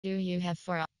Do you have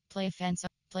for play fence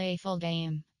play full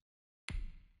game?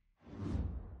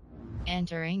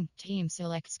 Entering team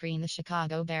select screen, the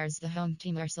Chicago Bears, the home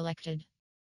team, are selected.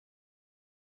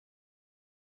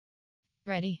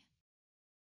 Ready.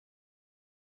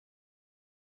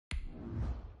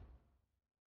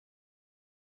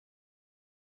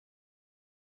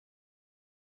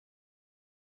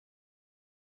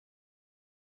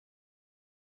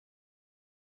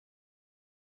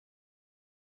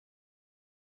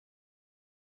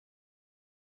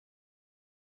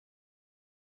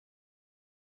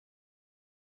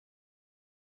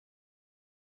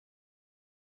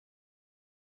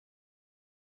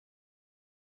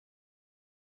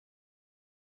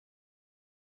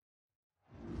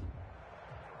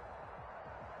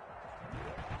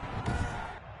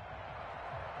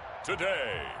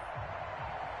 Today,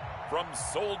 from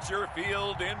Soldier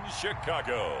Field in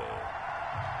Chicago,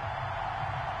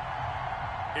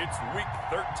 it's Week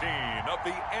 13 of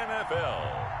the NFL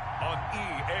on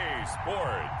EA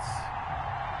Sports.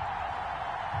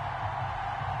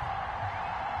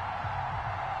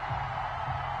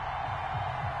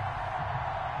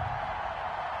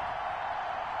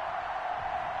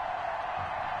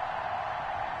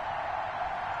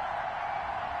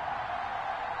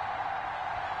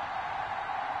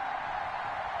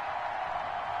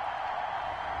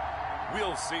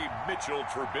 We'll see Mitchell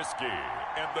Trubisky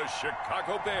and the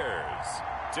Chicago Bears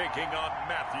taking on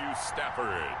Matthew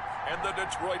Stafford and the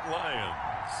Detroit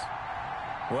Lions.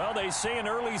 Well, they say an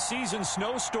early season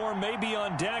snowstorm may be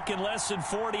on deck in less than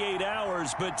 48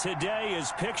 hours, but today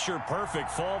is picture-perfect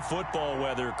fall football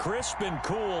weather. Crisp and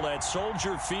cool at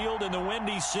Soldier Field in the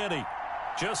Windy City.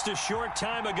 Just a short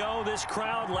time ago, this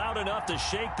crowd loud enough to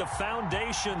shake the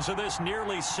foundations of this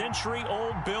nearly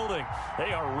century-old building.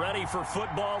 They are ready for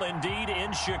football indeed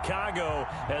in Chicago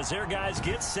as their guys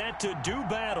get set to do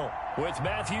battle with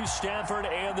Matthew Stafford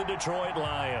and the Detroit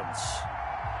Lions.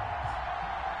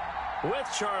 With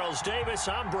Charles Davis,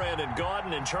 I'm Brandon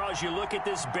Gaudin. And Charles, you look at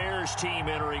this Bears team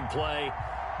entering play.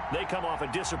 They come off a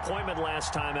disappointment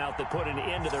last time out that put an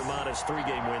end to their modest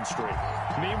 3-game win streak.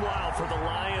 Meanwhile, for the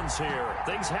Lions here,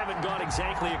 things haven't gone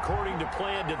exactly according to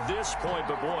plan to this point.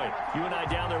 But, boy, you and I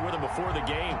down there with them before the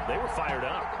game, they were fired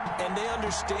up. And they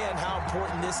understand how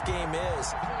important this game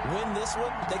is. Win this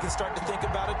one, they can start to think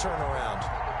about a turnaround.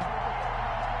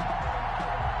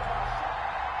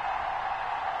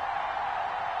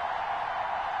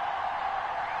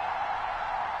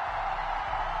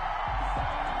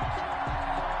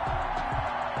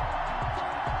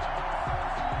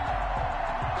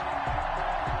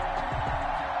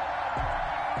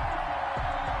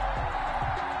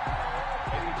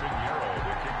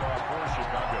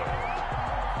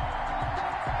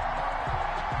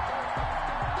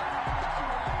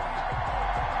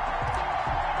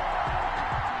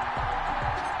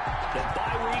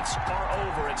 Are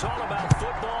over. It's all about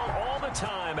football all the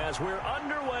time as we're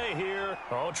underway here.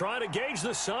 Oh, trying to gauge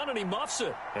the sun, and he muffs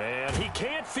it. And he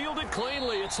can't field it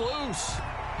cleanly. It's loose.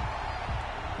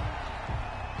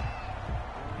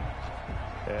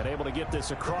 And able to get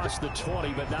this across the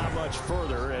 20, but not much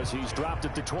further as he's dropped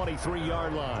at the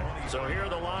 23-yard line. So here are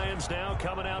the Lions now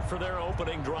coming out for their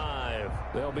opening drive.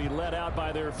 They'll be led out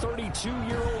by their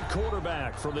 32-year-old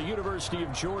quarterback from the University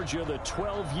of Georgia, the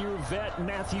 12-year vet,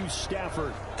 Matthew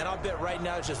Stafford. And I'll bet right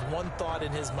now it's just one thought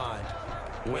in his mind.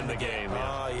 Win the game.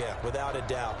 Yeah, without a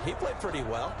doubt. He played pretty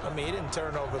well. I mean, he didn't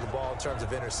turn over the ball in terms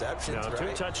of interceptions, right?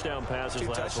 2 touchdown passes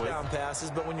last week. 2 touchdown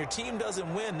passes, but when your team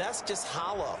doesn't win, that's just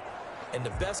hollow. And the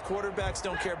best quarterbacks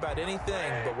don't care about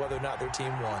anything but whether or not their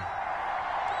team won.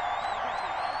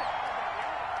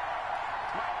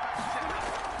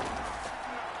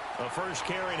 A first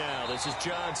carry now. This is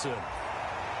Johnson.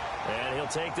 And he'll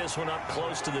take this one up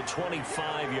close to the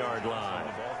 25-yard line.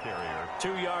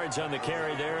 2 yards on the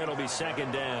carry there. It'll be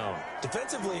second down.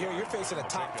 Defensively here, you're facing a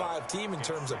top-5 team in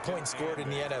terms of points scored in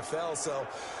the NFL. So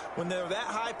when they're that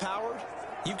high-powered,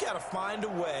 you've got to find a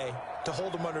way to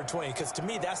hold them under 20, because to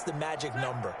me, that's the magic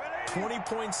number. 20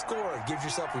 points scored gives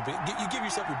yourself you give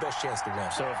yourself your best chance to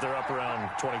win. So if they're up around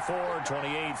 24,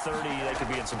 28, 30, they could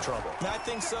be in some trouble. And I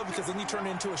think so, because then you turn it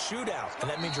into a shootout,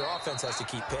 and that means your offense has to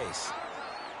keep pace.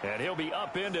 And he'll be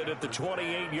upended at the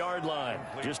 28-yard line.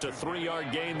 Just a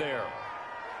 3-yard gain there.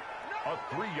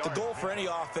 The goal for any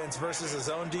offense versus his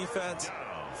own defense,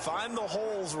 find the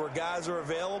holes where guys are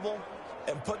available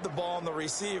and put the ball on the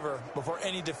receiver before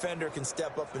any defender can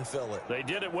step up and fill it. They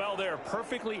did it well there.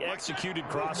 Perfectly executed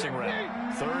crossing route.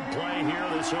 Third play here,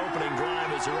 this opening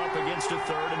drive, as they're up against a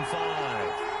 3rd and 5.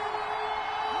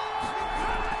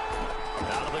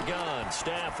 Out of the gun,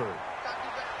 Stafford.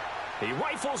 He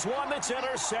rifles one that's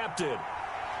intercepted.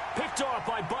 Picked off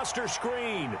by Buster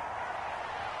Screen.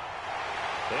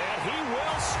 And he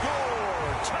will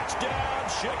score. Touchdown,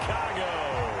 Chicago.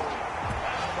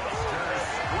 Buster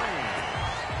Screen.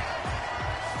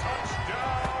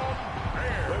 Touchdown,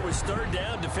 Bears. It was third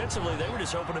down. Defensively, they were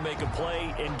just hoping to make a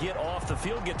play and get off the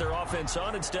field, get their offense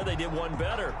on. Instead, they did one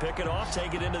better. Pick it off,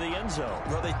 take it into the end zone.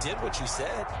 Well, they did what you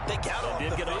said. They got off the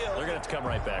field. They're going to have to come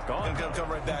right back on. They're going to come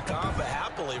right back on, but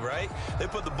happily, right? They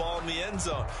put the ball in the end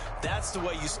zone. That's the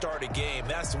way you start a game.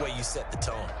 That's the way you set the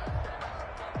tone.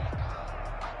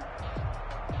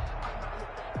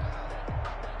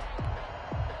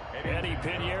 Eddie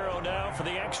Pinheiro now for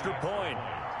the extra point.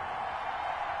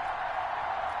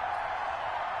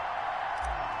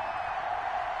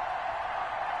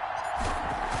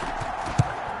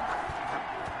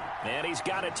 And he's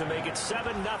got it to make it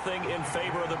 7-0 in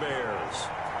favor of the Bears.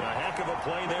 A heck of a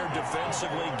play there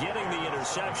defensively, getting the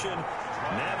interception,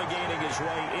 navigating his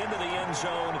way into the end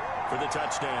zone for the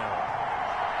touchdown.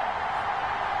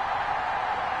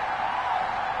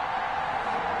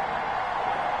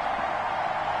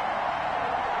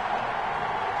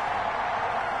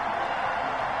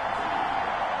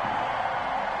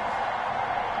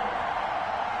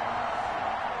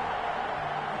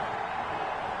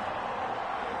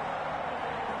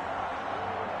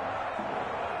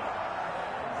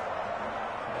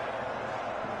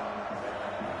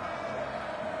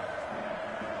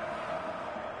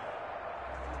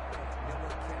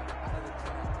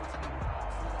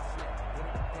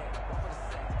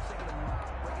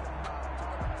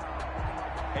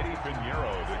 Eddie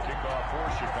Pinheiro, the kickoff for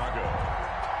Chicago.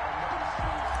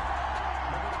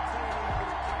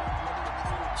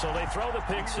 So they throw the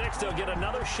pick six. They'll get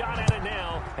another shot at it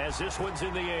now as this one's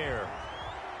in the air.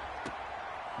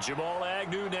 Jamal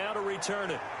Agnew now to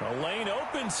return it. The lane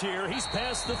opens here. He's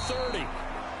past the 30.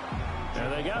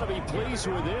 And they got to be pleased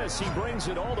with this. He brings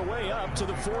it all the way up to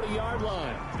the 40-yard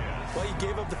line. Well, you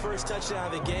gave up the first touchdown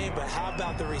of the game, but how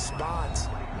about the response?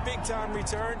 Big-time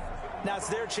return. Now it's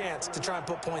their chance to try and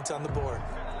put points on the board.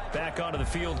 Back onto the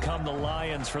field come the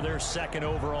Lions for their second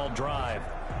overall drive.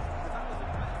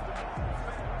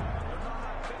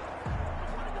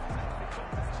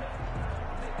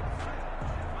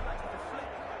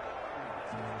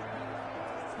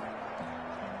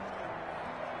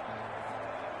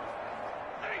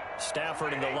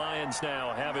 Stafford and the Lions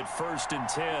now have it 1st and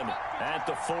 10 at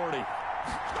the 40.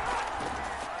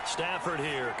 Stafford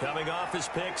here coming off his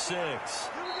pick six.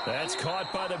 That's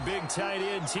caught by the big tight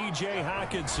end, T.J.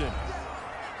 Hockenson.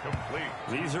 Complete.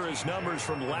 These are his numbers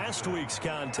from last week's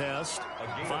contest.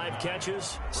 5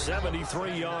 catches,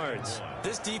 73 yards.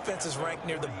 This defense is ranked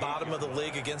near the bottom of the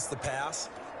league against the pass.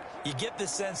 You get the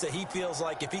sense that he feels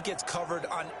like if he gets covered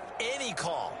on any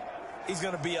call, he's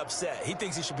going to be upset. He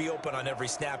thinks he should be open on every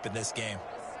snap in this game.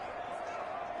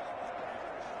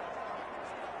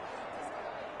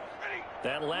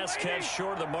 That last catch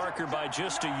short of the marker by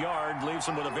just a yard leaves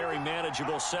him with a very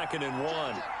manageable 2nd and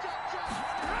 1.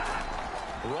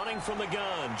 Running from the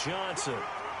gun, Johnson.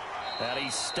 And he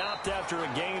stopped after a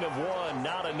gain of 1.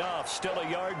 Not enough. Still a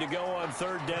yard to go on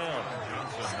 3rd down.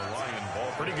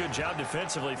 Pretty good job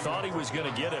defensively. Thought he was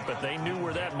going to get it, but they knew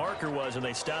where that marker was, and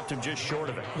they stopped him just short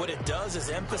of it. What it does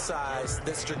is emphasize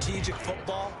that strategic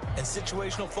football and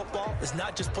situational football is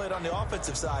not just played on the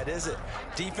offensive side, is it?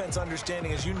 Defense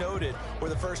understanding, as you noted,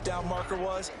 where the 1st down marker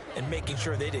was and making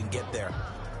sure they didn't get there.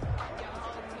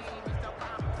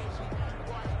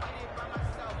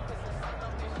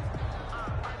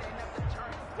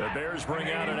 The Bears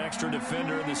bring out an extra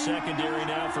defender in the secondary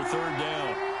now for 3rd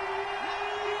down.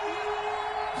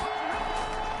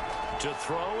 To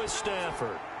throw is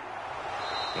Stafford.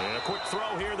 And a quick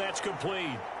throw here, that's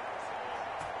complete.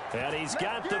 And he's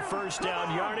got the 1st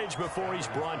down yardage before he's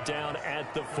brought down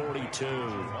at the 42.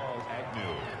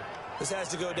 This has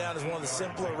to go down as one of the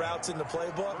simpler routes in the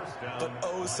playbook, but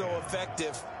oh so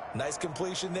effective. Nice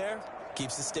completion there.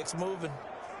 Keeps the sticks moving.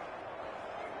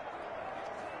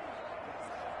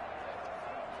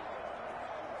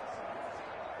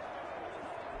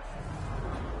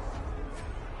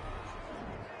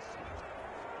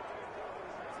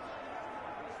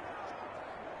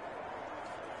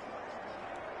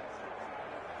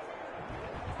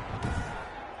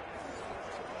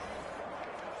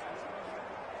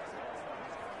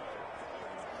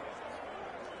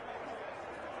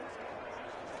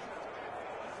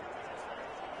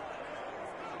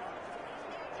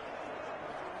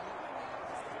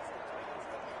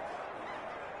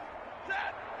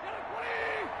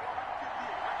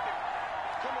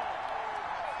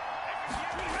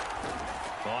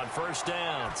 On 1st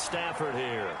down, Stafford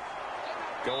here.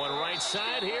 Going right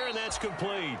side here, and that's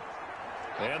complete.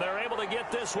 And they're able to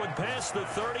get this one past the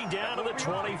 30 down to the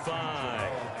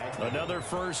 25. Another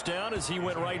first down as he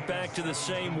went right back to the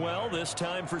same well, this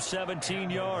time for 17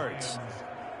 yards.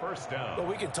 First down. Well,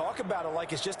 we can talk about it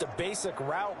like it's just a basic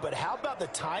route, but how about the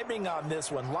timing on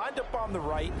this one? Lined up on the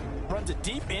right, runs a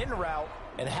deep in route,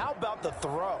 and how about the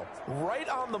throw? Right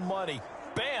on the money.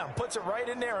 Bam, puts it right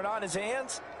in there and on his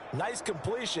hands. Nice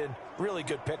completion, really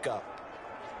good pickup.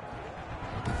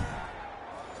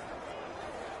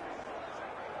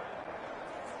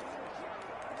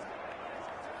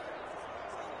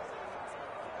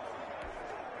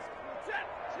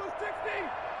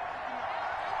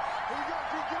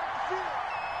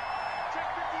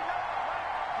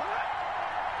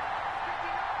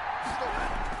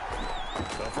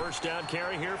 First down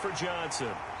carry here for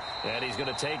Johnson. And he's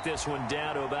going to take this one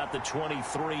down to about the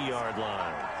 23-yard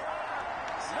line.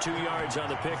 2 yards on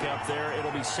the pickup there.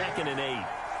 It'll be 2nd and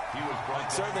 8.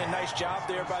 Certainly a nice job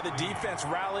there by the defense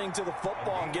rallying to the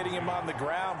football and getting him on the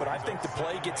ground. But I think the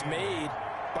play gets made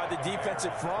by the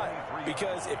defensive front,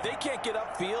 because if they can't get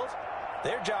upfield,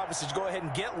 their job is to go ahead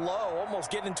and get low, almost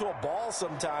get into a ball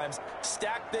sometimes,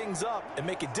 stack things up, and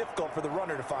make it difficult for the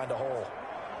runner to find a hole.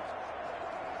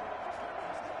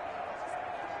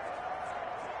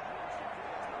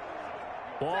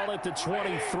 Ball at the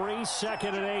 23,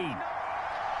 2nd and 8.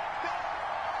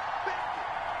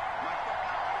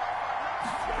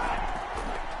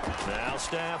 Now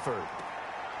Stafford.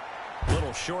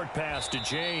 Little short pass to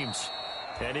James.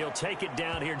 And he'll take it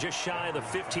down here just shy of the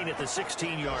 15 at the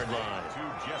 16-yard line.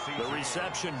 The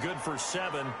reception good for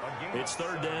 7. It's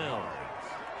 3rd down.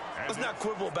 Let's not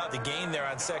quibble about the gain there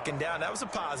on 2nd down. That was a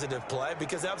positive play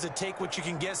because that was a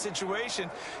take-what-you-can-get situation.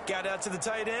 Got out to the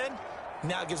tight end.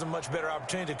 Now it gives them a much better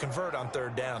opportunity to convert on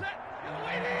 3rd down.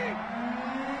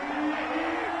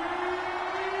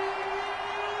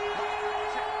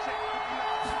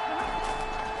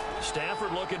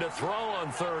 Stafford looking to throw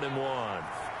on 3rd and 1.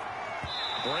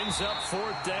 Brings up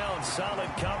 4th down. Solid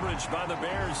coverage by the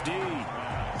Bears D.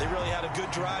 They really had a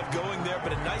good drive going there,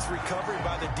 but a nice recovery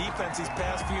by the defense these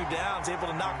past few downs, able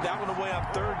to knock that one away on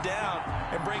 3rd down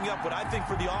and bring up what I think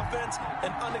for the offense,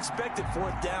 an unexpected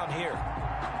 4th down here.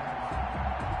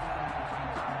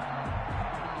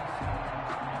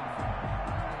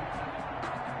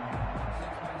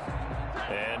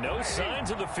 And no signs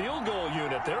of the field goal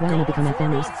unit. They're Wanna going become a for it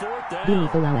on fanist? 4th down.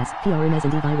 BeFollows, PRMS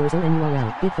and DViverso and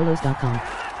URL, bigfollows.com.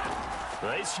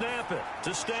 They snap it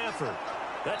to Stafford.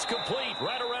 That's complete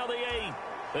right around the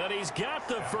 8. And he's got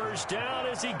the first down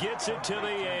as he gets it to the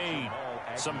 8.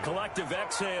 Some collective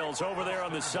exhales over there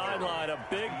on the sideline. A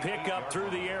big pickup through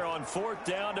the air on 4th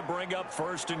down to bring up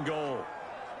 1st and goal.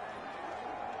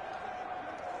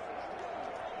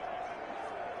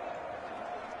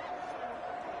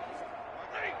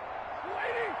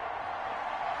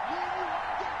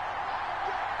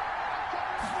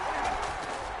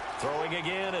 Throwing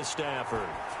again is Stafford.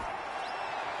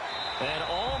 And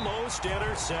almost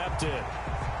intercepted.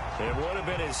 It would have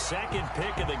been his 2nd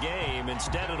pick of the game.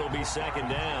 Instead, it'll be 2nd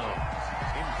down.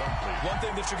 One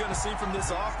thing that you're going to see from this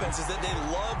offense is that they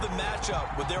love the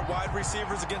matchup with their wide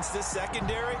receivers against this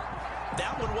secondary.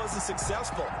 That one wasn't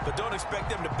successful, but don't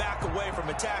expect them to back away from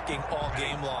attacking all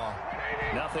game long.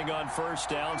 Nothing on 1st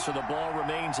down, so the ball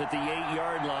remains at the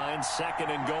 8-yard line, 2nd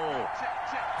and goal.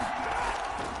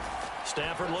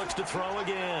 Stafford looks to throw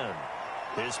again.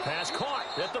 His pass caught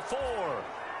at the 4.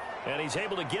 And he's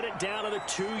able to get it down to the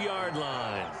 2-yard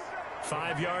line.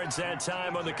 5 yards that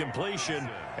time on the completion.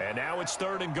 And now it's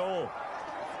 3rd and goal.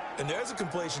 And there's a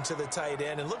completion to the tight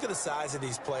end. And look at the size of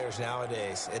these players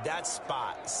nowadays. At that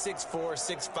spot, 6'4",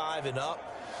 6'5", and up.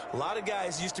 A lot of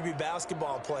guys used to be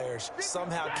basketball players,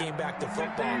 somehow came back to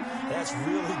football. That's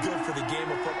really good for the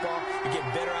game of football. You're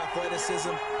getting better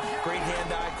athleticism, great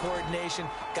hand-eye coordination,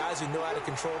 guys who know how to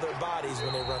control their bodies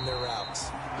when they run their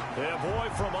routes. Yeah, boy,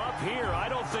 from up here, I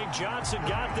don't think Johnson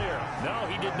got there. No,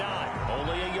 he did not.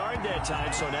 Only a yard that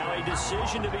time, so now a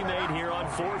decision to be made here on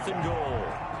 4th and goal.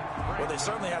 Well, they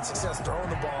certainly had success throwing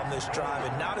the ball on this drive,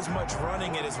 and not as much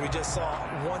running it as we just saw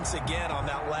once again on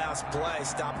that last play.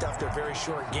 Stopped after a very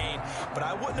short gain. But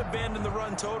I wouldn't abandon the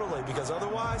run totally, because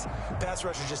otherwise, pass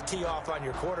rushers just tee off on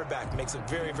your quarterback. Makes it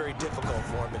very, very difficult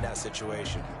for him in that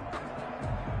situation.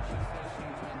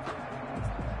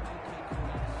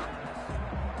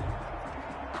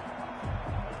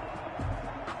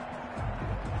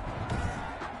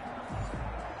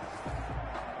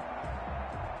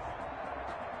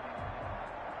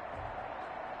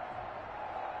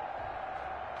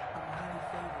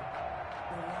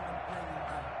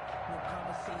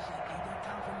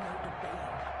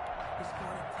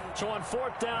 So on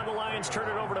fourth down, the Lions turn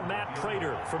it over to Matt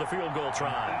Prater for the field goal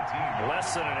try.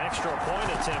 Less than an extra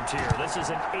point attempt here. This is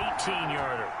an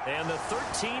 18-yarder. And the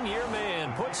 13-year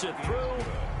man puts it through.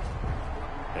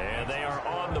 And they are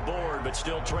on the board, but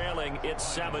still trailing. It's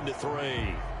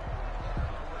 7-3.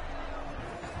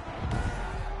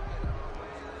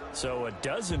 So a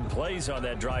dozen plays on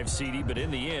that drive, CD, but in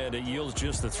the end, it yields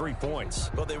just the 3 points.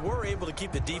 Well, they were able to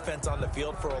keep the defense on the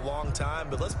field for a long time,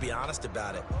 but let's be honest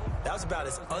about it. That was about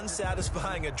as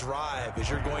unsatisfying a drive as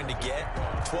you're going to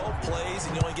get. 12 plays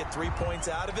and you only get 3 points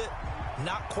out of it.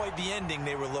 Not quite the ending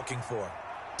they were looking for.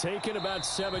 Taken about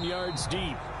 7 yards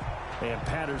deep. And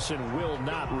Patterson will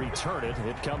not return it.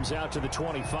 It comes out to the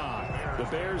 25. The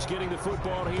Bears getting the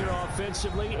football here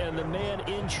offensively, and the man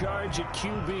in charge at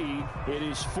QB. It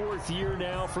is fourth year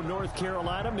now for North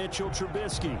Carolina, Mitchell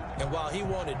Trubisky. And while he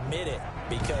won't admit it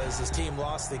because his team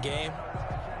lost the game,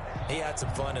 he had some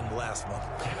fun in the last one.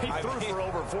 He threw for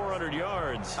over 400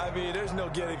 yards. I mean, there's no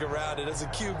getting around it. As a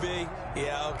QB,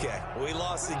 yeah, okay. We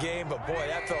lost the game, but boy,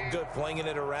 that felt good flinging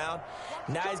it around.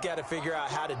 Now he's got to figure out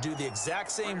how to do the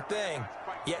exact same thing,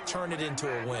 yet turn it into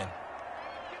a win.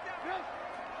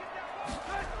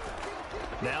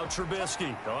 Now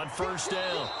Trubisky on first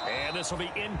down. And this will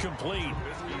be incomplete.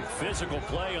 Physical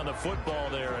play on the football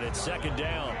there, and it's second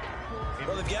down.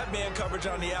 Well, they've got man coverage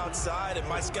on the outside, and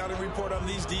my scouting report on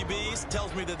these DBs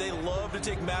tells me that they love to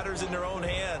take matters in their own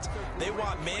hands. They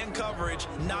want man coverage,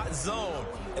 not zone.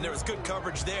 And there was good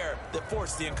coverage there that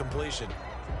forced the incompletion.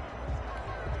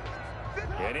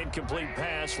 An incomplete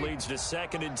pass leads to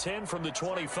 2nd and 10 from the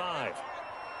 25.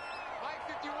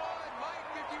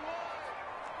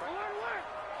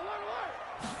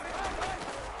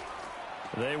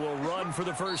 They will run for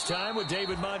the first time with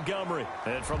David Montgomery.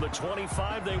 And from the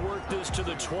 25, they work this to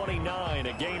the 29,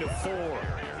 a gain of 4.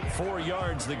 4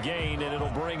 yards the gain, and it'll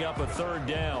bring up a third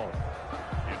down.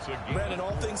 Brandon,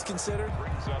 all things considered,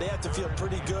 they have to feel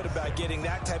pretty good about getting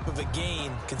that type of a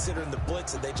gain, considering the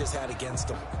blitz that they just had against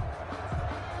them.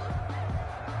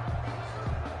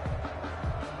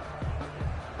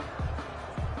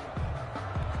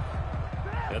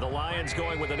 And the Lions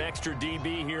going with an extra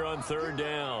DB here on third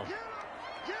down.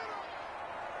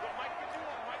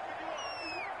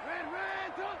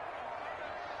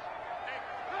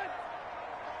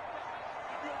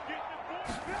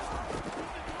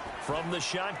 From the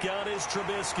shotgun is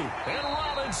Trubisky. And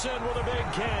Robinson with a big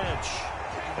catch.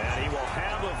 And he will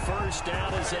have a first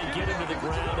down as they get into the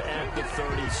ground at the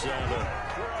 37.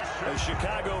 A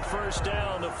Chicago first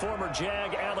down. The former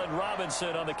Jag, Allen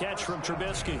Robinson, on the catch from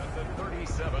Trubisky. The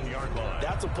 37-yard line.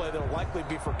 That's a play that will likely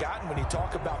be forgotten when you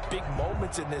talk about big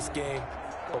moments in this game.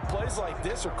 But plays like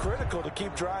this are critical to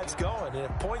keep drives going. And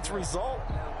if points result,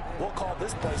 we'll call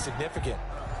this play significant.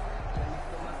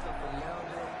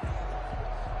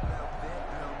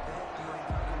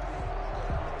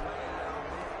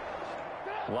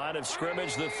 Line of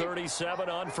scrimmage, the 37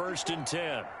 on 1st and 10.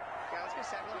 Yeah, let's get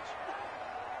set. Lunch.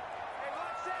 Hey,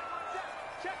 lunch, set.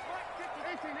 Check,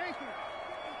 18.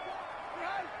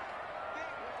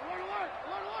 Alert.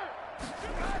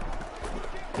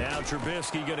 Now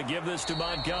Trubisky going to give this to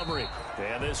Montgomery.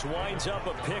 And this winds up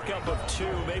a pickup of 2,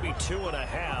 maybe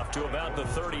 2.5 to about the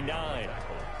 39.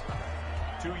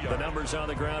 The numbers on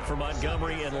the ground for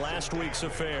Montgomery in last week's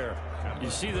affair. You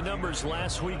see the numbers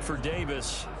last week for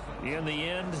Davis. In the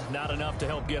end, not enough to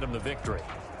help get him the victory.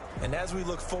 And as we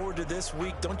look forward to this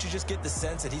week, don't you just get the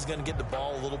sense that he's going to get the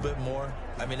ball a little bit more?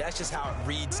 I mean, that's just how it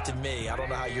reads to me. I don't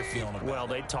know how you're feeling about it. Well,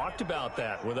 they talked about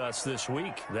that with us this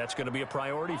week. That's going to be a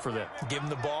priority for them. Give him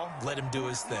the ball, let him do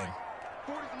his thing.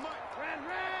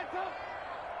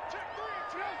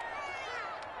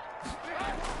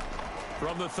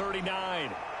 From the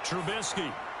 39,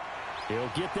 Trubisky.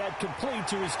 He'll get that complete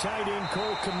to his tight end,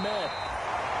 Cole Kmet.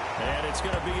 And it's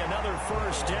going to be another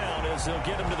first down as they'll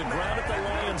get him to the ground at the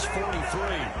Lions 43.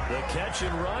 The catch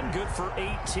and run, good for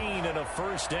 18 and a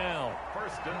first down.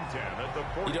 1st and 10 at the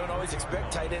 40. You don't always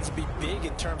expect tight ends to be big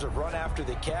in terms of run after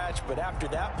the catch, but after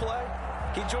that play,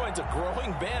 he joins a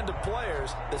growing band of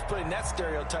players that's putting that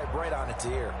stereotype right on its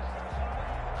ear.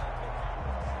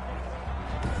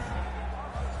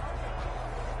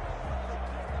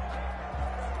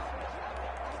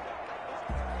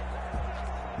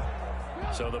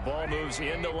 So the ball moves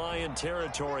into Lion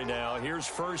territory now. Here's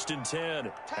 1st and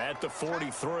 10 at the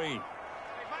 43.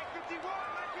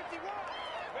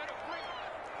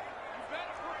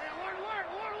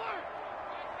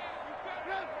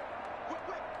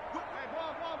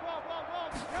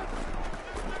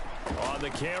 On the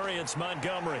carry, it's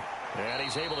Montgomery. And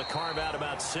he's able to carve out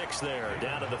about 6 there,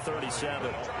 down to the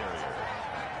 37.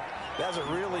 That's a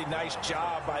really nice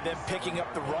job by them picking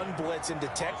up the run blitz and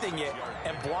detecting it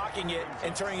and blocking it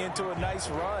and turning it into a nice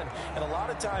run. And a lot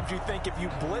of times you think if you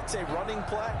blitz a running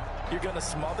play, you're going to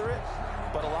smother it.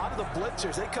 But a lot of the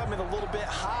blitzers, they come in a little bit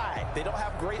high. They don't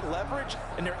have great leverage,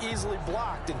 and they're easily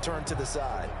blocked and turned to the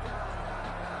side.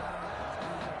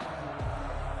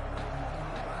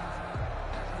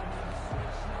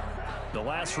 The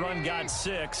last run got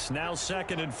 6. Now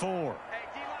 2nd and 4. Hey,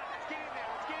 D-line, let's get in there.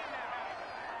 Let's get in there.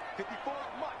 54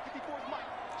 is Mike. 54 is Mike.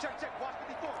 Check. Watch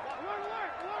 54.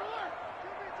 Alert.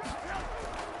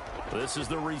 This is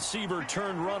the receiver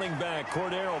turned running back,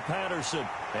 Cordero Patterson.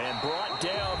 And brought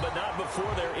down, but not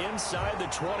before they're inside the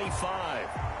 25.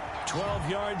 12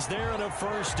 yards there and a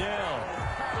first down.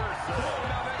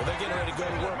 Well, they're getting ready to go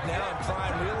to work now in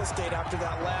prime real estate after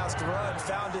that last run.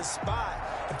 Found his spot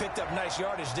and picked up nice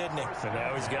yardage, didn't he? And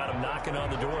now he's got him knocking on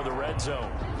the door of the red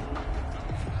zone.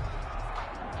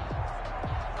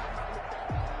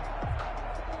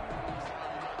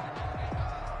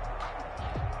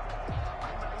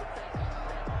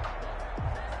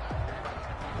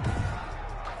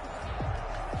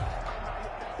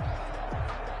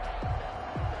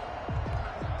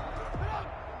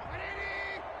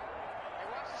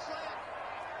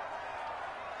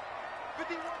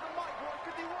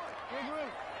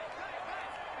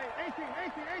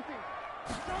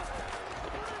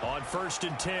 On 1st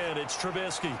and 10, it's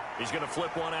Trubisky. He's going to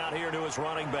flip one out here to his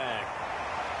running back.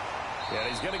 And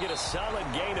he's going to get a solid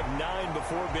gain of 9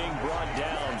 before being brought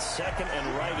down. 2nd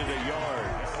and right at a yard.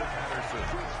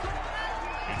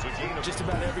 Just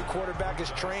about every quarterback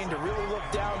is trained to really look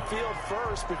downfield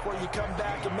first before you come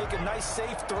back and make a nice,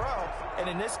 safe throw. And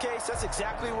in this case, that's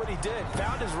exactly what he did.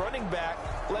 Found his running back,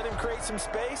 let him create some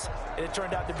space, and it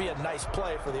turned out to be a nice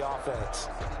play for the offense.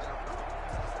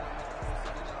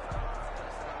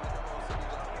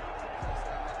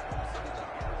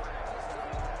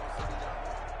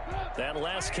 That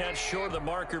last catch short of the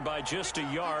marker by just a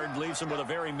yard leaves him with a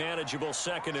very manageable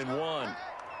 2nd and 1.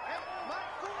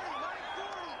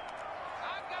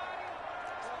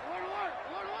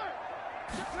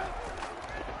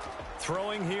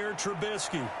 Throwing here,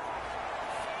 Trubisky.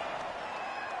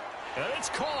 And it's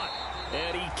caught.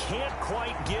 And he can't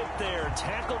quite get there.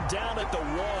 Tackled down at the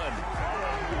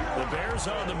 1. The Bears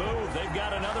on the move. They've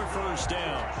got another first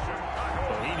down.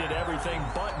 Well, he did everything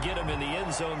but get him in the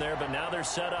end zone there, but now they're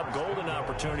set up golden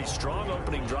opportunity. Strong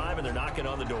opening drive, and they're knocking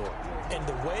on the door. And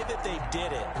the way that they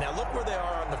did it, now look where they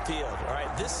are on the field. All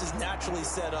right, this is naturally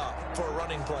set up for a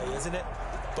running play, isn't it?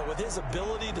 But with his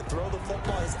ability to throw the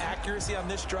football, his accuracy on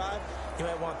this drive, you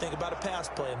might want to think about a pass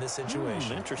play in this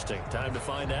situation. Interesting. Time to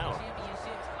find out.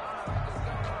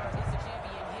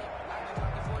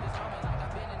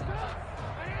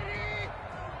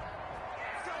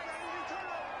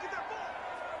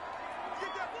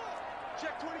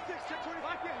 Check 26, check 20.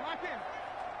 Lock in.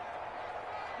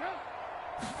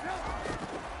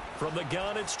 From the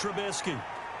gun, it's Trubisky.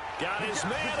 Got his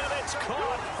man, and it's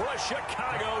caught for a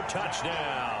Chicago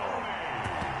touchdown.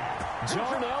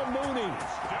 Darnell Mooney,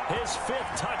 his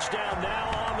 5th touchdown now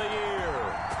on the year.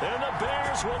 And the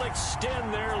Bears will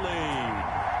extend their lead.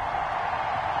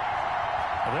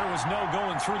 There was no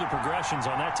going through the progressions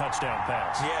on that touchdown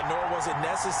pass. Yeah, nor was it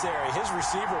necessary. His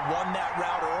receiver won that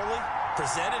route early,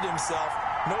 presented himself,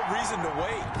 no reason to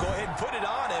wait. Go ahead and put it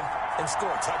on him and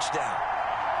score a touchdown.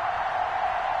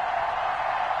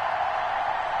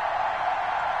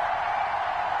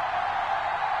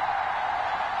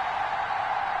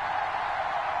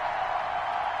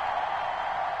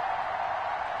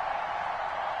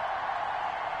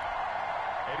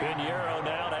 Pinheiro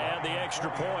now to add the extra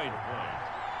point.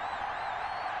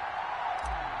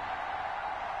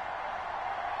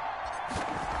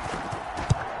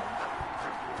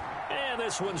 And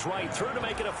this one's right through to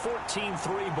make it a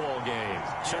 14-3 ball game.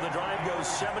 So the drive goes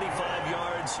 75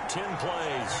 yards, 10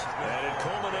 plays. And it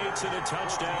culminates in a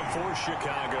touchdown for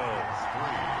Chicago.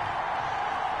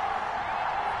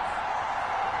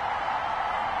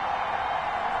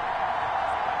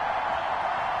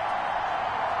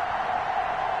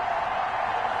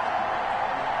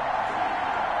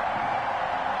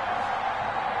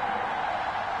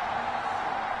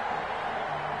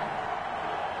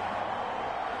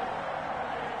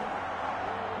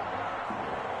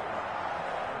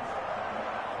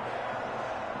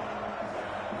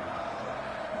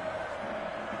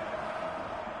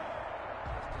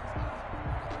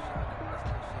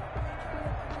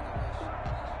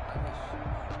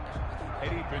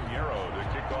 Pinheiro to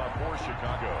kick off for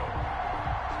Chicago.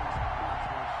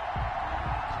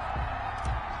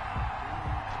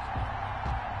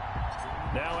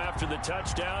 Now after the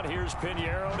touchdown, here's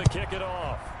Pinheiro to kick it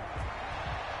off.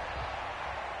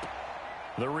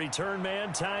 The return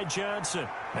man, Ty Johnson.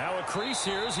 Now a crease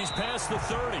here as he's past the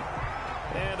 30.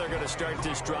 And they're going to start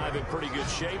this drive in pretty good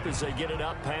shape as they get it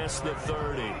up past the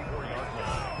 30.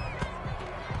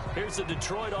 Here's the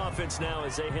Detroit offense now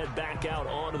as they head back out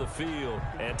onto the field.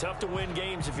 And tough to win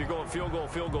games if you're going field goal,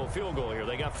 field goal, field goal here.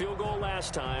 They got field goal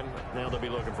last time. Now they'll be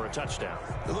looking for a touchdown.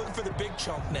 They're looking for the big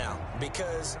chunk now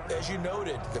because, as you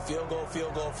noted, the field goal,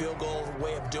 field goal, field goal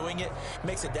way of doing it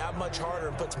makes it that much harder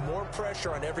and puts more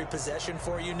pressure on every possession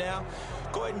for you now.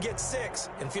 Go ahead and get 6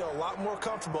 and feel a lot more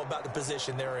comfortable about the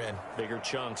position they're in. Bigger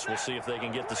chunks. We'll see if they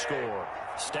can get the score.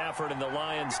 Stafford and the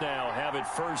Lions now have it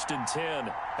 1st and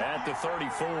 10 at the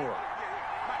 34.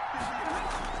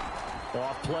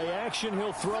 Off play action,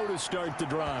 he'll throw to start the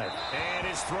drive. And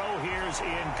his throw here is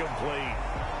incomplete.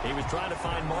 He was trying to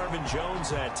find Marvin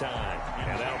Jones that time.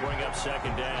 And that'll bring up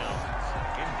 2nd down.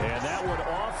 And that one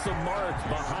off the mark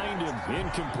behind him,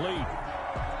 incomplete.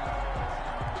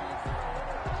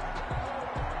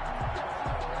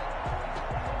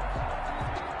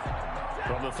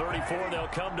 From the 34, they'll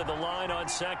come to the line on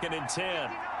 2nd and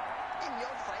 10.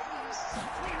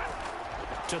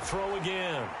 To throw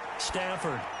again.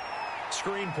 Stafford.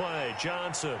 Screenplay.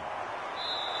 Johnson.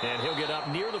 And he'll get up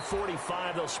near the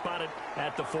 45. They'll spot it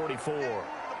at the 44.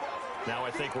 Now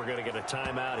I think we're going to get a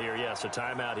timeout here. Yes, a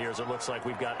timeout here as it looks like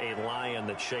we've got a Lion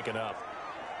that's shaken up.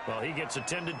 Well, he gets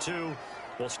attended to.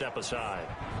 We'll step aside.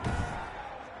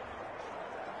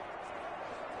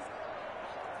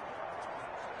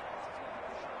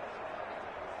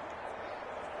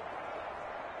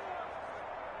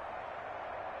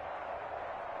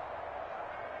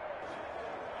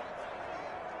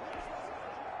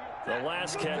 The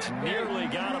last catch nearly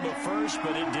got him a first,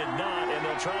 but it did not, and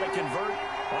they'll try to convert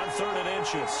on 3rd and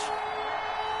inches.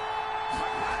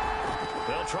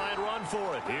 They'll try and run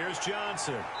for it. Here's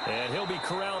Johnson, and he'll be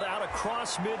corralled out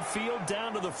across midfield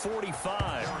down to the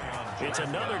 45. It's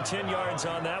another 10 yards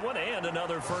on that one and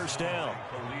another 1st down.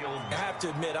 I have to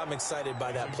admit, I'm excited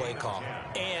by that play call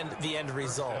and the end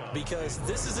result because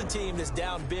this is a team that's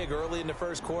down big early in the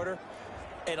 1st quarter.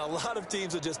 And a lot of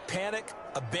teams will just panic,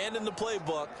 abandon the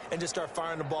playbook, and just start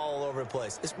firing the ball all over the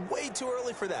place. It's way too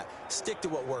early for that. Stick to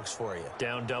what works for you.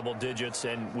 Down double digits,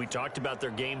 and we talked about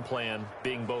their game plan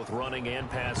being both running and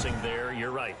passing there. You're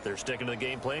right. They're sticking to the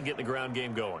game plan, getting the ground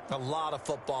game going. A lot of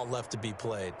football left to be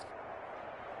played.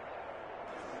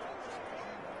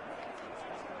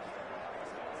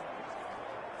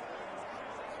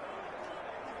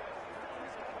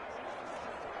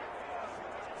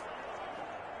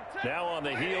 Now on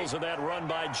the heels of that run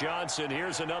by Johnson,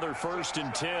 here's another 1st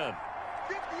and 10.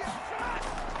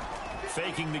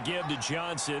 Faking the give to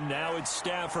Johnson. Now it's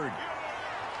Stafford.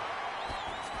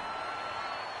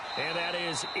 And that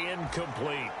is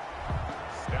incomplete.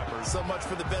 So much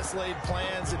for the best laid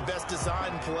plans and best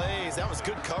designed plays. That was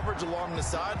good coverage along the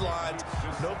sidelines.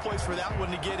 No place for that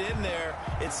one to get in there.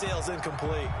 It sails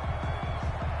incomplete.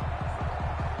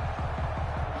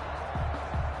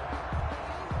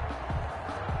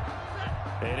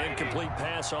 An incomplete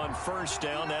pass on 1st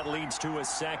down. That leads to a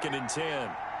 2nd and 10.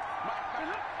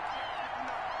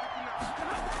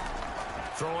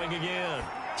 Throwing again.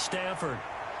 Stafford.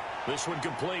 This one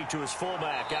complete to his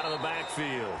fullback out of the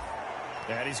backfield.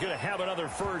 And he's going to have another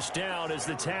 1st down as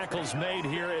the tackle's made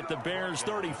here at the Bears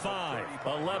 35.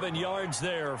 11 yards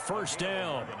there. 1st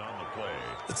down.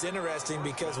 It's interesting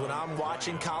because when I'm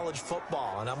watching college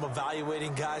football and I'm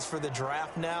evaluating guys for the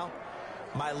draft now,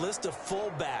 my list of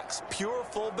fullbacks, pure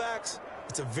fullbacks,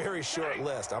 it's a very short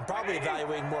list. I'm probably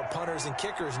evaluating more punters and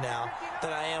kickers now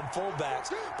than I am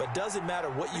fullbacks. But it doesn't matter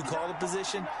what you call the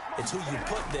position. It's who you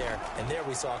put there. And there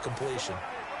we saw completion.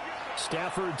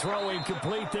 Stafford throwing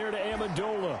complete there to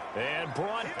Amendola. And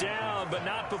brought down, but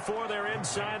not before they're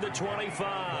inside the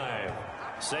 25.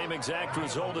 Same exact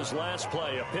result as last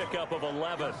play, a pickup of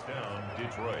 11.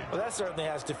 Well, that certainly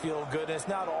has to feel good. And it's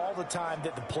not all the time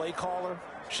that the play caller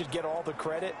should get all the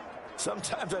credit.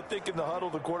 Sometimes I think in the huddle,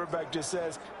 the quarterback just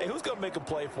says, hey, who's going to make a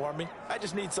play for me? I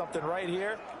just need something right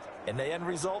here. And the end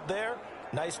result there,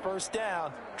 nice 1st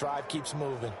down. Drive keeps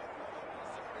moving.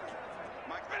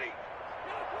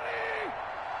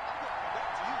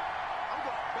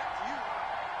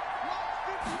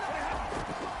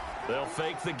 They'll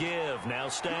fake the give. Now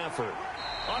Stafford.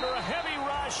 Under a heavy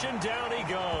rush, and down he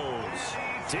goes.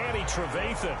 Danny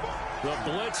Trevathan. The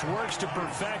blitz works to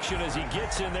perfection as he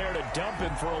gets in there to dump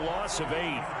him for a loss of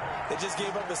 8. They just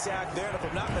gave up a sack there, and if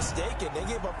I'm not mistaken, they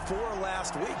gave up 4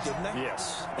 last week, didn't they?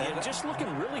 Yes. And just looking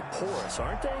really porous,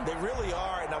 aren't they? They really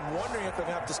are, and I'm wondering if they're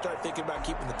going to have to start thinking about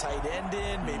keeping the tight end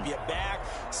in, maybe a back,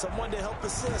 someone to help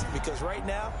assist, because right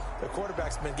now, their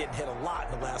quarterback's been getting hit a lot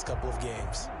in the last couple of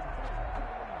games.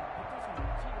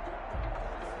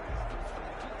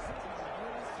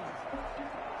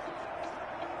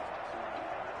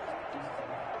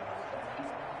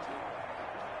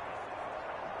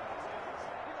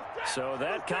 So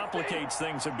that complicates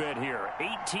things a bit here.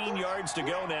 18 yards to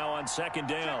go now on second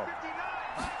down.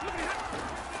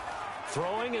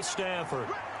 Throwing is Stafford.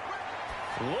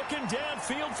 Looking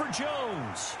downfield for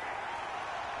Jones.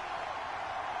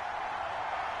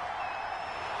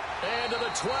 And to the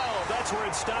 12. That's where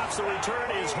it stops. The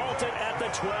return is halted at the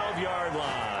 12-yard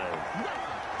line.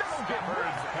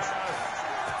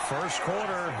 First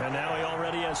quarter, and now he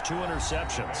already has 2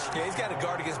 interceptions. Yeah, he's got to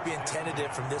guard against being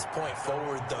tentative from this point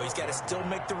forward, though. He's got to still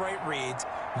make the right reads,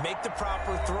 make the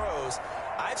proper throws.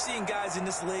 I've seen guys in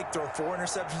this league throw 4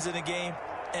 interceptions in a game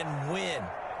and win.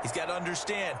 He's got to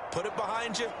understand, put it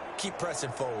behind you, keep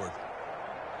pressing forward.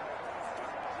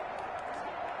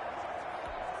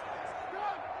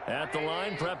 At the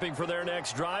line, prepping for their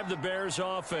next drive, the Bears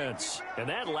offense. And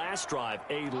that last drive,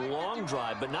 a long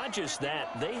drive, but not just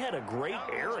that. They had a great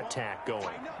air attack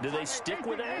going. Do they stick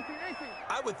with that?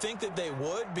 I would think that they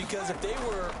would, because if they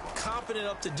were confident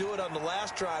enough to do it on the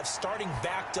last drive, starting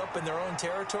backed up in their own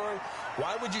territory,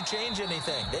 why would you change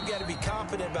anything? They've got to be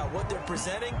confident about what they're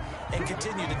presenting and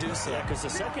continue to do so. Yeah, because the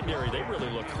secondary, they really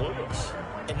look clueless.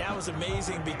 And that was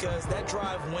amazing because that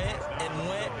drive went and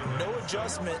went, no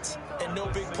adjustments and no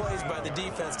big plays by the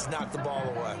defense to knock the ball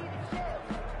away.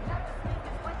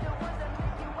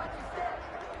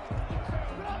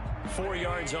 Four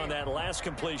yards on that last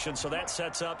completion, so that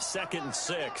sets up 2nd and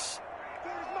 6.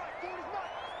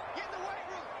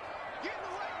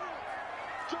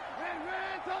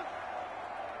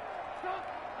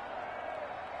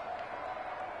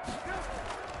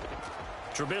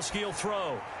 Trubisky will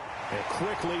throw. And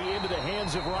quickly into the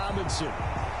hands of Robinson.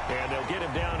 And they'll get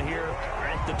him down here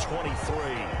at the 23.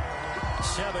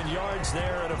 7 yards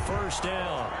there and a first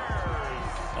down.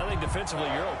 I think defensively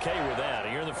you're okay with that.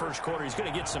 You're in the first quarter. He's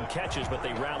going to get some catches, but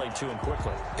they rallied to him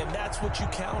quickly. And that's what you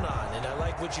count on. And I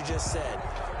like what you just said.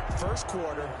 First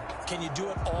quarter, can you do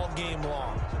it all game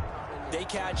long? They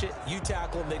catch it, you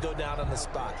tackle them, they go down on the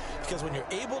spot. Because when you're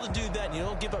able to do that and you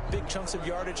don't give up big chunks of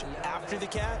yardage after the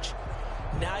catch,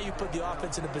 now you put the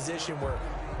offense in a position where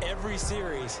every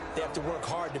series they have to work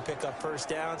hard to pick up first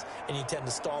downs, and you tend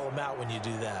to stall them out when you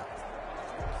do that.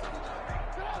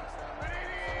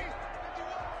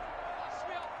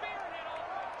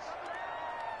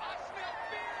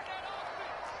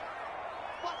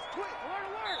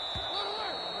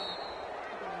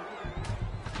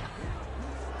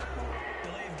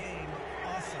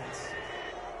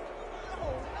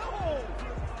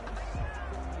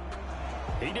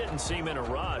 He didn't seem in a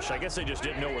rush. I guess they just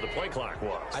didn't know where the play clock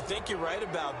was. I think you're right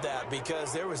about that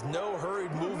because there was no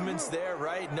hurried movements there,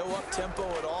 right? No up-tempo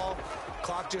at all.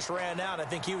 Clock just ran out. I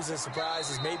think he was as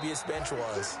surprised as maybe his bench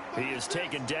was. He is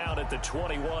taken down at the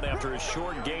 21 after a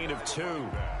short gain of 2.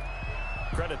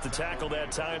 Credit the tackle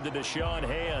that time to Deshaun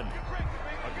Hand.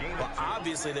 Well,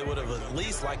 obviously they would have at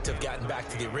least liked to have gotten back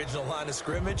to the original line of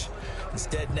scrimmage.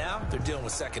 Instead now, they're dealing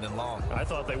with 2nd and long. I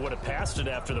thought they would have passed it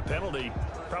after the penalty.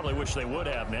 Probably wish they would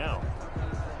have now.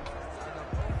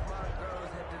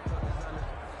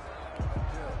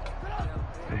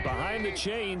 Behind the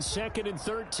chains, 2nd and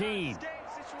 13.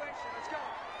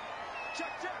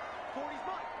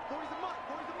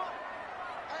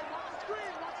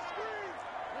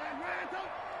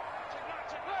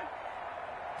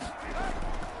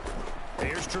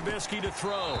 Here's Trubisky to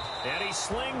throw, and he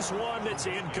slings one that's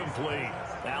incomplete.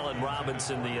 Allen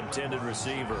Robinson, the intended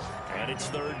receiver, and it's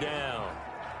 3rd down.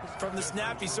 From the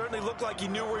snap, he certainly looked like he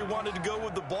knew where he wanted to go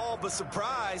with the ball, but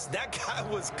surprise, that guy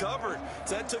was covered.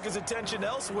 So that took his attention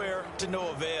elsewhere to no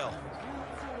avail.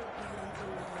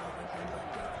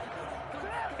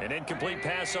 An incomplete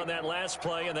pass on that last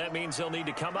play, and that means they'll need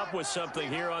to come up with something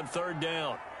here on 3rd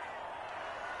down.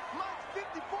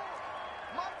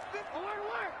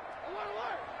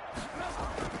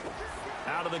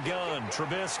 Out of the gun,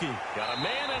 Trubisky got a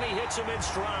man, and he hits him in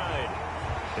stride.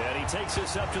 And he takes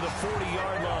us up to the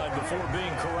 40-yard line before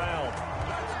being corralled.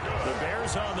 The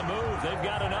Bears on the move. They've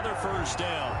got another first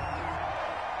down.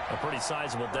 A pretty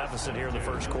sizable deficit here in the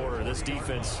first quarter. This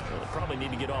defense will probably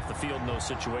need to get off the field in those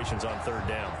situations on 3rd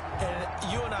down.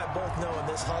 And you and I both know in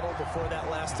this huddle before that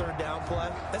last 3rd down play,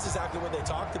 that's exactly what they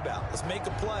talked about. Let's make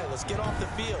a play. Let's get off the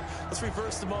field. Let's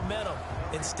reverse the momentum.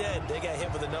 Instead, they got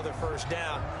hit with another first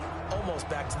down, almost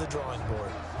back to the drawing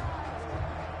board.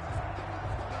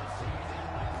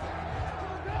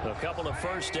 A couple of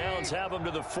first downs have them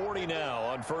to the 40 now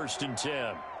on 1st and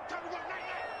 10.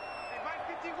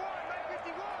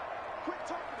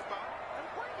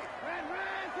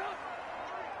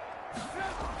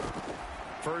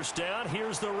 First down,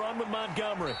 here's the run with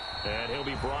Montgomery. And he'll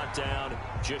be brought down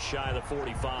just shy of the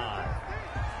 45.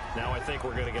 Now I think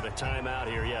we're going to get a timeout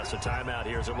here. Yes, a timeout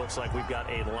here as it looks like we've got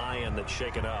a Lion that's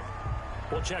shaken up.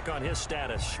 We'll check on his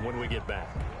status when we get back.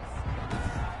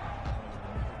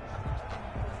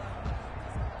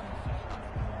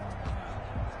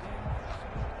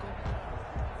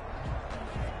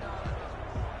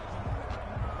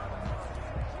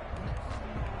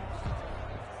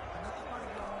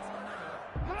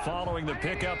 Following the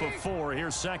pickup of 4,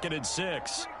 here's 2nd and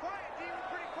 6.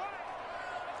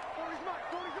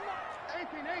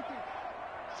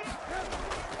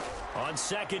 On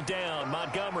 2nd down,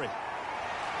 Montgomery.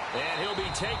 And he'll be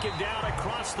taken down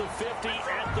across the 50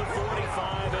 at the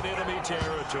 45 in enemy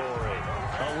territory.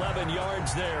 11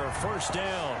 yards there, 1st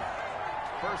down.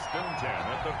 1st and 10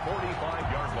 at the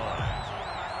 45-yard line.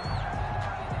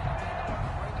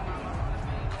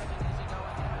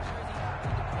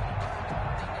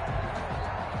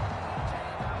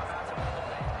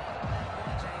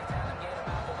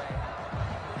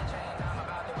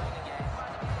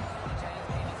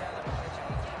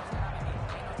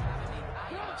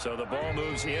 So the ball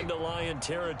moves into Lion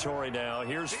territory now.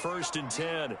 Here's 1st and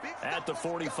 10 at the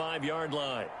 45-yard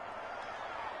line.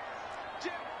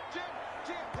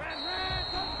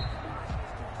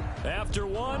 After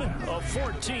one, a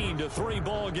 14-3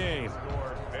 ball game.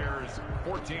 Score Bears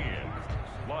 14,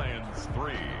 Lions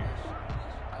 3.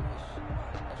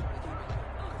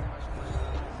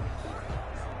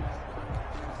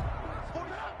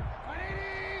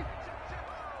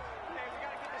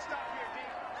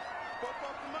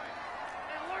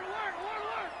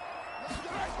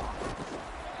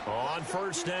 On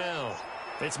 1st down,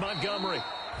 it's Montgomery.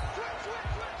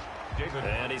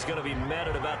 And he's going to be met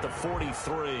at about the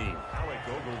 43.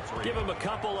 Give him a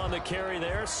couple on the carry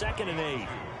there. 2nd and 8.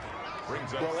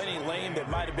 Well, any lane that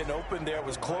might have been open there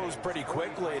was closed pretty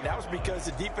quickly, and that was because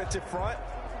the defensive front,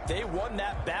 they won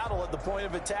that battle at the point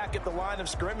of attack at the line of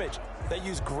scrimmage. They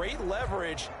used great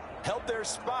leverage, held their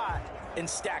spot, and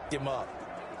stacked him up.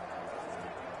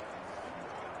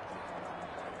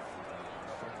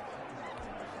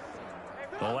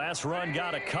 The last run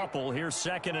got a couple. Here's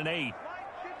 2nd and 8.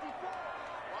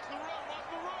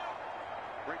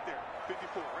 Right there,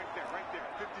 54, right there,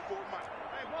 54, Mike.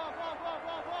 Hey, ball.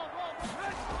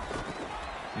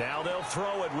 Now they'll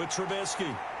throw it with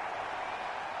Trubisky.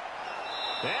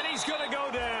 And he's going to go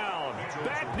down.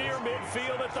 Back near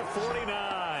midfield at the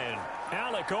 49.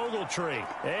 Alec Ogletree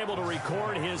able to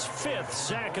record his 5th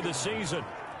sack of the season.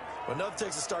 Well, nothing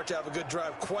takes a start to have a good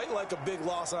drive quite like a big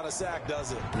loss on a sack,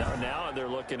 does it? Now they're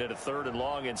looking at a 3rd and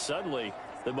long, and suddenly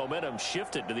the momentum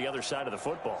shifted to the other side of the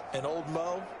football. And old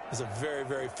Mo is a very,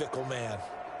 very fickle man.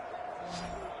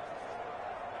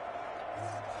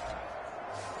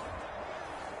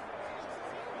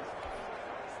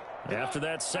 After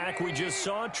that sack we just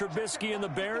saw, Trubisky and the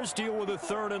Bears deal with a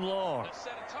 3rd and long. Let's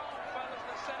set a tone, fellas.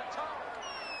 Let's set a tone.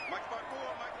 Mike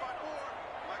 5-4. Mike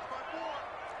 5-4.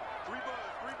 3 bud.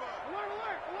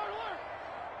 Alert.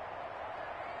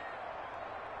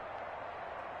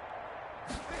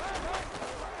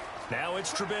 Now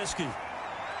it's Trubisky.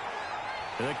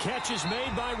 The catch is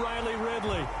made by Riley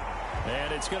Ridley.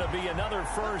 And it's going to be another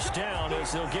 1st down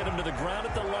as they'll get him to the ground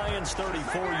at the Lions'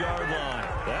 34-yard line.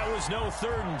 That was no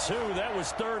 3rd and 2. That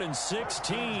was 3rd and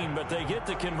 16, but they get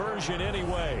the conversion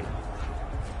anyway.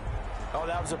 Oh,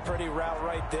 that was a pretty route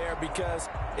right there because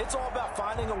it's all about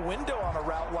finding a window on a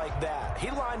route like that. He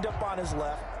lined up on his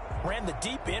left, ran the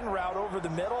deep in route over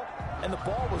the middle, and the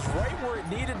ball was right where it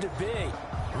needed to be.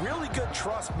 Really good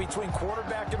trust between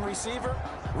quarterback and receiver.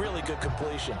 Really good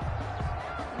completion.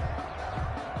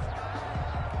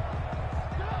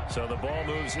 So the ball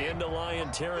moves into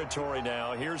Lion territory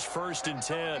now. Here's 1st and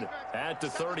 10 at the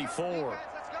 34.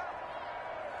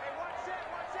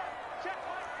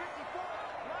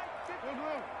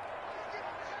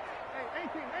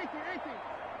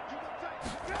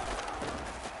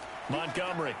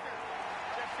 Montgomery.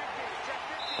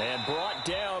 And brought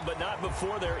down, but not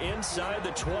before they're inside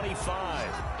the 25.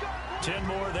 10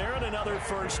 more there and another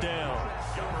 1st down.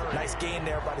 Nice gain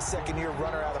there by the 2nd-year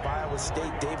runner out of Iowa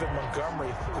State, David Montgomery,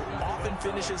 who often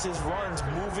finishes his runs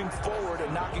moving forward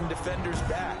and knocking defenders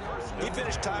back. He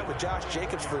finished tied with Josh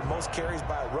Jacobs for most carries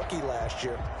by a rookie last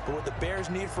year. But what the Bears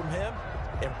need from him,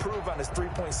 improve on his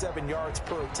 3.7 yards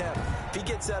per attempt. If he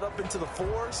gets that up into the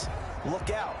 4s, look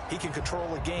out. He can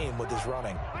control a game with his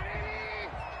running.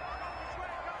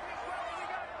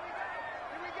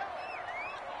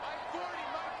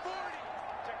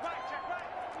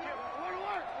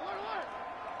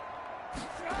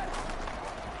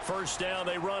 First down,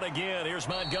 they run again. Here's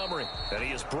Montgomery. And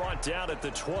he is brought down at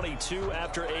the 22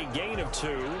 after a gain of 2,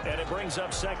 and it brings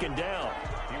up 2nd down.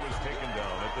 He was taken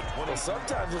down at the 20. Well,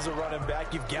 sometimes as a running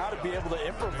back, you've got to be able to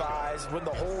improvise when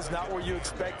the hole's not where you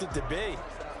expect it to be.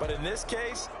 But in this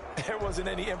case, there wasn't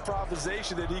any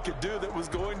improvisation that he could do that was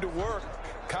going to work.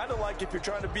 Kind of like if you're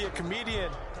trying to be a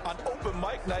comedian on open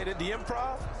mic night at the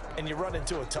Improv and you run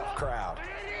into a tough crowd.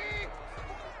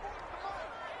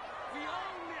 We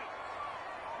own it.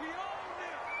 We own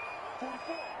it.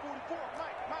 44, 44,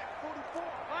 Mike, 44.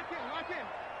 Lock in.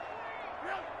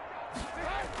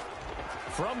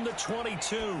 From the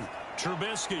 22,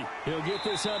 Trubisky. He'll get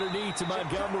this underneath to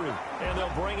Montgomery, and they'll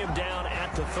bring him down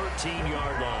at the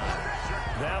 13-yard line.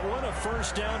 That one, a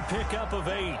first down pickup of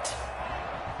 8.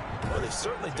 Well, they've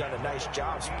certainly done a nice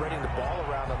job spreading the ball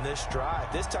around on this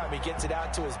drive. This time he gets it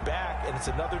out to his back, and it's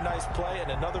another nice play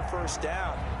and another first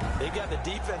down. They've got the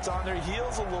defense on their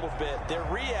heels a little bit. They're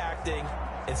reacting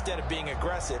instead of being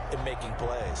aggressive and making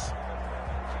plays.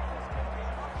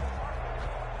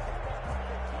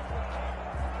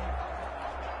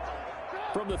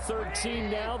 From the 13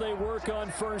 now, they work on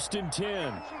 1st and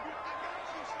 10.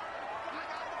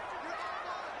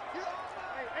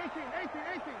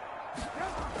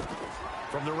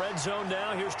 From the red zone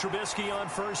now, here's Trubisky on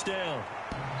 1st down.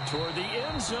 Toward the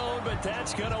end zone, but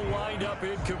that's going to wind up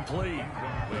incomplete.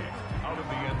 Out of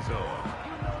the end zone.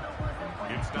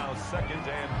 It's now 2nd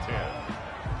and 10.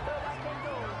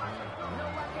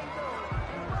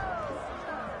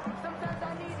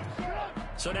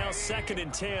 So now 2nd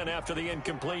and 10 after the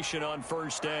incompletion on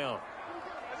 1st down.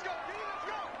 Let's go, D, let's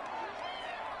go.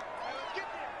 Let's get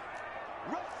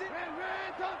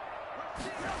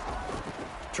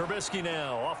there. Trubisky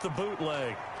now off the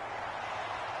bootleg.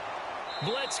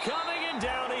 Blitz coming, and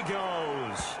down he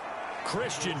goes.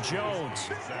 Christian Jones.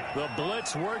 The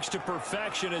blitz works to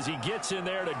perfection as he gets in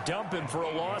there to dump him for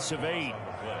a loss of 8.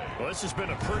 Well, this has been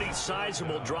a pretty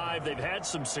sizable drive. They've had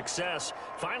some success.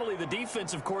 Finally, the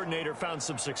defensive coordinator found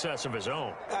some success of his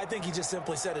own. I think he just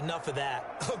simply said enough of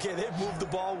that. Okay, they've moved the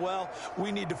ball well.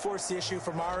 We need to force the issue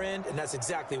from our end, and that's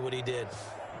exactly what he did.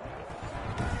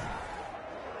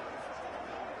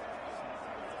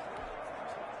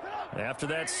 After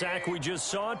that sack we just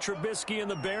saw, Trubisky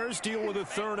and the Bears deal with a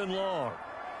 3rd and long.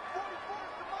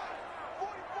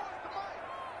 44 to Mike.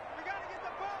 We got to get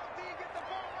the ball, D. Get the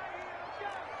ball right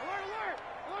here.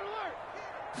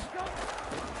 Let's go.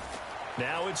 Alert.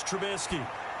 Now it's Trubisky.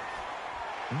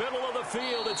 Middle of the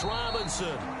field, it's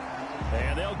Robinson.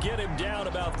 And they'll get him down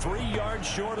about 3 yards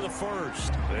short of the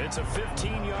first. It's a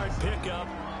 15-yard pickup,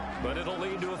 but it'll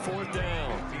lead to a 4th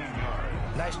down.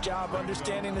 Nice job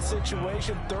understanding the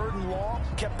situation. 3rd and long,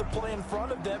 kept the play in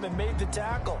front of them and made the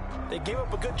tackle. They gave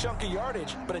up a good chunk of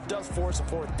yardage, but it does force a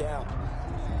 4th down.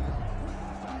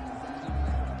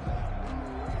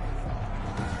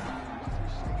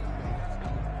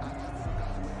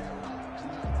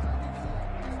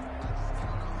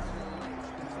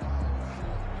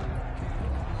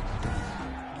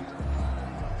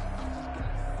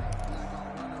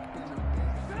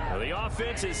 The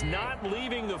offense is not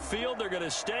leaving the field. They're going to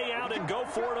stay out and go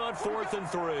for it on 4th and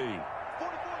 3. 44 to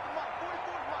Mike.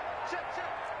 Check.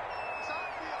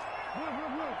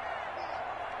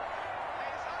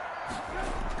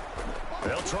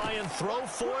 They'll try and throw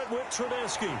for it with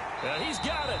Trubisky. He's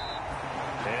got it.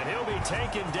 And he'll be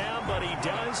taken down, but he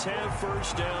does have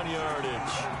first down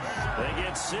yardage. They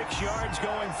get 6 yards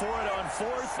going for it on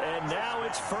 4th, and now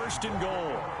it's 1st and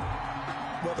goal.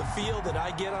 Well, the feel that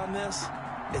I get on this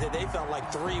is that they felt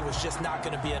like 3 was just not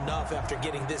going to be enough after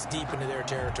getting this deep into their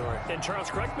territory. And Charles,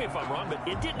 correct me if I'm wrong, but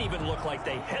it didn't even look like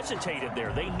they hesitated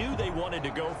there. They knew they wanted to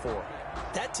go for it.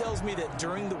 That tells me that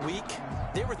during the week,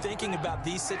 they were thinking about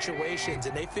these situations,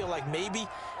 and they feel like maybe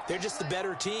they're just the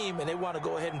better team, and they want to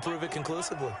go ahead and prove it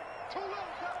conclusively.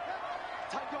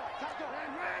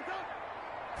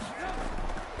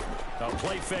 A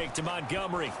play fake to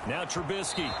Montgomery. Now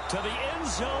Trubisky to the end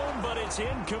zone, but it's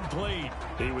incomplete.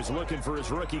 He was looking for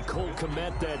his rookie Cole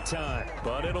Kmet that time,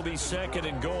 but it'll be 2nd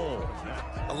and goal.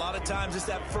 A lot of times it's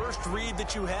that first read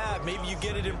that you have. Maybe you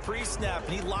get it in pre-snap,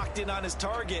 and he locked in on his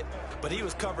target, but he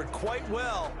was covered quite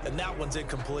well, and that one's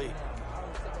incomplete.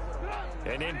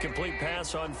 An incomplete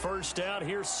pass on 1st down.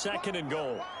 Here's 2nd and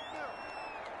goal.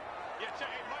 Yeah, check.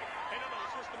 Hey, Mike. Hey, no,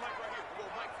 switch the mic right here. Go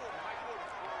Mike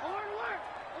forward.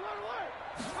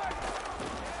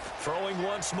 Throwing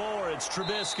once more, it's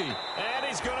Trubisky. And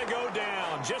he's going to go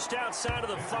down just outside of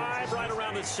the 5, right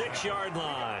around the 6-yard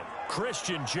line.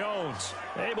 Christian Jones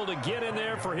able to get in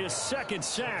there for his 2nd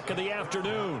sack of the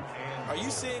afternoon. Are you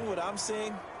seeing what I'm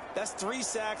seeing? That's 3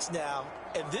 sacks now,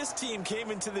 and this team came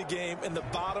into the game in the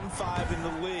bottom 5 in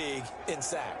the league in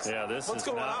sacks. Yeah, What's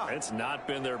going on? It's not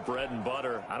been their bread and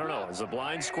butter. I don't know. Is a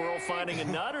blind squirrel finding a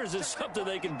nut, or is this something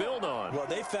they can build on? Well,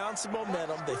 they found some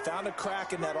momentum. They found a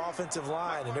crack in that offensive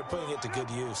line, and they're putting it to good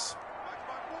use.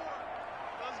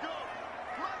 Let's go.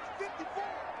 Mark 54.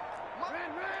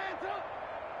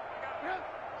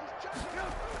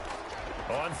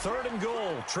 On 3rd and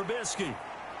goal, Trubisky.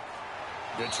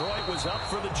 Detroit was up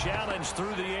for the challenge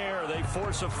through the air. They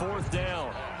force a 4th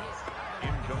down.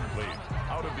 Incomplete.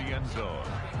 Out of the end zone.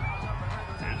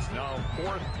 It's now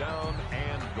 4th down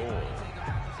and goal.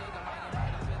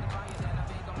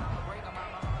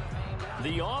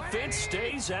 The offense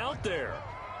stays out there.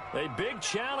 A big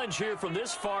challenge here from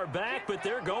this far back, but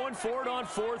they're going for it on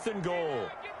 4th and goal.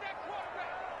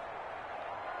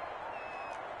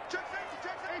 Check safety,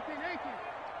 check safety.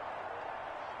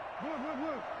 18.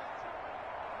 Move.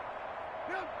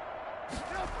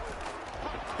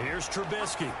 Here's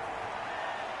Trubisky.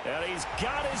 And he's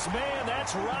got his man.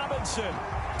 That's Robinson.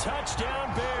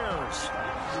 Touchdown, Bears.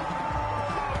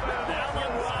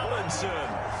 Allen Robinson.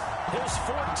 His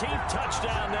 14th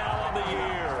touchdown now on the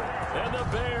year. And the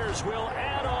Bears will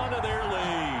add on to their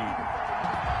lead.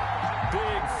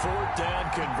 Big 4th down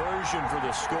conversion for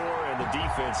the score, and the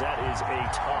defense, that is a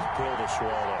tough pill to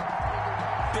swallow.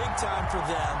 Big time for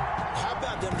them. How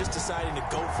about them just deciding to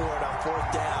go for it on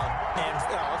 4th down? And,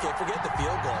 okay, forget the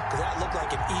field goal, because that looked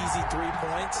like an easy 3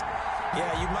 points.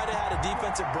 Yeah, you might have had a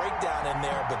defensive breakdown in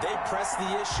there, but they pressed the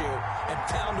issue and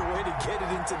found a way to get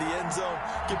it into the end zone.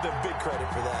 Give them big credit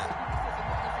for that.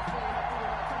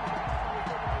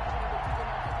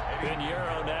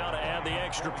 Pinheiro now to add the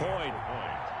extra point.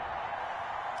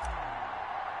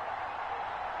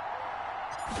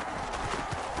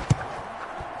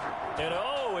 And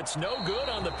it's no good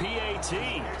on the PAT,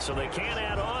 so they can't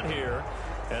add on here,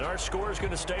 and our score is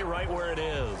going to stay right where it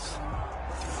is.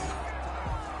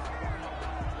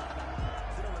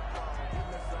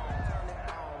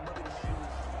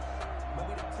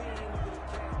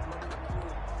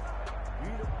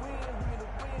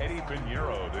 Eddie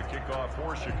Pinheiro to kick off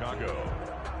for Chicago.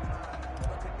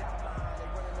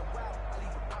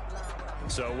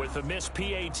 So with the missed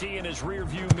PAT in his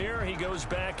rearview mirror, he goes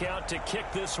back out to kick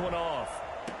this one off.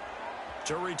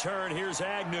 To return, here's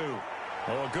Agnew.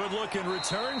 Oh, a good-looking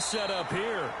return set up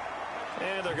here.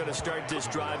 And they're going to start this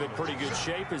drive in pretty good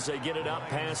shape as they get it up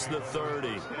past the 30.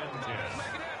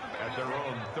 At their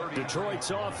own 30. Detroit's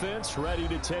offense ready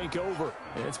to take over.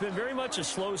 And it's been very much a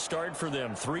slow start for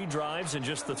them. 3 drives and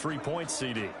just the 3 points,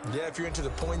 CD. Yeah, if you're into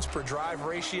the points per drive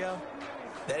ratio,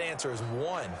 that answer is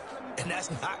 1. And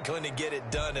that's not going to get it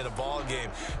done in a ball game.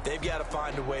 They've got to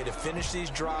find a way to finish these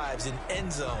drives in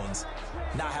end zones,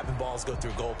 not having balls go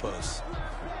through goalposts.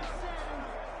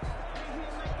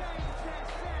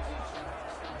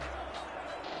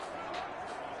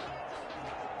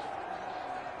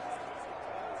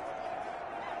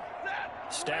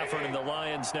 Stafford and the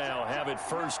Lions now have it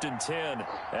 1st and 10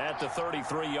 at the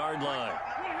 33-yard line.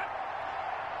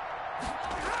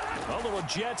 A little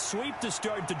jet sweep to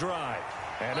start the drive.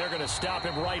 And they're going to stop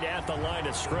him right at the line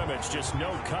of scrimmage. Just no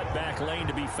cutback lane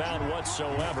to be found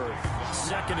whatsoever.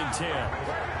 2nd and 10.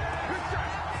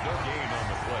 No gain on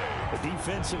the play. But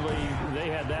defensively, they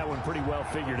had that one pretty well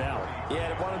figured out. Yeah,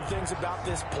 and one of the things about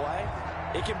this play,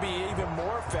 it can be even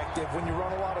more effective when you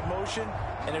run a lot of motion,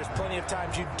 and there's plenty of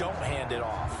times you don't hand it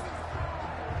off.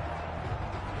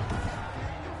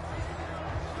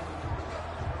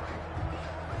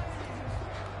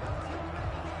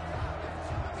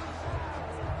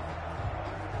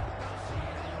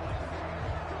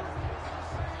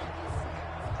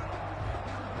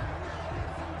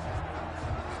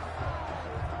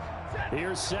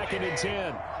 Here's 2nd and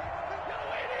 10.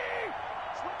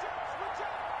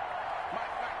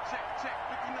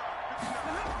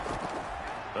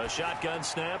 A shotgun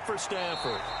snap for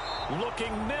Stafford.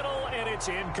 Looking middle, and it's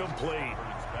incomplete.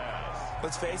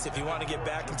 Let's face it, if you want to get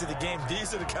back into the game,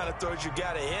 these are the kind of throws you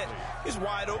got to hit. He's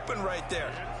wide open right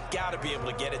there. Got to be able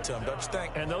to get it to him, don't you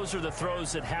think? And those are the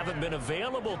throws that haven't been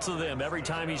available to them every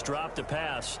time he's dropped a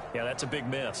pass. Yeah, that's a big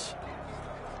miss.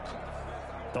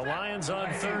 The Lions on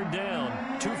 3rd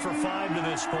down, 2 for 5 to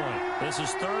this point. This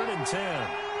is 3rd and 10.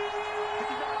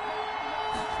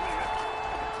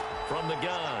 From the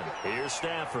gun, here's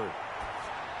Stafford.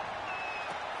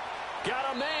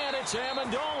 Got a man, it's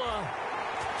Amendola.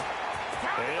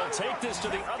 They'll take this to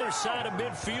the other side of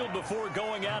midfield before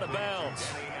going out of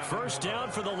bounds. 1st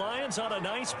down for the Lions on a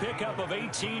nice pickup of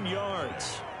 18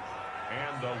 yards.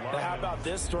 Now how about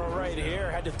this throw right here?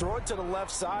 Had to throw it to the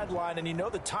left sideline, and you know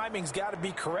the timing's got to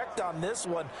be correct on this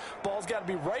one. Ball's got to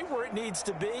be right where it needs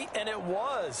to be, and it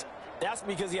was. That's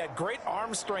because he had great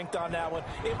arm strength on that one,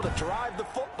 able to drive the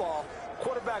football.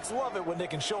 Quarterbacks love it when they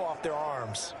can show off their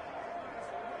arms.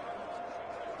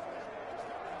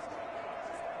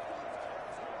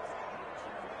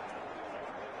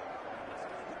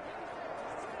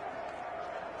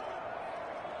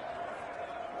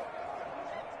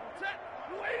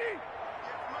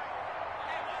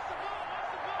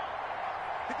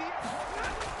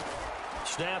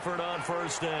 Stafford on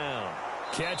first down.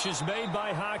 Catch is made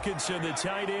by Hockenson, the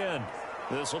tight end.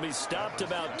 This will be stopped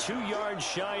about 2 yards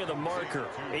shy of the marker.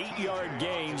 8-yard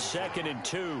gain, 2nd and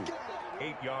 2.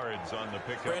 8 yards on the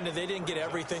pickup. Brandon, they didn't get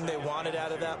everything they wanted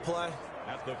out of that play,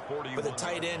 but the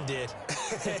tight end did.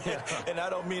 And I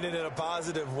don't mean it in a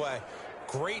positive way.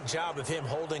 Great job of him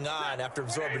holding on after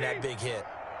absorbing that big hit.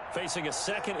 Facing a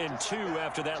 2nd and 2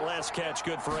 after that last catch,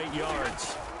 good for 8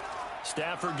 yards.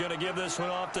 Stafford going to give this one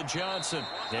off to Johnson.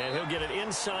 And he'll get it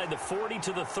inside the 40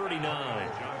 to the 39.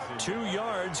 2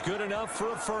 yards, good enough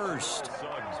for a first.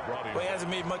 Well, he hasn't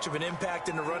made much of an impact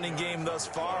in the running game thus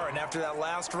far, and after that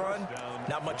last run,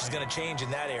 not much is going to change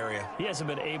in that area. He hasn't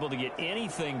been able to get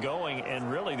anything going,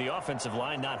 and really the offensive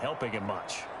line not helping him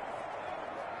much.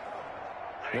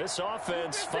 This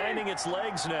offense finding its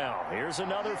legs now. Here's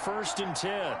another 1st and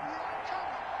 10.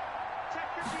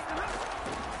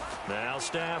 Now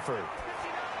Stafford.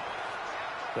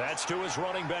 That's to his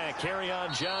running back,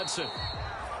 Kerryon Johnson.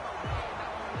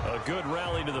 A good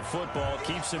rally to the football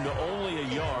keeps him to only a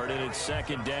yard, and it's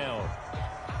 2nd down.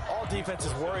 All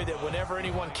defenses worry that whenever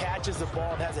anyone catches the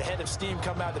ball and has a head of steam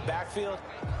come out of the backfield,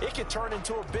 it can turn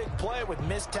into a big play with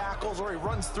missed tackles or he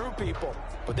runs through people.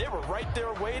 But they were right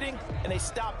there waiting, and they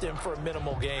stopped him for a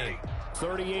minimal gain.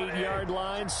 38-yard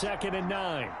line, 2nd and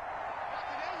 9.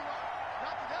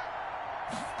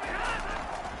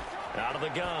 Out of the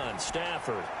gun,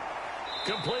 Stafford.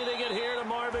 Completing it here to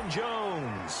Marvin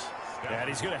Jones. And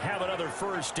he's going to have another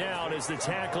 1st down as the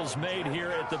tackle's made here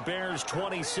at the Bears'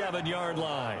 27-yard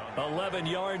line. 11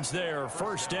 yards there,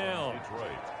 1st down.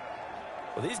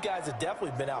 Well, these guys have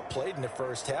definitely been outplayed in the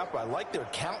first half. I like their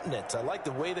countenance. I like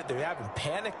the way that they're having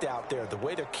panicked out there, the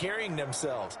way they're carrying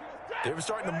themselves. They're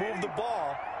starting to move the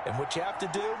ball, and what you have to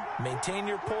do, maintain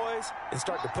your poise and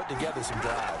start to put together some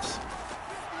drives.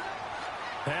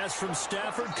 Pass from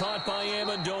Stafford, caught by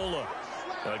Amendola.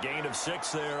 A gain of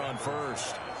 6 there on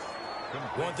 1st.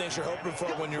 One thing you're hoping for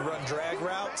when you run drag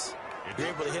routes, you're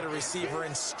able to hit a receiver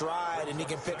in stride, and he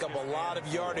can pick up a lot of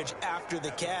yardage after the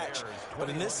catch.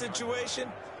 But in this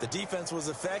situation, the defense was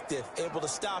effective, able to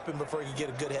stop him before he could get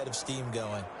a good head of steam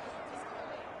going.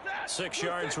 6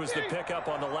 yards was the pickup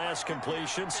on the last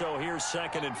completion, so here's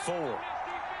 2nd and 4.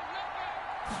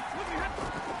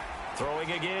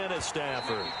 Throwing again is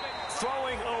Stafford.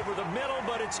 Throwing over the middle,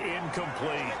 but it's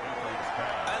incomplete.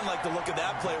 I didn't like the look of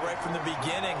that play right from the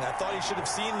beginning. I thought he should have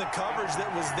seen the coverage that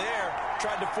was there,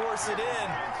 tried to force it in.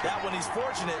 That one, he's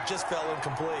fortunate, just fell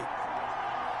incomplete.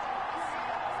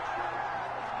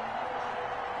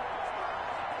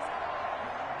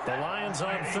 The Lions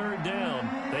on 3rd down.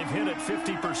 They've hit it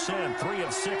 50%, 3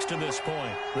 of 6 to this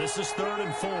point. This is 3rd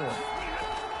and 4.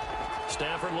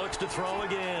 Stafford looks to throw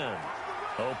again.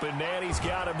 Open man, he's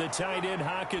got him, the tight end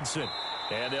Hockenson.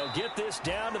 And they'll get this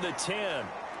down to the 10.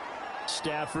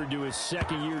 Stafford to his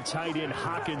 2nd-year tight end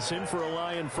Hockenson for a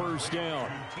Lion 1st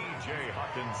down. T.J.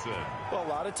 Hockenson. Well, a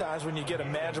lot of times when you get a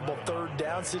manageable 3rd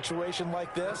down situation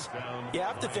like this, you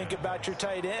have to think about your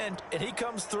tight end, and he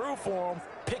comes through for him,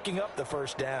 picking up the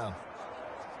 1st down.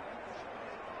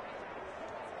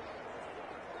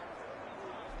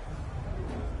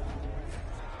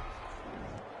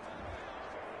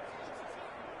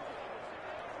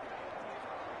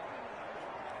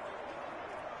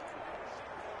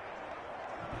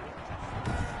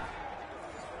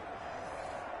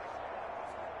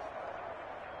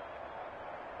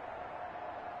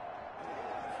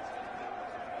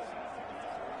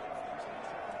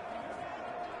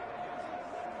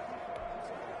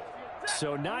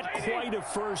 So not quite a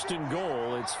 1st and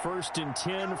goal. It's 1st and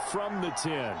 10 from the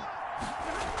 10.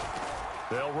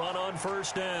 They'll run on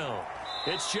 1st down.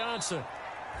 It's Johnson.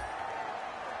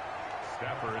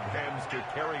 Stafford hands to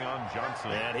Kerryon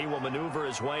Johnson. And he will maneuver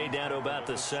his way down to about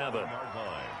the 7.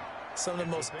 Some of the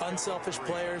most unselfish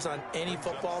players on any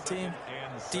football team,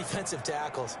 defensive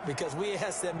tackles, because we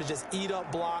ask them to just eat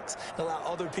up blocks and allow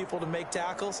other people to make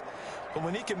tackles. But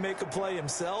when he can make a play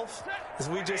himself, as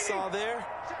we just saw there,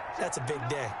 that's a big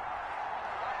day.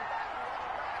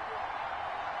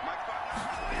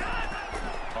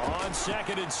 On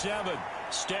 2nd and 7.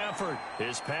 Stafford,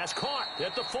 his pass caught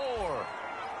at the 4.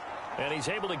 And he's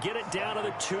able to get it down to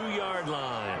the 2-yard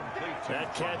line.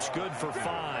 That catch good for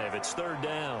 5. It's 3rd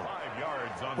down.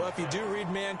 Well, if you do read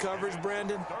man coverage,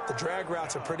 Brandon, the drag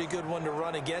route's a pretty good one to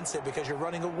run against it because you're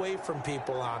running away from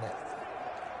people on it.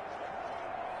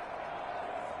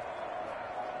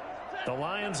 The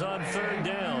Lions on 3rd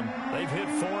down. They've hit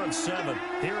 4 of 7.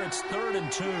 Here it's 3rd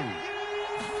and 2.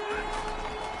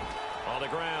 On the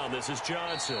ground, this is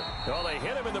Johnson. Oh, they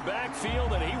hit him in the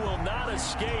backfield, and he will not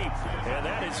escape. And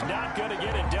that is not going to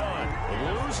get it done.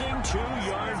 Losing 2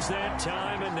 yards that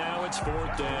time, and now it's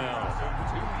 4th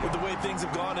down. With the way things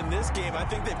have gone in this game, I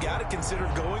think they've got to consider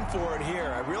going for it here.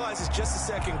 I realize it's just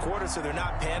the 2nd quarter, so they're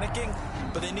not panicking,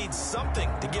 but they need something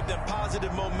to give them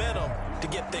positive momentum to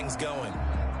get things going.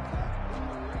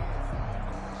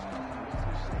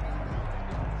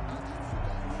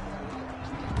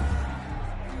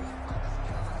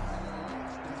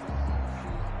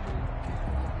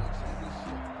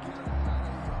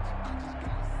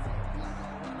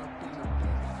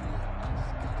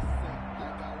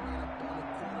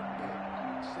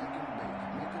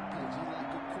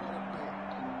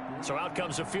 So out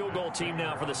comes a field goal team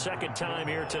now for the 2nd time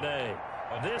here today.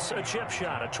 This a chip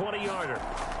shot, a 20-yarder.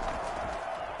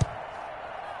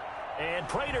 And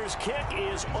Prater's kick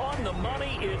is on the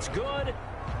money. It's good.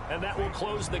 And that will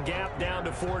close the gap down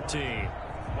to 14.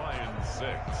 Lions 6.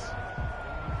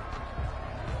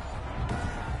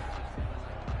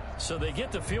 So they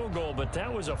get the field goal, but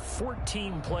that was a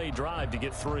 14-play drive to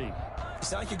get 3. You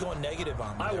sound like you're going negative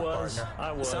on me, partner.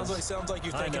 I was. Sounds like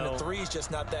you're thinking the 3's just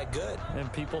not that good.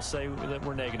 And people say that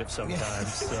we're negative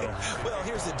sometimes. So. Well,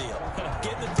 here's the deal.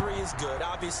 Getting the 3 is good.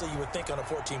 Obviously, you would think on a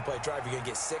 14-play drive you're going to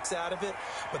get 6 out of it.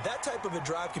 But that type of a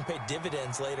drive can pay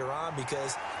dividends later on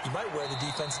because you might wear the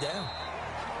defense down.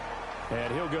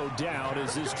 And he'll go down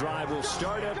as this drive will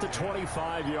start at the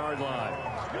 25-yard line.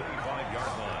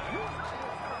 25-yard line.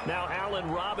 Now Allen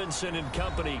Robinson and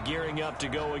company gearing up to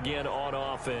go again on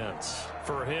offense.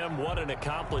 For him, what an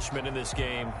accomplishment in this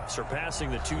game, surpassing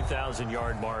the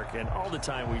 2,000-yard mark. And all the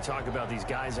time we talk about these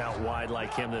guys out wide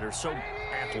like him that are so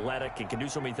athletic and can do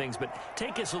so many things. But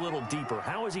take us a little deeper.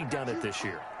 How has he done it this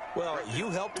year? Well, you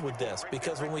helped with this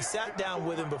because when we sat down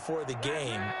with him before the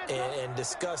game and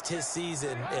discussed his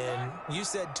season, and you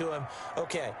said to him,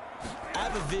 okay, I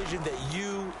have a vision that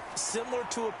you, similar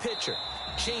to a pitcher,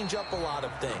 change up a lot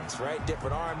of things, right?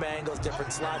 Different arm angles,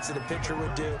 different slots that a pitcher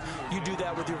would do. You do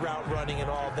that with your route running and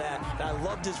all that. And I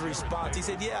loved his response. He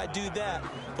said, yeah, I do that.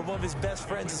 But one of his best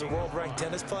friends is a world-ranked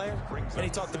tennis player, and he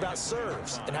talked about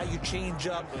serves and how you change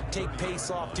up, take pace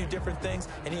off, do different things,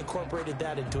 and he incorporated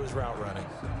that into his route running.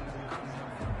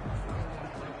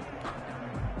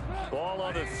 Ball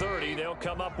on the 30. They'll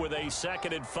come up with a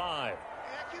 2nd and 5.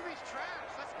 QB's trash.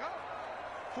 Let's go.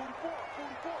 44,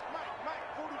 44. Mike,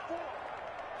 44.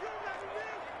 You remember me?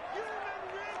 You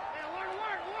remember me? Hey,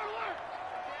 alert.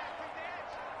 Yeah, take the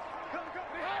edge. Come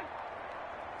behind.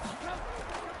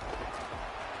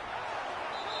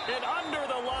 And under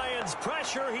the Lions'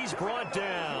 pressure, he's brought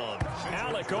down.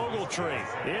 Alec Ogletree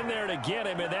in there to get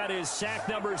him, and that is sack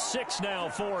number 6 now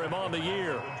for him on the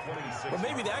year. Well,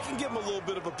 maybe that can give him a little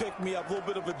bit of a pick-me-up, a little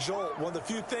bit of a jolt. One of the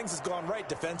few things that's gone right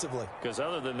defensively. Because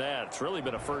other than that, it's really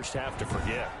been a first half to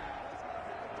forget.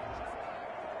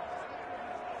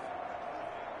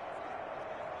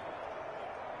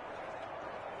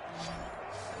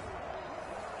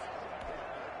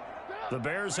 The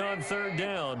Bears on 3rd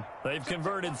down. They've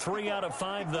converted 3 out of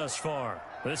 5 thus far.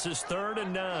 This is 3rd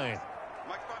and 9.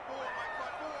 Mike spot 4.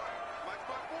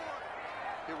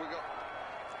 Here we go.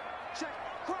 Check.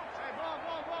 Cross. Hey, ball.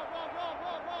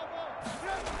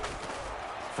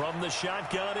 From the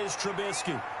shotgun is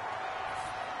Trubisky.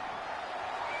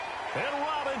 And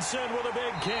Robinson with a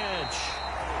big catch.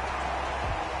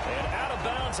 And out of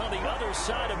bounds on the other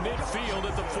side of midfield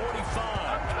at the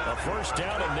 45. A first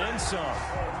down and then some.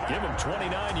 Give him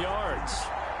 29 yards.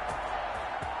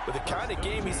 With the kind of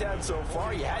game he's had so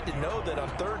far, you had to know that on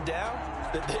 3rd down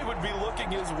that they would be looking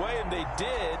his way, and they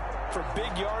did, for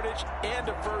big yardage and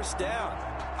a first down.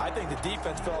 I think the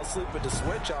defense fell asleep with the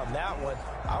switch on that one.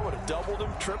 I would have doubled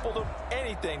him, tripled him,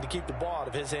 anything to keep the ball out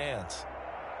of his hands.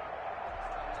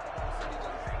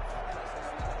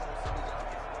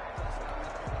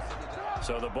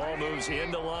 So the ball moves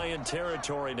into Lion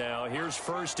territory now. Here's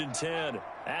 1st and 10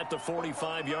 at the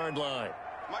 45-yard line.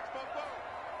 Mike spot 4.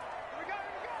 Here we go.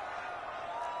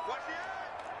 Watch the edge.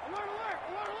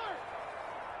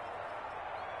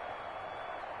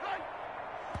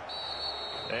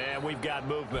 Alert. And we've got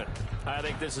movement. I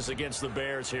think this is against the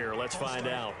Bears here. Let's find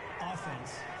out.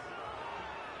 Offense.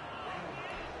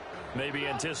 Maybe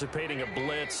anticipating a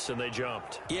blitz, and they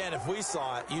jumped. Yeah, and if we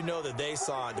saw it, you know that they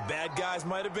saw it. The bad guys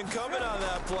might have been coming on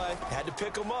that play. Had to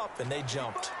pick them up, and they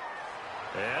jumped.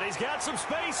 And he's got some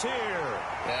space here.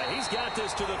 Yeah, he's got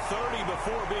this to the 30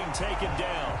 before being taken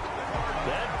down.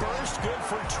 That burst good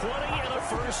for 20 and a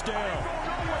first down.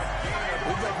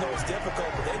 We both know it's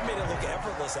difficult, but they've made it look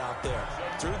effortless out there.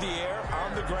 Through the air,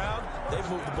 on the ground, they've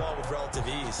moved the ball with relative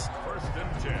ease. 1st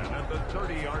and 10 at the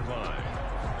 30-yard line.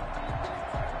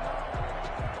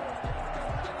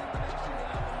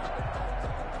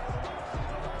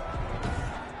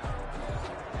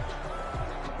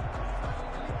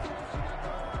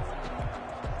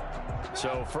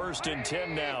 So 1st and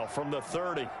 10 now from the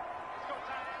 30.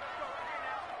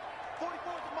 44 is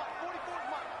the mark. 44 is the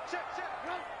mark. Check,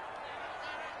 run.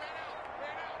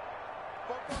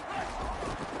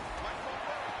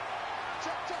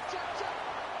 Check.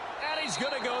 And he's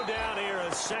going to go down here,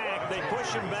 a sack. They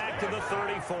push him back to the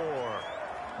 34.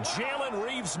 Jalen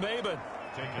Reeves-Maybin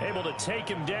able to take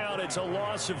him down. It's a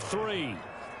loss of 3.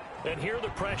 And here the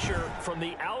pressure from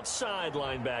the outside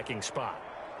linebacking spot.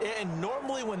 And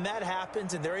normally when that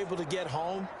happens and they're able to get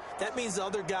home, that means the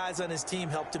other guys on his team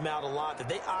helped him out a lot. That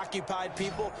they occupied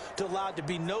people to allow it to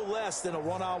be no less than a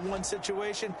one-on-one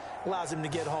situation allows him to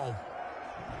get home.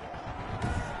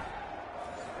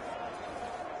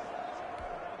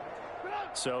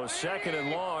 So 2nd and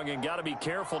long, and got to be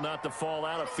careful not to fall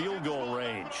out of field goal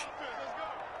range.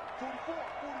 44,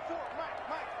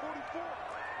 Mike, 44.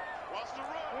 Watch the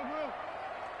run.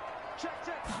 Check.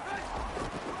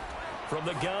 From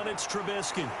the gun, it's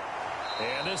Trubisky.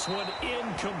 And this one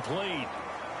incomplete.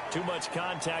 Too much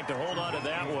contact to hold on to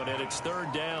that one, and it's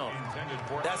 3rd down.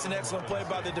 That's an excellent play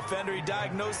by the defender. He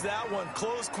diagnosed that one,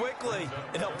 closed quickly,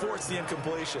 and helped force the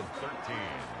incompletion. 13.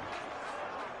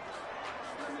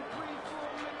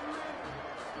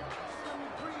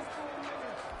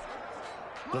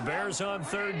 The Bears on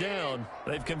 3rd down.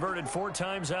 They've converted 4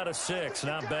 times out of 6.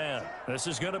 Not bad. This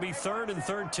is going to be 3rd and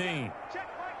 13. Check,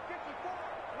 Mike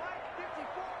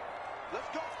 54. Let's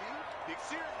go, Steve. Big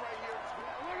series right here.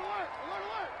 Alert.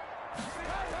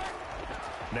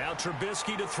 Now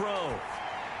Trubisky to throw.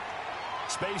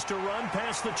 Space to run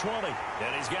past the 20.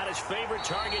 And he's got his favorite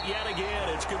target yet again.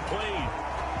 It's complete.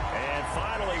 And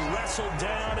finally wrestled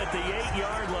down at the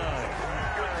 8-yard line.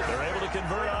 They're able to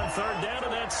convert on 3rd down,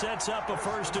 and that sets up a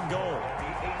 1st and goal.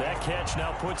 That catch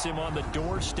now puts him on the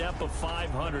doorstep of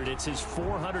 500. It's his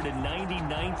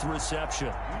 499th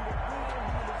reception.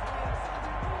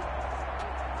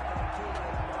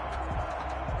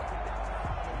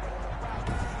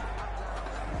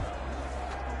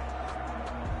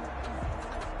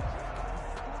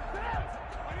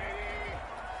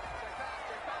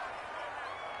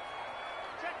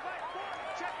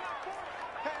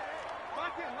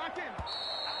 Lock in.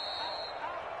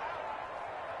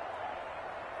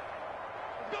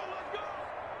 Let's go.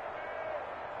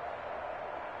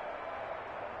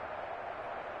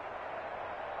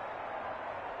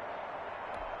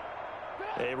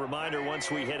 A reminder,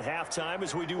 once we hit halftime,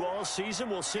 as we do all season,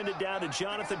 we'll send it down to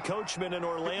Jonathan Coachman in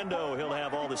Orlando. He'll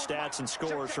have all the stats and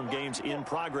scores from games in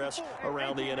progress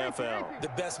around the NFL. The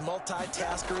best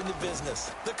multitasker in the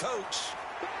business, the coach.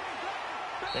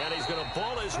 And he's going to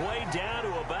pull his way down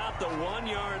to about the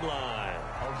 1-yard line.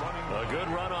 A good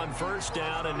run on 1st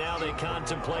down, and now they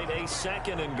contemplate a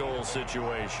 2nd and goal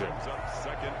situation.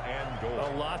 2nd and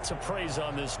goal. A lot to praise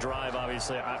on this drive,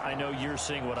 obviously. I know you're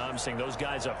seeing what I'm seeing. Those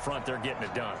guys up front, they're getting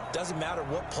it done. Doesn't matter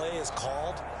what play is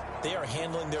called. They are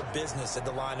handling their business at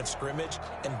the line of scrimmage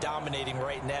and dominating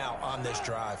right now on this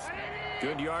drive.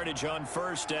 Good yardage on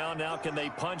 1st down. Now can they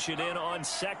punch it in on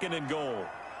 2nd and goal?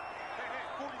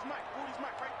 40's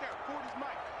Mike right there. 40's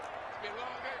Mike. It's been a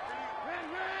long day for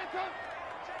you.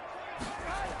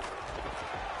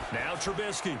 Now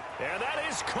Trubisky, and that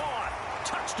is caught.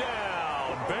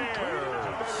 Touchdown,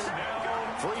 Bears.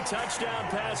 3 touchdown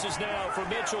passes now for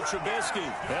Mitchell Trubisky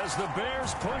as the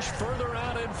Bears push further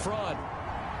out in front.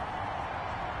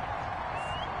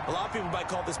 A lot of people might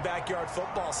call this backyard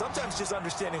football. Sometimes just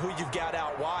understanding who you've got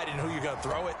out wide and who you're going to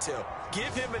throw it to.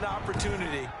 Give him an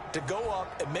opportunity to go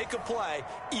up and make a play,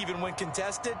 even when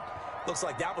contested. Looks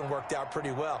like that one worked out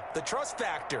pretty well. The trust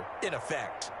factor in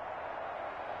effect.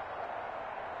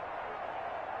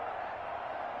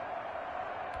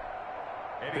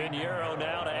 Pinheiro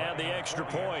now to add the extra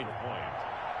point.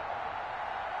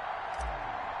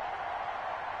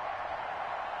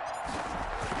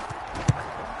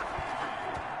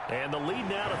 And the lead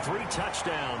now to 3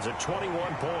 touchdowns at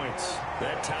 21 points.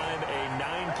 That time a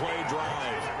 9-play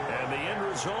drive. And the end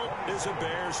result is a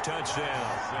Bears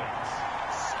touchdown.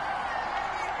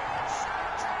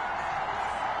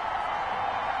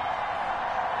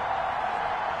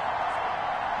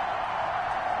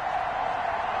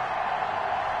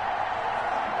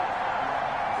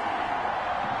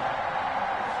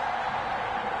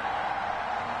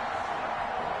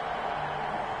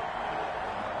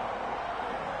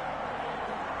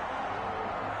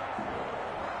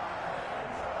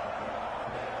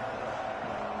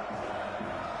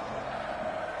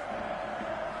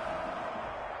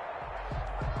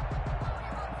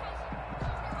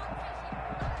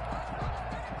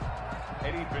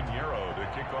 Pinheiro to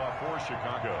kick off for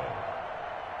Chicago.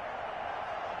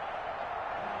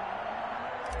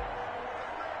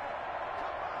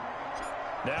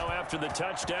 Now after the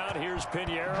touchdown, here's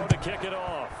Pinheiro to kick it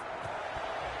off.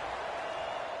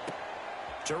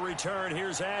 To return,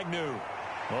 here's Agnew.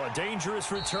 Well, a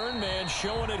dangerous return man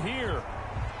showing it here.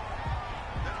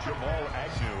 Jamal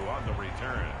Agnew on the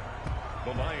return.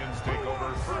 The Lions take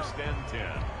over 1st and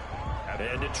 10.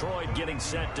 And Detroit getting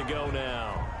set to go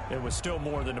now. It was still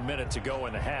more than a minute to go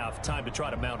in the half. Time to try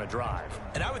to mount a drive.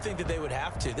 And I would think that they would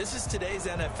have to. This is today's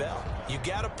NFL. You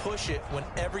got to push it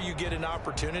whenever you get an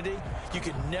opportunity. You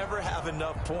can never have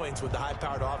enough points with the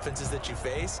high-powered offenses that you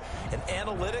face. And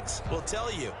analytics will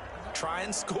tell you, try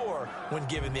and score when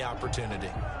given the opportunity.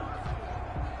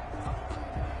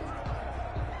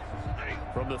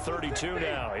 From the 32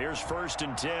 now, here's 1st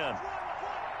and 10.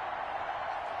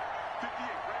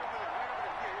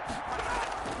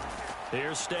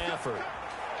 Here's Stafford.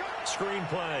 Screen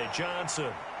play,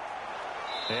 Johnson.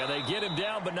 And they get him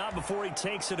down, but not before he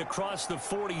takes it across the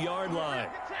 40-yard line.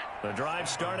 The drive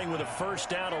starting with a 1st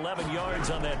down, 11 yards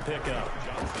on that pickup.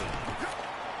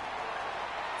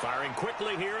 Firing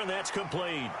quickly here, and that's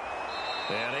complete.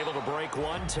 And able to break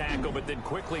one tackle, but then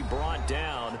quickly brought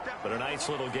down. But a nice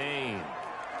little gain.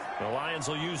 The Lions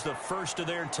will use the first of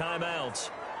their timeouts,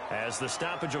 as the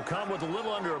stoppage will come with a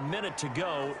little under a minute to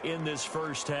go in this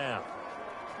first half.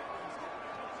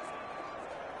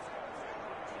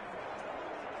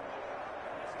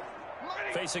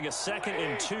 Facing a 2nd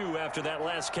and 2 after that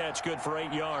last catch, good for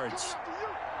 8 yards.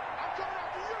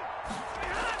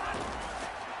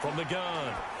 From the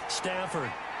gun, Stafford.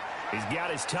 He's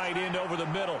got his tight end over the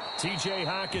middle, T.J.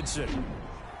 Hockenson.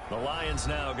 The Lions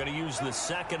now going to use the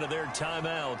 2nd of their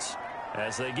timeouts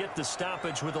as they get the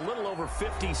stoppage with a little over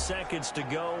 50 seconds to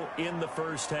go in the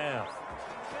first half.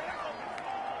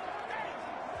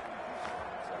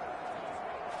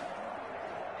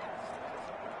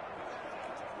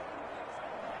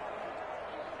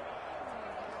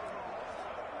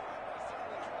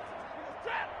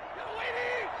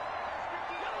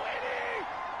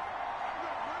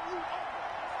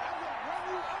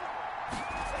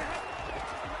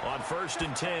 On 1st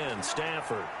and 10,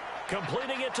 Stafford.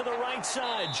 Completing it to the right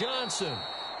side, Johnson.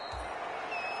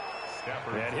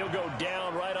 And he'll go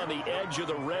down right on the edge of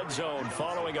the red zone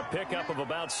following a pickup of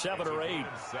about 7 or 8.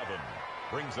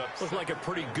 Looked like a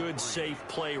pretty good, safe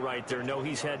play right there. No,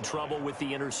 he's had trouble with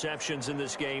the interceptions in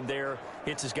this game there.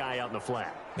 Hits his guy out in the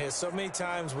flat. Yeah, so many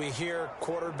times we hear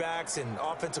quarterbacks and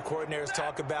offensive coordinators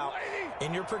talk about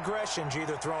in your progressions, you're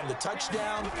either throwing the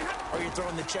touchdown or you're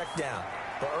throwing the check down.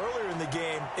 But earlier in the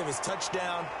game, it was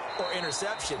touchdown or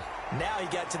interception. Now he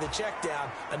got to the check down,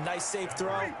 a nice safe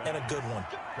throw, and a good one.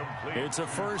 It's a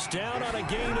 1st down on a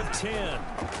gain of 10.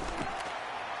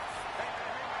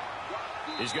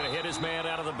 He's going to hit his man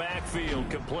out of the backfield,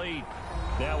 complete.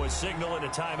 Now a signal and a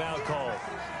timeout call,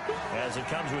 as it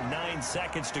comes with 9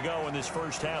 seconds to go in this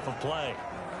first half of play.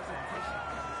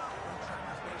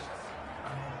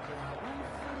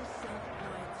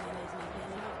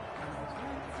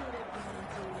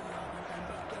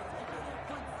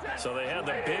 So they had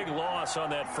the big loss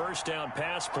on that 1st down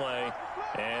pass play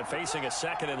and facing a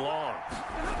 2nd and long.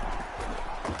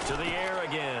 To the air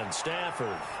again,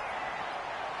 Stafford.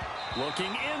 Looking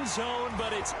end zone,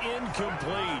 but it's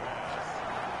incomplete.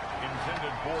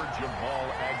 Intended for Jamal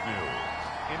Agnew.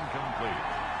 Incomplete.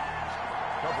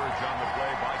 Coverage on the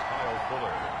play by Kyle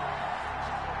Fuller.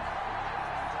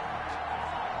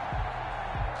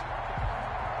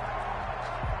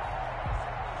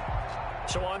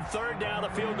 So on 3rd down, the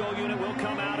field goal unit will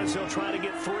come out as they'll try to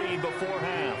get 3 before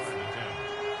half.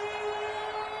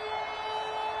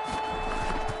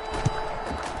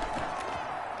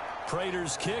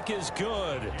 Prater's kick is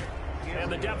good. And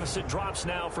the deficit drops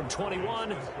now from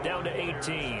 21 down to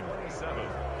 18. 7,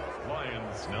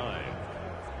 Lions 9.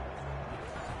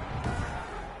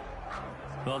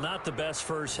 Well, not the best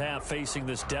first half facing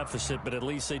this deficit, but at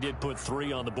least they did put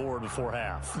 3 on the board before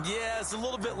half. Yeah, it's a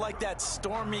little bit like that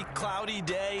stormy, cloudy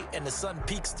day, and the sun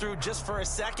peeks through just for a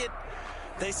second.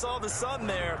 They saw the sun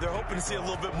there. They're hoping to see a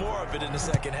little bit more of it in the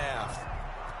second half.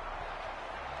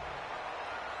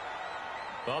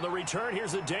 On the return,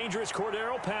 here's the dangerous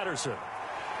Cordero Patterson.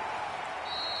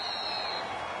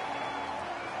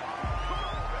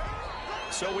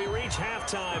 So we reach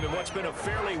halftime in what's been a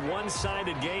fairly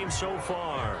one-sided game so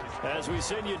far, as we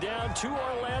send you down to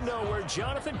Orlando, where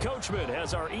Jonathan Coachman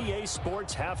has our EA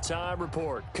Sports Halftime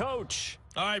Report. Coach.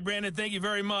 All right, Brandon, thank you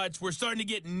very much. We're starting to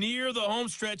get near the home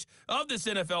stretch of this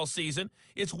NFL season.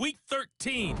 It's Week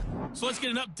 13, so let's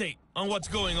get an update on what's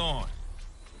going on.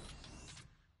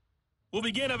 We'll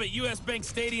begin up at U.S. Bank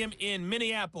Stadium in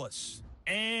Minneapolis.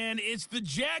 And it's the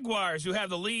Jaguars who have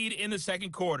the lead in the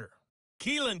second quarter.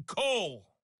 Keelan Cole,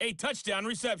 a touchdown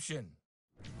reception.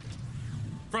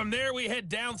 From there, we head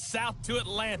down south to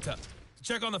Atlanta to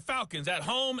check on the Falcons at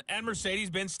home at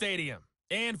Mercedes-Benz Stadium.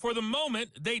 And for the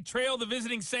moment, they trail the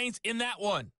visiting Saints in that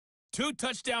one. 2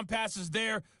 touchdown passes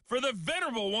there for the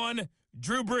venerable one,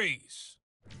 Drew Brees.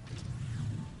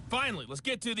 Finally, let's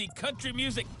get to the country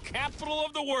music capital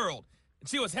of the world and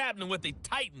see what's happening with the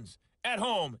Titans at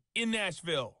home in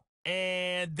Nashville.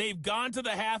 And they've gone to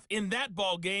the half in that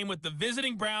ball game with the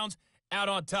visiting Browns out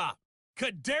on top.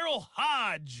 Kadarrell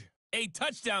Hodge, a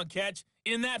touchdown catch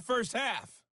in that first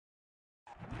half.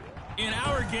 In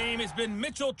our game, it's been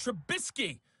Mitchell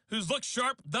Trubisky who's looked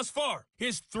sharp thus far.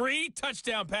 His 3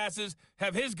 touchdown passes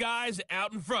have his guys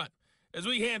out in front as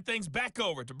we hand things back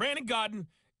over to Brandon Godden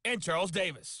and Charles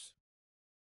Davis.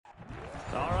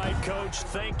 All right, Coach,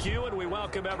 thank you, and we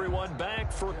welcome everyone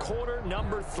back for quarter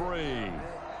number 3.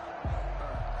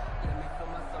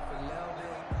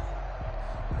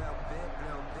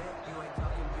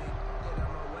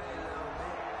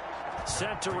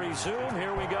 Set to resume.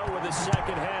 Here we go with the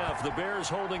second half. The Bears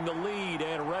holding the lead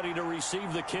and ready to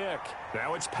receive the kick.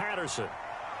 Now it's Patterson.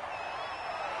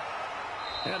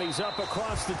 And he's up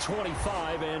across the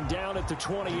 25 and down at the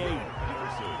 28.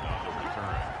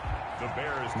 The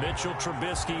Bears. Mitchell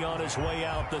Trubisky on his way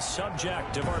out, the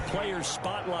subject of our players'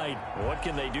 spotlight. What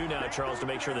can they do now, Charles, to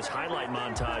make sure this highlight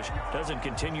montage doesn't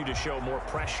continue to show more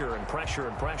pressure and pressure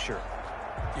and pressure?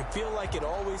 You feel like it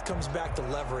always comes back to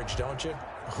leverage, don't you?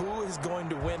 Who is going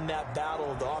to win that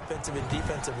battle of the offensive and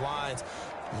defensive lines?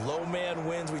 Low man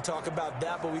wins. We talk about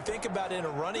that, but we think about it in a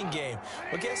running game.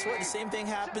 Well, guess what? The same thing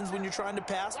happens when you're trying to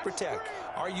pass protect.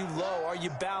 Are you low? Are you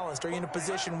balanced? Are you in a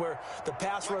position where the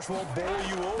pass rush won't bowl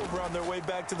you over on their way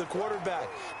back to the quarterback?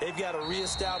 They've got to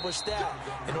reestablish that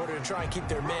in order to try and keep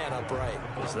their man upright.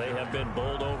 As they have been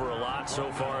bowled over a lot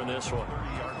so far in this one.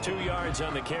 2 yards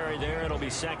on the carry there. It'll be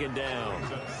second down.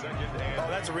 Oh,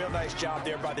 that's a real nice job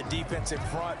there by the defensive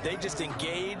front. They just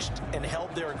engaged and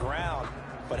held their ground.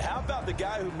 But how about the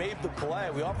guy who made the play?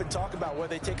 We often talk about whether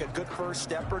they take a good first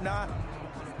step or not.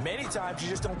 Many times you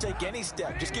just don't take any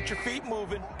step. Just get your feet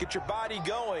moving, get your body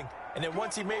going, and then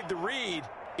once he made the read,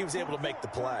 he was able to make the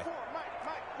play.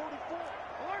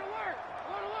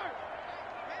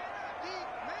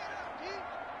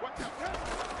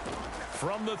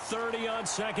 From the 30 on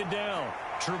second down,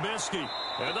 Trubisky.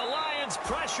 And the Lions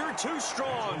pressure too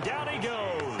strong. Down he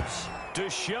goes.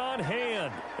 Deshaun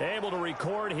Hand able to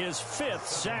record his 5th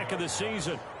sack of the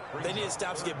season. They need to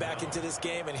stop to get back into this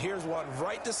game, and here's one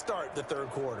right to start the third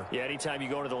quarter. Yeah, anytime you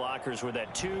go into the lockers with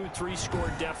that 2-3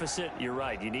 score deficit, you're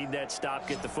right. You need that stop,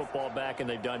 get the football back, and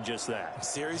they've done just that.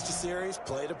 Series to series,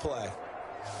 play to play.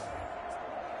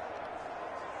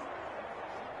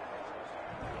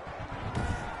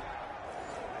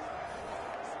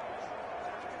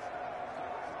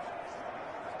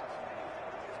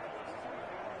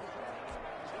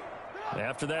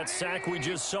 After that sack we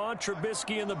just saw,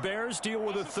 Trubisky and the Bears deal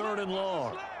with a 3rd and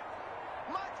long.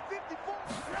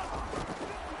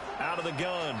 Out of the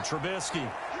gun, Trubisky.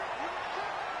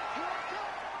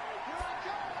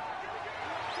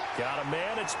 Got a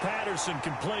man, it's Patterson,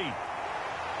 complete.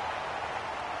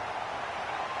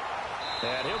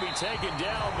 And he'll be taken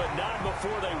down, but not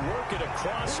before they work it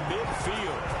across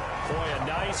midfield. Boy, a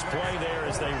nice play there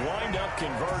as they wind up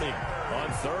converting on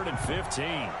 3rd and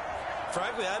 15.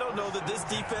 Frankly, I don't know that this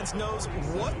defense knows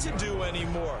what to do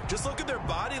anymore. Just look at their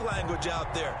body language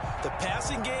out there. The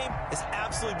passing game has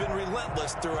absolutely been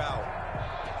relentless throughout.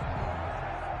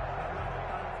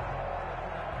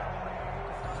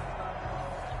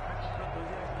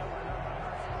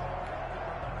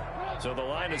 So the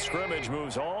line of scrimmage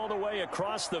moves all the way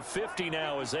across the 50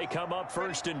 now as they come up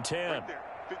 1st and 10. Right there,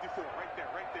 54, right there,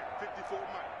 54,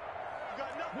 Mike. You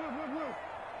got nothing. You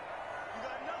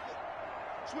got nothing.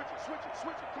 Switch it,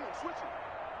 come on, switch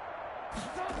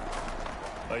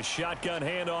it. A shotgun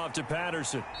handoff to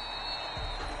Patterson.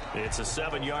 It's a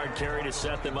 7-yard carry to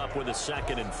set them up with a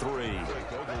 2nd and 3.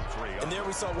 And there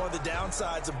we saw one of the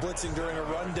downsides of blitzing during a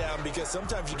rundown, because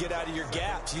sometimes you get out of your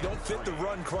gaps. You don't fit the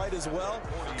run quite as well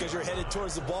because you're headed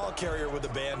towards the ball carrier with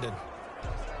abandon.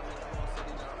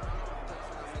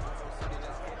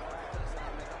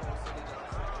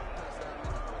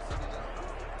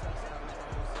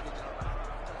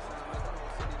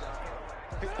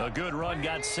 A good run,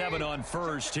 got 7 on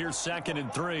first. Here's 2nd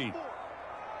and 3.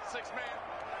 6 man.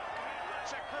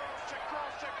 Check cross.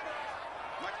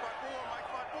 Mike spot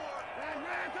 4.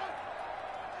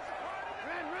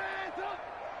 Ran up.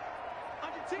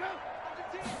 Under 10.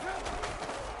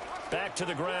 Back to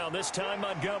the ground, this time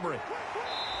Montgomery.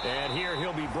 And here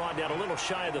he'll be brought down a little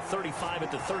shy of the 35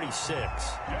 at the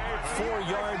 36. 4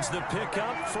 yards the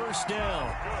pickup, first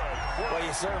down. Well,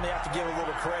 you certainly have to give a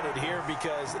little credit here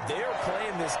because they're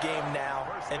playing this game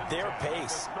now at their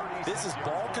pace. This is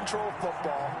ball control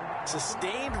football,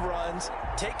 sustained runs,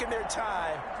 taking their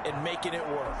time, and making it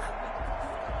work.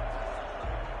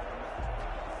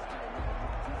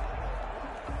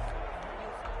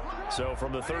 So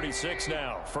from the 36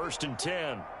 now, 1st and 10.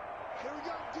 Here we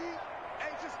go, D. Hey,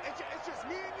 it's just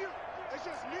me and you. It's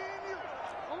just me and you.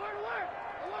 Alert, alert.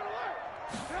 Alert,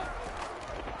 alert.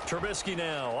 Trubisky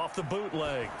now off the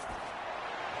bootleg.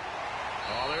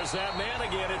 Oh, there's that man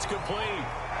again. It's complete.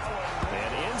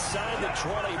 And inside the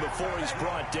 20 before he's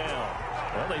brought down.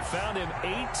 Well, they found him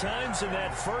 8 times in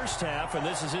that first half, and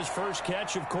this is his first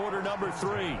catch of quarter number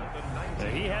 3.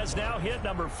 He has now hit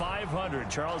number 500.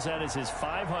 Charles, that is his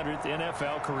 500th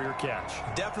NFL career catch.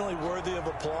 Definitely worthy of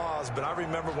applause, but I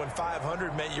remember when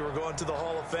 500 meant you were going to the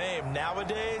Hall of Fame.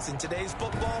 Nowadays, in today's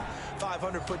football,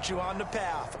 500 puts you on the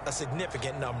path, a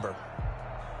significant number.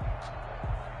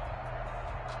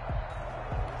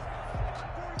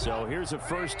 So here's a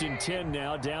 1st and 10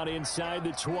 now, down inside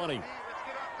the 20. Let's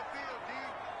get off the field, D.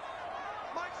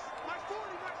 Mike's 40,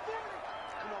 Mike's 40.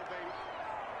 Come on, baby.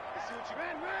 Let's see what you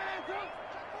got. Man, go.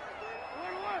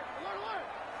 Alert, alert, alert,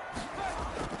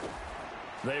 alert.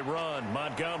 They run.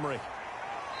 Montgomery.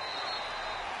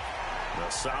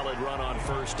 A solid run on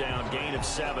first down. Gain of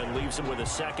 7 leaves him with a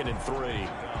 2nd and 3.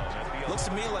 Looks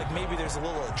to me like maybe there's a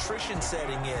little attrition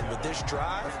setting in with this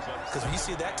drive, because when you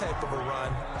see that type of a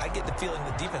run, I get the feeling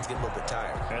the defense get a little bit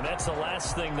tired. And that's the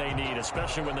last thing they need,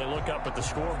 especially when they look up at the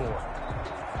scoreboard.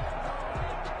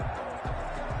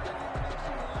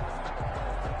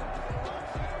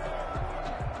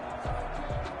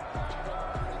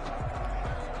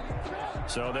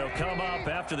 So they'll come up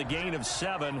after the gain of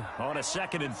 7 on a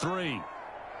 2nd and 3.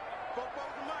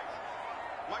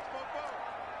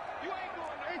 You ain't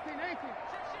doing 18.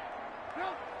 No.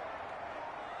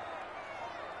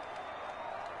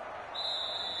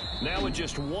 Now with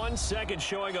just 1 second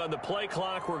showing on the play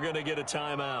clock, we're going to get a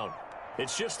timeout.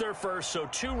 It's just their first, so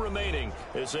 2 remaining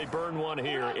as they burn 1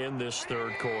 here in this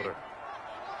 3rd quarter.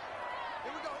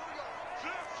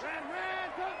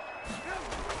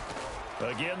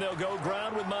 Again, they'll go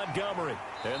ground with Montgomery,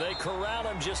 and they corral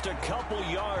him just a couple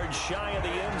yards shy of the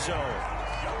end zone.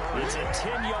 It's a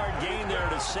 10-yard gain there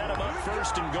to set him up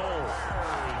 1st and goal.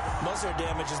 Most of their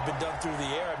damage has been done through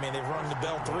the air. I mean, they've rung the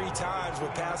bell 3 times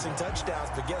with passing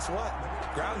touchdowns, but guess what?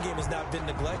 Ground game has not been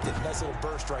neglected. Nice little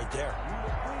burst right there.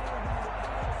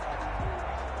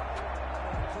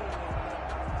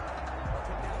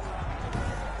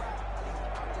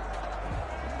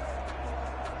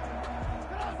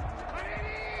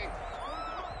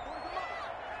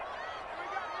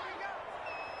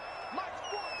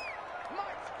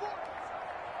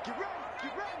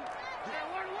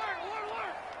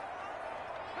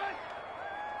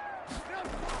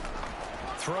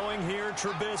 Throwing here,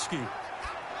 Trubisky.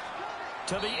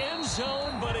 To the end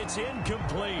zone, but it's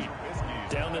incomplete.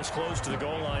 Down this close to the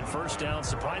goal line, 1st down.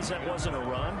 Surprised that wasn't a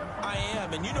run? I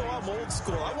am, and you know I'm old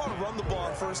school. I want to run the ball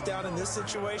on 1st down in this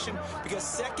situation because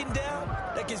 2nd down,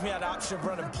 that gives me an option of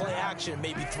running play action,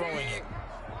 maybe throwing it.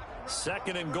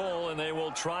 2nd and goal, and they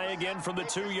will try again from the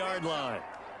 2-yard line.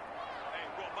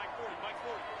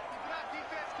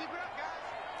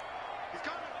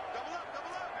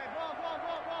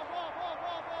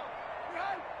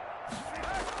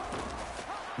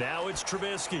 Now it's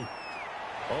Trubisky.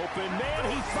 Open man,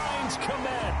 he finds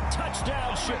Kmet.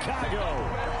 Touchdown, Chicago.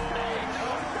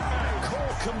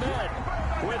 Cole Kmet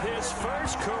with his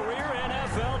first career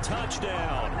NFL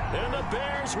touchdown. And the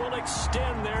Bears will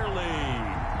extend their lead.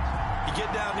 You get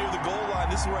down near the goal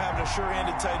line, this is where having a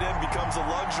sure-handed tight end becomes a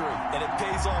luxury. And it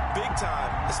pays off big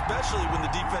time, especially when the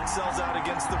defense sells out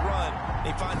against the run. And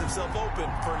he finds himself open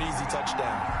for an easy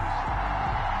touchdown.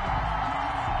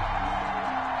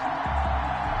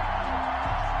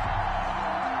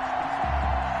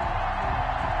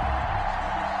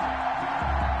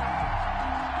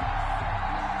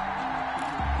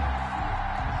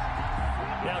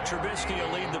 Trubisky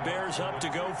will lead the Bears up to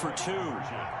go for 2. Right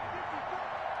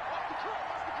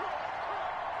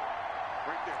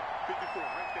there, 54,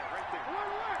 right there.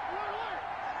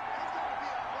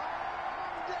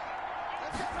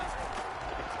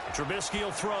 Trubisky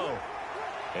will throw.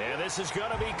 And this is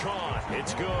going to be caught.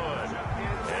 It's good.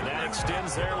 And that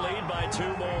extends their lead by 2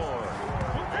 more.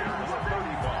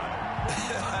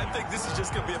 I think this is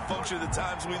just going to be a function of the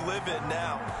times we live in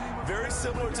now. Very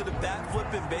similar to the bat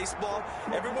flip in baseball.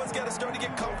 Everyone's got to start to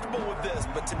get comfortable with this.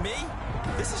 But to me,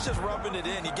 this is just rubbing it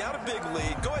in. You got a big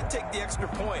lead. Go ahead and take the extra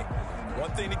point.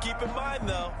 One thing to keep in mind,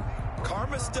 though,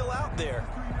 karma's still out there,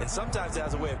 and sometimes it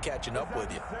has a way of catching up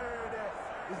with you.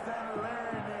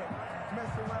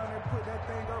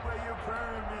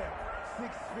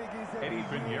 Eddie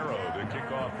Pinheiro to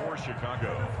kick off for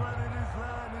Chicago.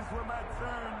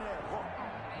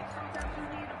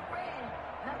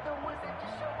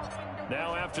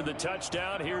 Now after the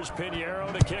touchdown, here's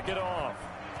Pinheiro to kick it off.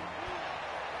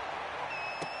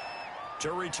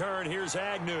 To return, here's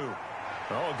Agnew.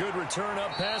 Oh, good return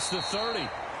up past the 30.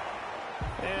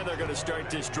 And they're going to start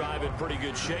this drive in pretty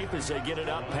good shape as they get it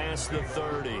up past the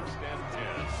 30.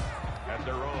 At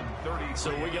their own 30.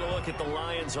 So we get a look at the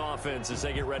Lions offense as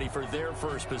they get ready for their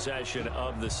first possession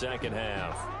of the second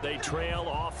half. They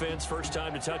trail offense, first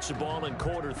time to touch the ball in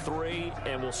quarter 3,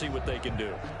 and we'll see what they can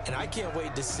do. And I can't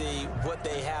wait to see what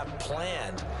they have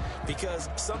planned, because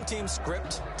some teams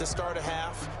script to start a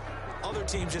half. Other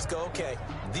teams just go, okay,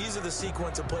 these are the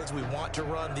sequence of plays we want to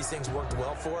run. These things worked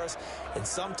well for us. And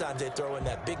sometimes they throw in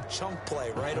that big chunk play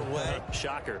right away.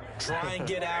 Shocker. Try and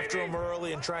get after them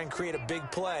early and try and create a big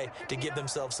play to give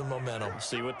themselves some momentum.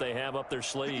 See what they have up their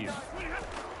sleeve.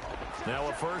 Now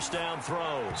a first down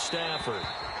throw. Stafford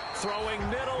throwing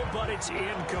middle, but it's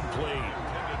incomplete.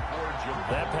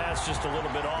 That pass just a little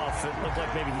bit off. It looked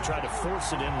like maybe he tried to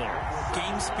force it in there.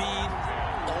 Game speed,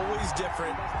 always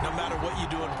different no matter what you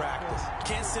do in practice. You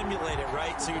can't simulate it,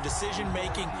 right? So your decision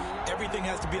making, everything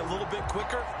has to be a little bit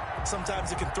quicker.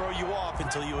 Sometimes it can throw you off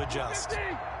until you adjust.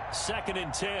 2nd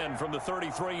and 10 from the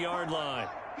 33-yard line.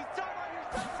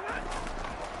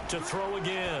 To throw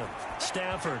again.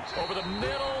 Stafford over the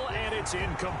middle, and it's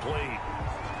incomplete.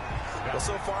 Well,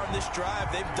 so far in this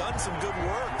drive, they've done some good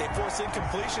work. They force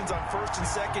incompletions on 1st and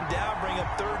 2nd down, bring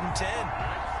up 3rd and 10.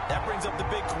 That brings up the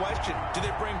big question. Do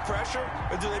they bring pressure,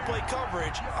 or do they play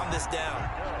coverage on this down?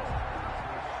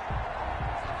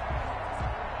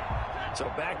 So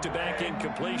back-to-back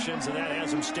incompletions, and that has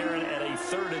them staring at a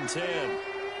 3rd and 10.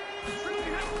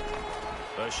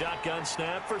 A shotgun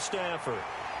snap for Stafford.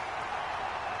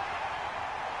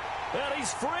 And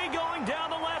he's free going down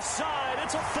the left side.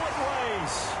 It's a foot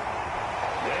race.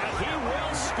 And he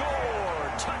will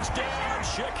score. Touchdown,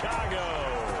 Chicago.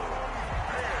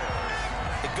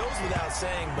 It goes without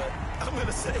saying, but I'm going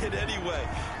to say it anyway.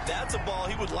 That's a ball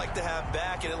he would like to have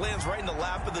back, and it lands right in the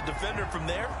lap of the defender from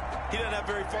there. He doesn't have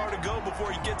very far to go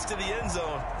before he gets to the end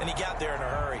zone, and he got there in a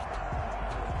hurry.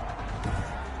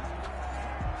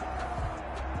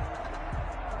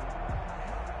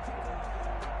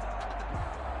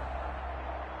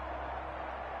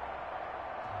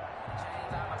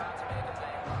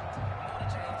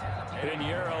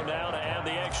 Pinheiro now to add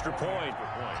the extra point.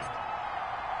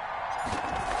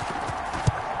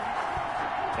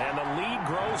 And the lead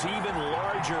grows even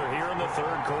larger here in the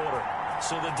 3rd quarter.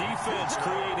 So the defense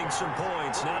creating some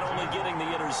points, not only getting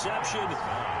the interception,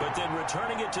 but then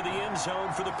returning it to the end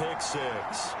zone for the pick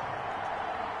 6.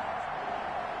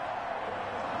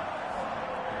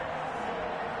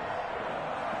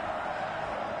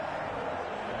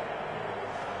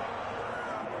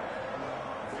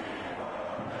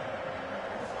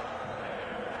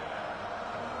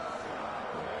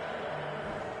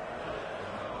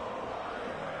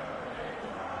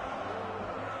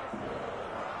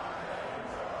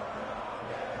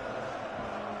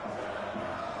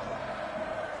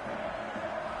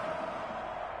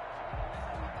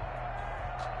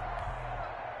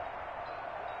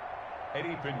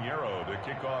 Eddie Pinheiro to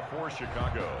kick off for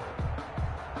Chicago.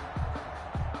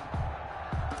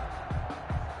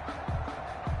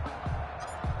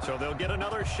 So they'll get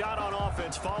another shot on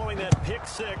offense following that pick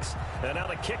 6. And now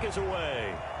the kick is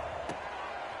away.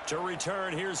 To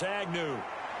return, here's Agnew.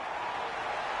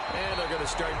 And they're going to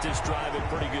start this drive in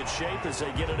pretty good shape as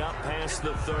they get it up past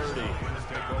the 30.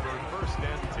 Take over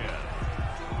 1st and 10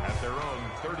 at their own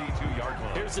 32-yard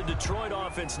line. Here's the Detroit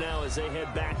offense now as they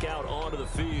head back out onto the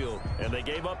field. And they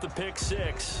gave up the pick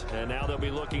 6, and now they'll be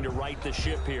looking to right the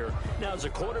ship here. Now, as a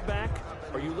quarterback,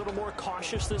 are you a little more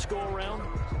cautious this go-around?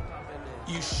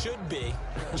 You should be,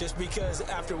 just because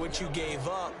after what you gave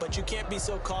up, but you can't be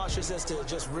so cautious as to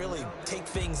just really take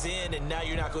things in, and now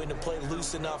you're not going to play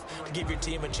loose enough to give your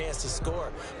team a chance to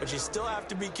score. But you still have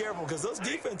to be careful, because those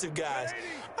defensive guys,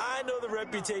 I know the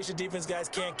reputation defense guys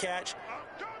can't catch.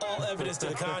 All evidence to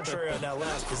the contrary on that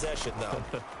last possession, though.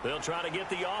 They'll try to get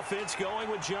the offense going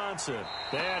with Johnson.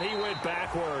 And he went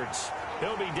backwards.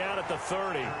 He'll be down at the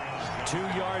 30. 2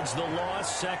 yards the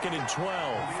loss, 2nd and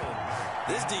 12.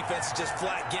 This defense is just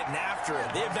flat getting after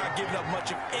it. They have not given up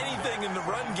much of anything in the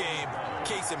run game.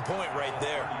 Case in point right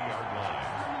there.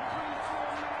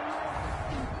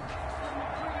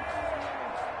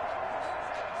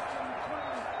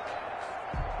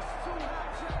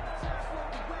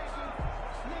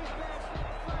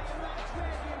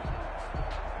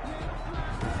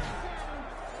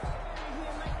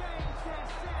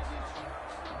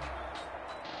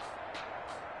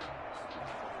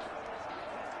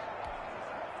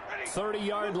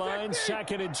 Thirty-yard line,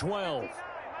 2nd and 12.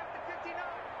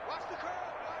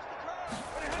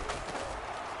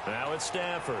 Now it's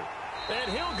Stafford.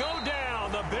 And he'll go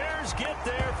down. The Bears get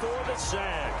there for the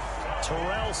sack.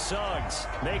 Terrell Suggs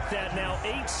make that now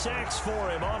 8 sacks for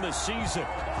him on the season.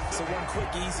 So one quick,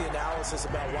 easy analysis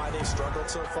about why they struggled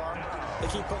so far. They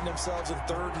keep putting themselves in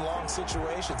 3rd and long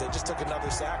situations. They just took another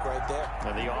sack right there.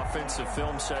 And the offensive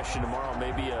film session tomorrow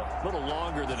may be a little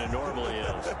longer than it normally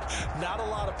is. Not a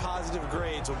lot of positive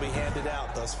grades will be handed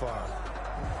out thus far.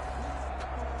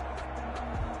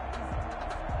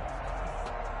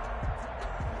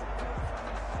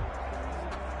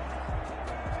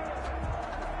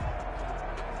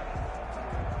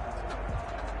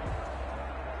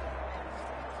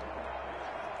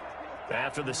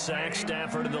 After the sack,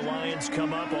 Stafford and the Lions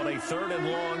come up on a 3rd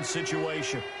and long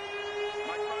situation.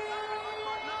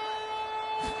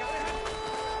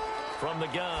 From the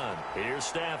gun, here's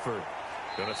Stafford.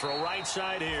 Going to throw right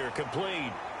side here,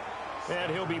 complete.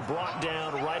 And he'll be brought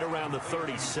down right around the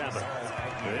 37.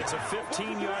 It's a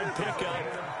 15-yard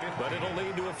pickup, but it'll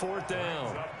lead to a 4th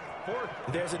down.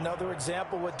 There's another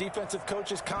example what defensive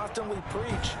coaches constantly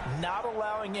preach, not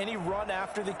allowing any run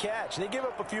after the catch. They give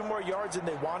up a few more yards than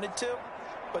they wanted to,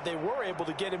 but they were able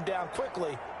to get him down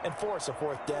quickly and force a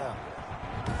 4th down.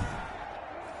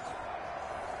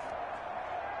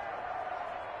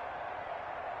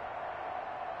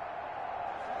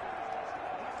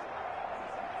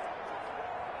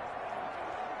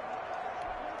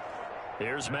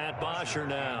 Here's Matt Bosher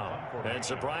now. And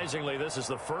surprisingly, this is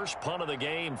the first punt of the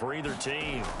game for either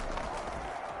team.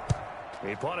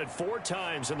 He punted 4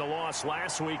 times in the loss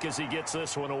last week as he gets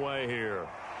this one away here.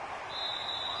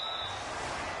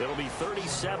 It'll be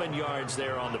 37 yards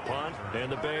there on the punt,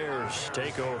 and the Bears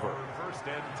take over.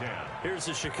 Here's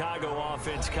the Chicago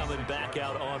offense coming back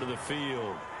out onto the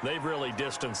field. They've really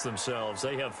distanced themselves.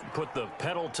 They have put the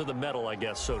pedal to the metal, I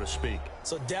guess, so to speak.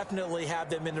 So definitely have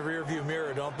them in the rearview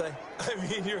mirror, don't they? I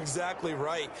mean, you're exactly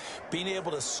right. Being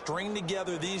able to string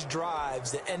together these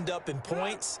drives that end up in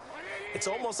points, it's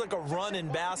almost like a run in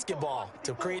basketball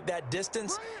to create that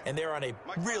distance, and they're on a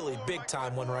really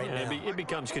big-time one right now. It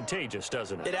becomes contagious,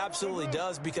 doesn't it? It absolutely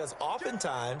does, because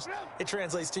oftentimes it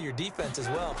translates to your defense as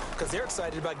well, because they're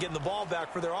excited about getting the ball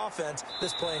back for their offense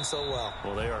that's playing so well.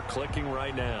 Well, they are clicking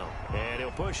right now, and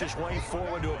he'll push his way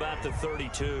forward to about the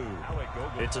 32.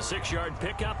 It's a 6-yard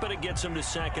pickup, but it gets him to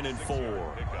 2nd and 4.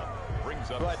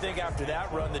 Well, I think after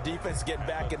that run, the defense is getting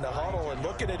back in the huddle and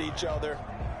looking at each other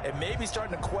and maybe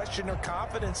starting to question their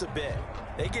confidence a bit.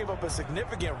 They gave up a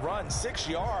significant run, 6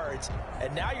 yards,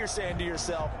 and now you're saying to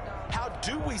yourself, how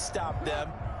do we stop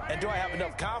them, and do I have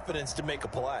enough confidence to make a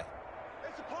play?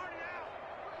 It's a party now.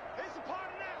 It's a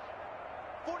party now.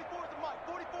 44's the mic.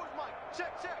 44's the mic.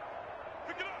 Check, check.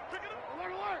 Pick it up. Pick it up.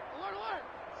 Alert, alert. Alert, alert.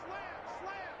 Slam,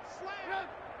 slam,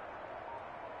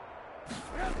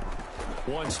 slam.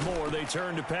 Once more, they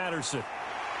turn to Patterson.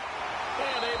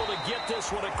 And able to get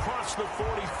this one across the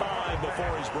 45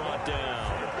 before he's brought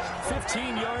down.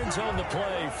 15 yards on the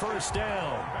play, 1st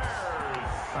down.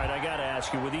 All right, I got to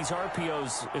ask you, with these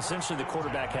RPOs, essentially the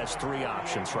quarterback has 3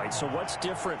 options, right? So what's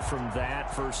different from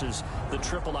that versus the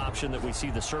triple option that we see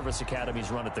the service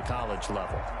academies run at the college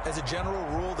level? As a general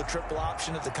rule, the triple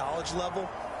option at the college level,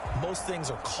 most things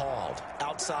are called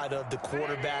outside of the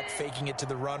quarterback faking it to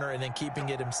the runner and then keeping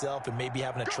it himself and maybe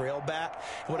having a trail back.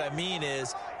 What I mean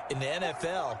is, in the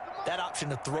NFL, that option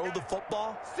to throw the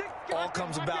football all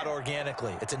comes about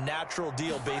organically. It's a natural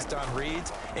deal based on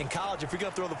reads. In college, if you're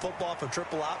going to throw the football for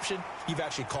triple option, you've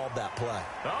actually called that play.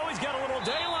 Oh, he's got a little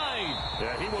daylight.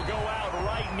 Yeah, he will go out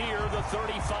right near the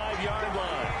 35-yard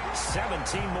line.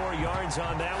 17 more yards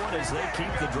on that one as they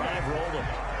keep the drive rolling.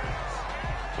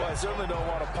 Well, I certainly don't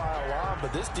want to pile on,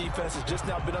 but this defense has just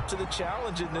now been up to the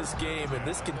challenge in this game, and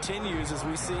this continues as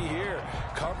we see here.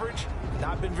 Coverage,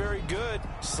 not been very good,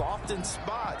 soft in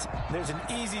spots. There's an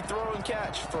easy throw and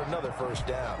catch for another 1st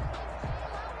down.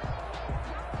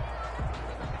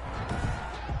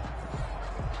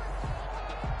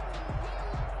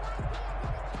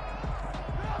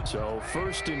 So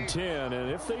 1st and 10,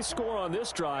 and if they score on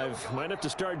this drive, might have to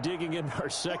start digging in our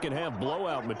second half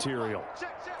blowout material.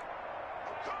 Check.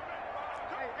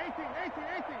 Hey, 18.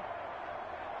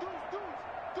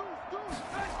 Deuce.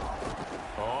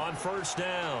 On 1st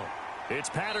down, it's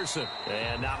Patterson,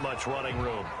 and not much running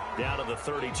room. Down to the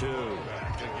 32.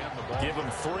 Give him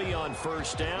 3 on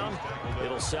 1st down.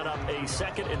 It'll set up a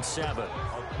 2nd and 7.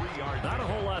 Not a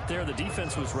whole lot there. The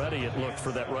defense was ready, it looked,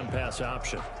 for that run-pass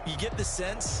option. You get the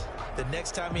sense that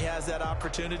next time he has that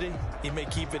opportunity, he may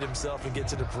keep it himself and get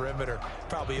to the perimeter.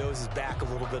 Probably owes his back a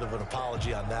little bit of an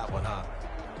apology on that one, huh?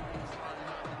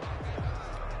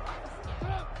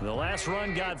 The last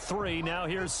run got 3. Now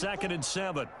here's 2nd and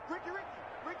 7. Ricky.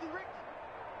 Hey,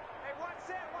 one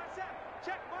set.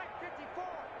 Check Mike 54.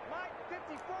 Mike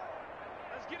 54.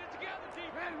 Let's get it together,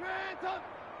 defense.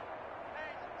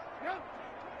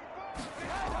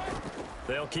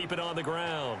 They'll keep it on the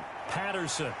ground.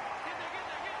 Patterson.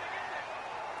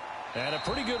 And a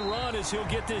pretty good run as he'll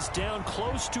get this down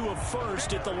close to a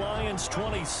first at the Lions'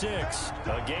 26.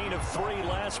 A gain of 3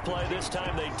 last play. This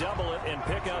time they double it and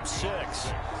pick up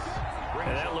 6.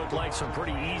 And that looked like some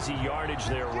pretty easy yardage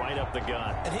there right up the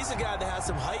gut. And he's a guy that has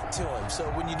some height to him. So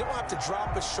when you don't have to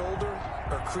drop a shoulder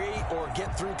or create or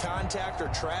get through contact or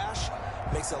trash,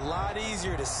 makes it a lot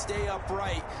easier to stay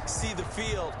upright, see the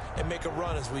field, and make a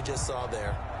run as we just saw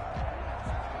there.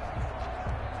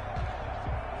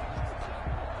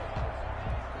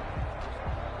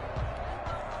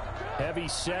 Heavy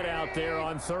set out there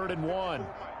on 3rd and 1.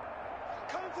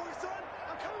 Coming for you, son.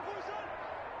 I'm coming for you, son.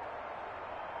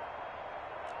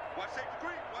 Watch safety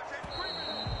screen.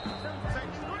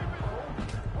 Safety screen.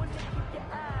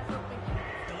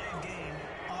 Delayed game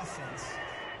offense.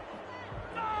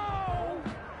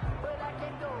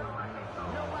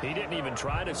 He didn't even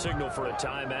try to signal for a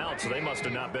timeout, so they must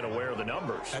have not been aware of the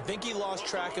numbers. I think he lost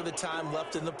track of the time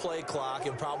left in the play clock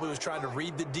and probably was trying to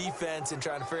read the defense and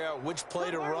trying to figure out which play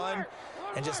to run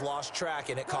and just lost track,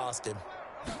 and it cost him.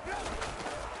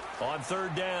 On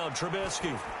 3rd down,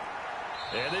 Trubisky.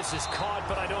 And this is caught,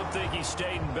 but I don't think he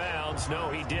stayed in bounds. No,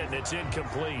 he didn't. It's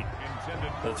incomplete.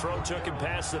 The throw took him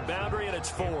past the boundary, and it's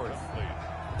 4th.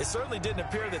 It certainly didn't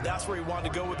appear that that's where he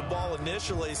wanted to go with the ball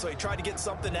initially, so he tried to get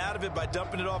something out of it by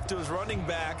dumping it off to his running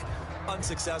back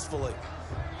unsuccessfully.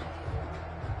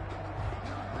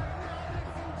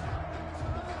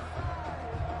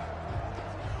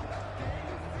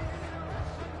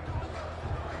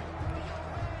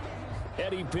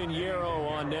 Eddie Pinheiro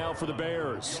on now for the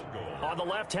Bears. On the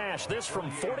left hash, this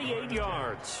from 48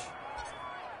 yards.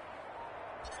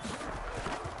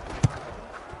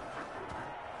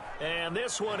 And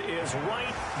this one is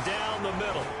right down the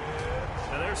middle.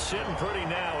 And they're sitting pretty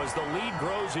now as the lead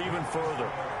grows even further.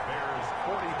 Bears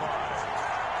 45,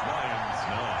 Lions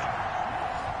 9.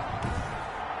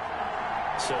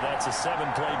 So that's a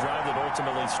 7-play drive that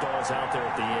ultimately stalls out there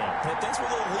at the end. Man, things were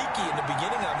a little leaky in the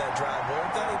beginning on that drive,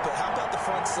 weren't they? But how about the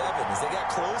front 7? As they got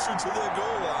closer to the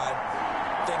goal line,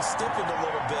 things stiffened a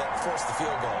little bit, forced the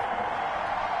field goal.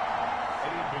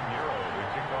 Eddie Pinheiro, the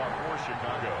kickoff for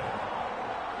Chicago.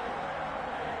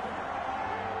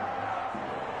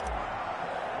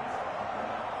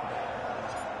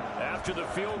 After the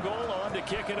field goal, on to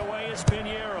kick it away is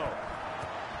Pinheiro.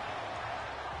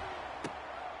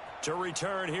 To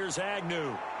return, here's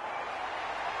Agnew.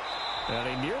 And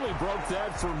he nearly broke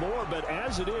that for more, but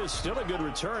as it is, still a good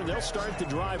return. They'll start the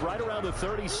drive right around the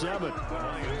 37. The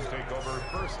Lions take over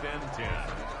 1st and 10.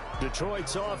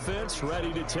 Detroit's offense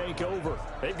ready to take over.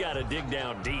 They've got to dig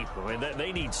down deep. I mean,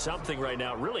 they need something right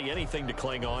now, really anything to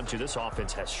cling on to. This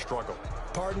offense has struggled.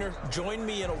 Partner, join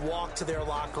me in a walk to their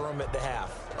locker room at the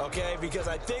half, okay? Because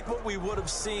I think what we would have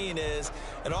seen is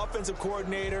an offensive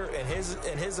coordinator and his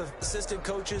assistant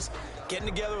coaches getting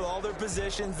together with all their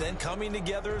positions, then coming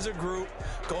together as a group,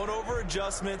 going over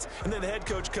adjustments, and then the head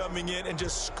coach coming in and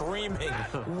just screaming,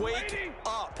 wake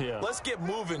up. Yeah. Let's get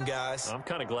moving, guys. I'm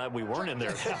kind of glad we weren't in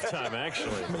there at halftime,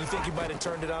 actually. I mean, you think you might have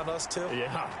turned it on us, too?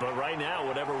 Yeah, but right now,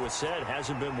 whatever was said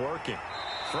hasn't been working.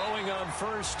 Throwing on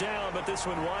 1st down, but this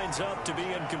one winds up to be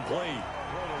incomplete.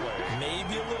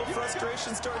 Maybe a little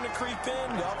frustration starting to creep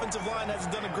in. The offensive line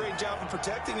hasn't done a great job of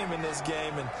protecting him in this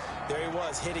game, and there he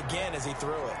was, hit again as he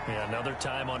threw it. Yeah, another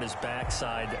time on his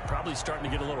backside, probably starting to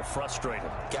get a little frustrated.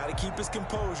 Got to keep his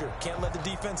composure. Can't let the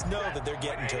defense know that they're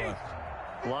getting to him.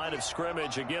 Line of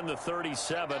scrimmage, again the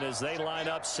 37 as they line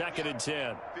up 2nd and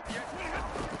 10.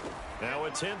 Now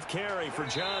a 10th carry for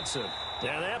Johnson.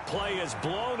 And that play is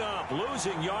blown up,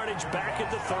 losing yardage back at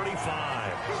the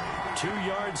 35. 2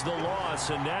 yards the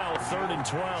loss, and now 3rd and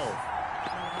 12.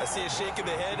 I see a shake of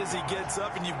the head as he gets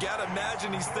up, and you've got to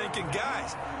imagine he's thinking,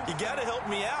 guys, you got to help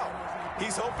me out.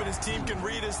 He's hoping his team can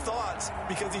read his thoughts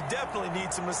because he definitely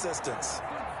needs some assistance.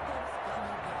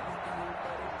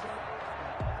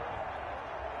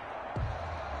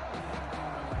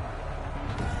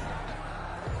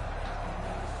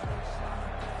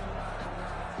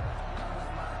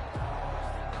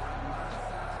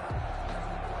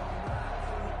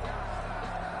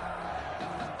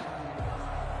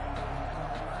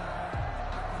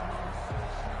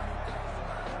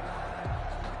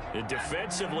 And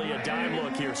defensively, a dime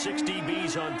look here. 6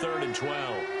 DBs on 3rd and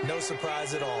 12. No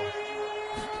surprise at all.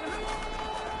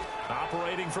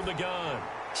 Operating from the gun,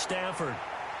 Stafford.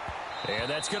 And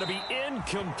that's going to be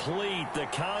incomplete. The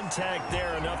contact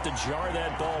there enough to jar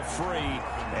that ball free,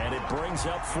 and it brings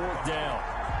up 4th down.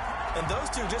 And those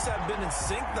two just haven't been in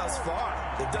sync thus far.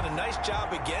 They've done a nice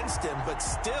job against him, but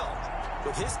still,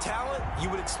 with his talent, you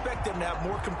would expect them to have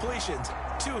more completions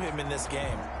to him in this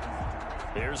game.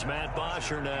 Here's Matt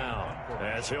Bosher now,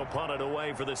 as he'll punt it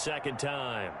away for the 2nd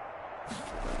time.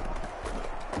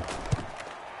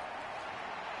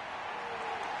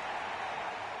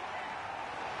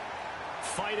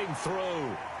 Fighting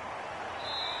through.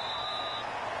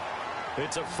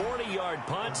 It's a 40-yard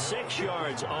punt, 6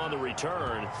 yards on the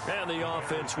return, and the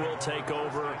offense will take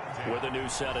over with a new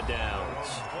set of downs.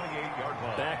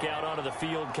 Back out onto the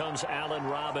field comes Allen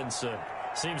Robinson.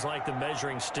 Seems like the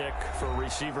measuring stick for a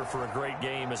receiver for a great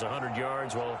game is 100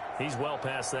 yards. Well, he's well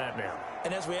past that now.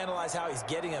 And as we analyze how he's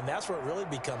getting them, that's where it really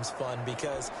becomes fun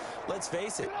because, let's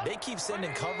face it, they keep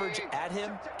sending coverage at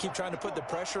him, keep trying to put the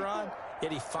pressure on,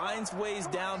 yet he finds ways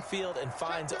downfield and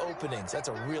finds openings. That's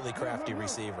a really crafty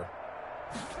receiver.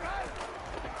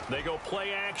 They go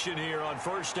play action here on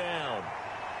 1st down.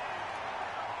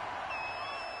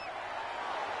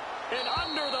 And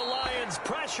under the Lions'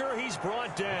 pressure, he's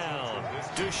brought down.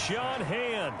 Deshaun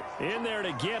Hand in there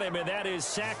to get him, and that is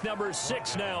sack number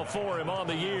 6 now for him on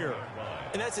the year.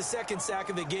 And that's his 2nd sack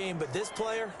of the game, but this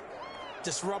player,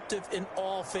 disruptive in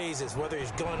all phases, whether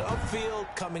he's going upfield,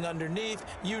 coming underneath,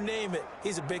 you name it.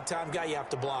 He's a big-time guy you have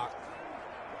to block.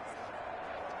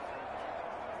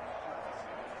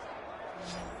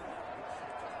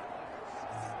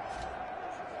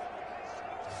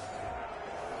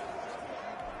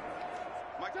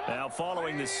 Now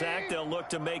following the sack, they'll look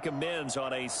to make amends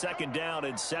on a 2nd down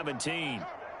and 17.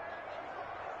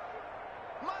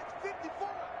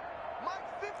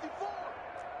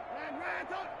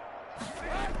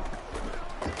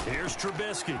 Here's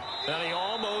Trubisky, and he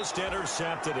almost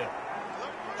intercepted it.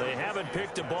 They haven't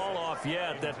picked a ball off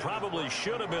yet. That probably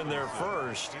should have been their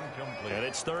first. And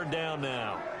it's 3rd down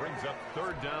now. Brings up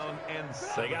 3rd down and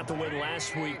 7. They got the win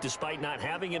last week despite not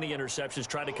having any interceptions.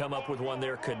 Tried to come up with one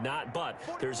there, could not. But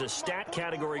there's a stat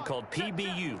category called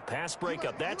PBU, pass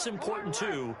breakup. That's important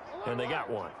too, and they got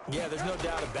one. Yeah, there's no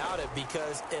doubt about it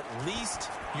because at least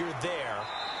you're there,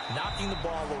 knocking the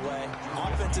ball away.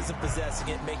 Offense isn't possessing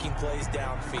it, making plays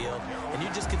downfield. And you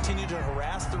just continue to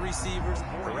harass the receivers,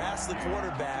 harass the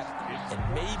quarterback, and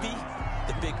maybe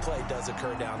the big play does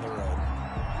occur down the road.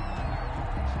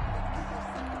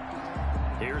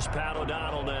 Here's Pat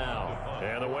O'Donnell now.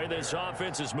 And the way this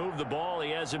offense has moved the ball,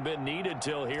 he hasn't been needed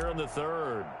till here in the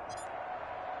 3rd.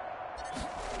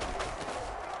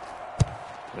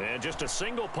 And just a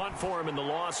single punt for him in the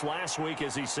loss last week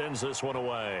as he sends this one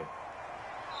away.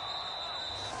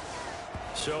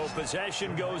 So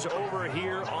possession goes over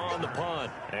here on the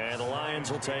punt, and the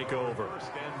Lions will take over.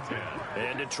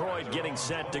 And Detroit getting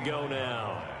set to go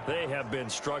now. They have been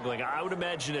struggling. I would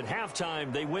imagine at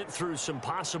halftime they went through some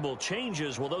possible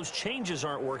changes. Well, those changes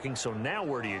aren't working, so now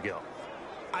where do you go?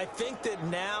 I think that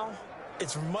now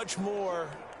it's much more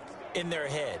in their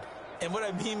head. And what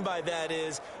I mean by that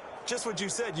is just what you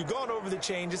said. You've gone over the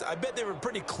changes. I bet they were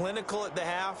pretty clinical at the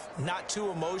half, not too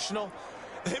emotional.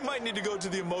 They might need to go to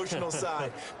the emotional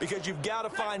side because you've got to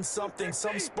find something,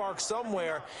 some spark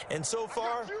somewhere. And so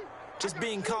far, just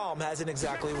being calm hasn't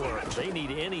exactly worked. They need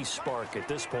any spark at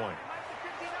this point.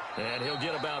 And he'll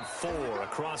get about 4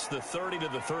 across the 30 to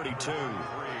the 32.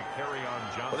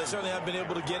 Well, they certainly have been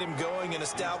able to get him going and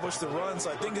establish the run, so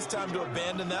I think it's time to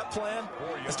abandon that plan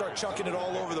and start chucking it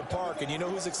all over the park. And you know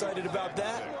who's excited about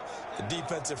that? The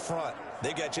defensive front.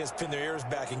 They got a chance to pin their ears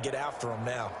back and get after him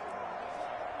now.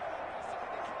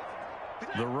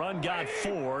 The run got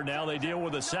 4. Now they deal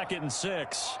with a 2nd and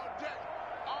 6.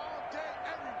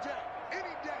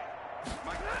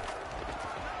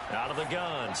 Out of the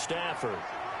gun, Stafford.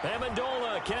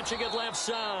 Amendola catching it left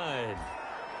side.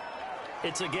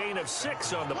 It's a gain of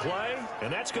 6 on the play,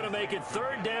 and that's going to make it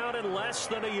 3rd down and less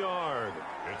than a yard.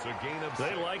 It's a gain of 6.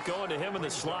 They like going to him in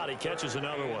the slot. He catches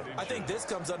another one. I think this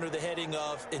comes under the heading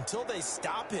of until they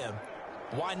stop him,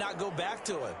 why not go back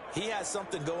to him? He has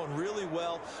something going really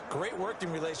well. Great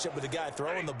working relationship with the guy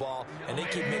throwing the ball, and they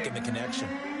keep making the connection.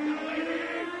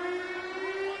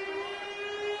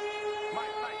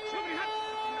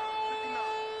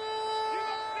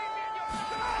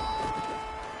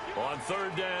 On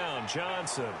third down,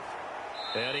 Johnson.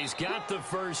 And he's got the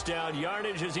first down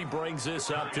yardage as he brings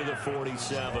this up to the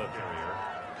 47.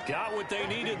 Got what they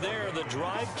needed there. The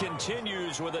drive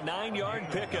continues with a 9-yard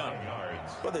pickup.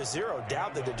 Well, there's zero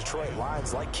doubt that the Detroit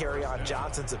Lions like Kerryon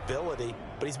Johnson's ability,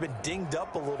 but he's been dinged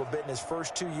up a little bit in his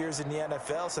first 2 years in the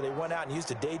NFL, so they went out and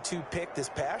used a day 2 pick this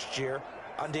past year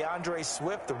on DeAndre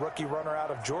Swift, the rookie runner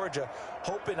out of Georgia,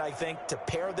 hoping, I think, to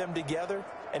pair them together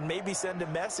and maybe send a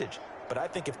message. But I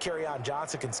think if Kerryon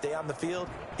Johnson can stay on the field,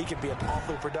 he could be an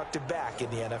awfully productive back in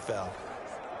the NFL.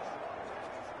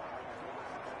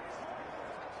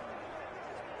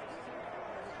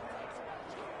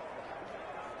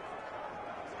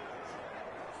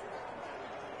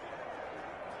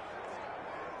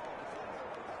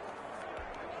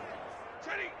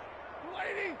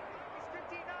 Lady! He's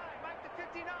 59, Mike the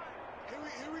 59.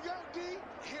 Here we go, D.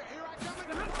 Here I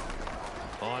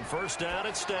come. On first down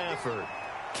at Stafford.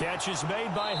 Catch is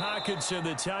made by Hockenson,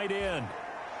 the tight end.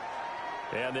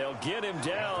 And they'll get him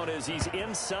down as he's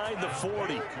inside the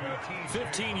 40.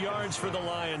 15 yards for the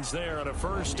Lions there on a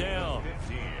first down.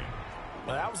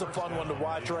 Well, that was a fun one to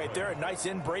watch right there. A nice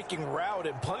in-breaking route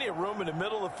and plenty of room in the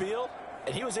middle of the field.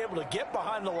 And he was able to get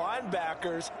behind the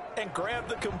linebackers and grab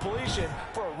the completion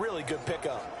for a really good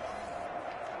pickup.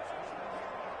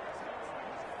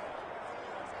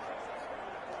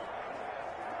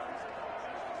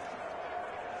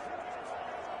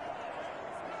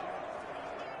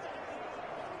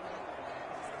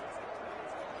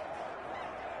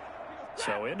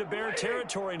 So into Bear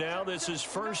territory now. This is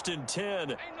 1st and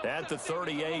 10 at the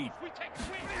 38.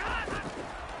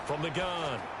 From the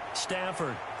gun,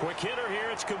 Stafford. Quick hitter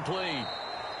here. It's complete.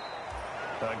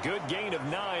 A good gain of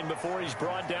 9 before he's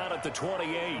brought down at the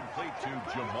 28.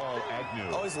 I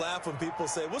always laugh when people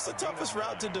say, what's the toughest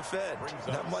route to defend?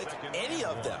 And I'm like, any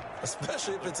of them,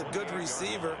 especially if it's a good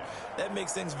receiver. That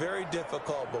makes things very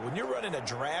difficult. But when you're running a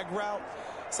drag route,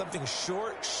 something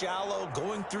short, shallow,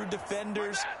 going through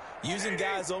defenders, using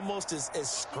guys almost as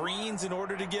screens in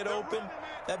order to get open,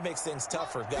 that makes things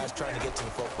tough for guys trying to get to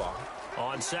the football.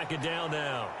 On second down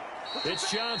now,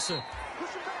 it's Johnson.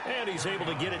 And he's able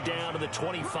to get it down to the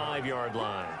 25-yard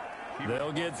line.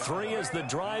 They'll get 3 as the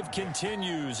drive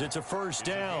continues. It's a first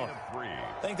down.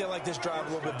 I think they like this drive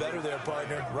a little bit better there,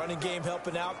 partner. Running game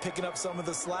helping out, picking up some of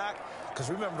the slack. Because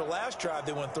remember, the last drive,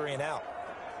 they went 3 and out.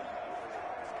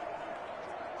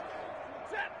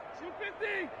 Set,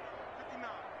 250. 59.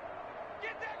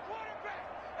 Get that quarterback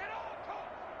at all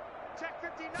costs. Check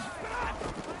 59.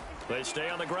 They stay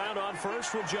on the ground on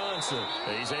first with Johnson.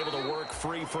 He's able to work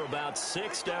free for about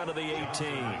 6 down to the 18.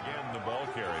 Again, the ball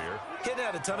carrier. Getting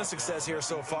had a ton of success here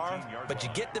so far, but you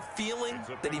get the feeling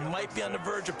that he might be on the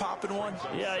verge of popping one.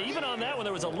 Yeah, even on that one,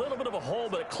 there was a little bit of a hole,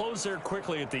 but it closed there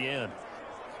quickly at the end.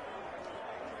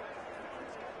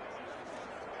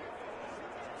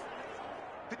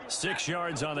 Six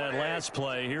yards on that last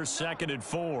play. Here's 2nd and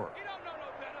 4.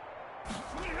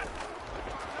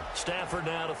 Stafford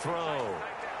now to throw.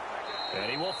 And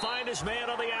he will find his man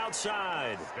on the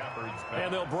outside.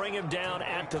 And they'll bring him down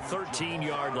at the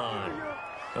 13-yard line.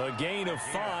 A gain of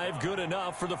 5, good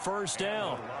enough for the first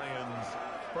down.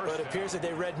 But it appears that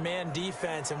they read man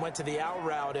defense and went to the out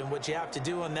route. And what you have to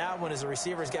do on that one is the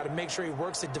receiver's got to make sure he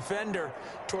works the defender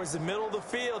towards the middle of the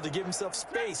field to give himself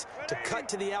space to cut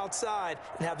to the outside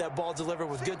and have that ball delivered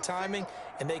with good timing,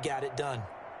 and they got it done.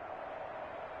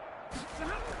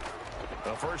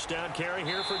 A first down carry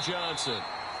here for Johnson.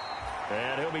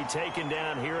 And he'll be taken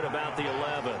down here at about the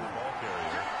 11.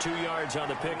 2 yards on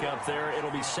the pickup there.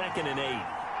 It'll be 2nd and 8.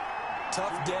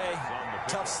 Tough day,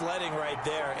 tough sledding right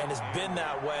there, and it's been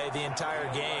that way the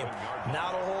entire game.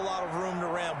 Not a whole lot of room to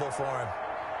ramble for him.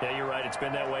 Yeah, you're right. It's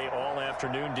been that way all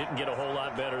afternoon. Didn't get a whole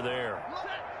lot better there.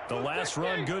 The last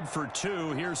run good for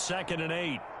 2. Here's 2nd and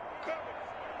 8.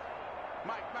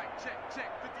 Mike, check,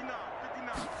 59.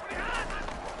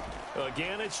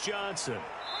 Again, it's Johnson.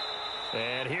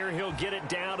 And here he'll get it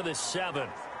down to the 7.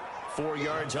 4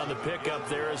 yards on the pickup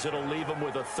there as it'll leave him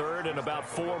with a 3rd and about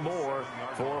 4 more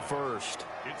for a first.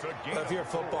 Well, if you're a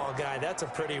football guy, that's a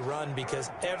pretty run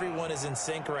because everyone is in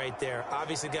sync right there.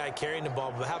 Obviously, the guy carrying the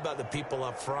ball, but how about the people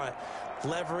up front?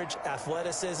 Leverage,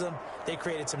 athleticism, they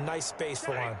created some nice space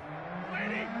for him.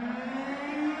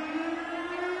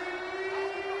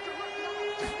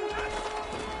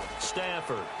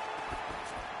 Stafford.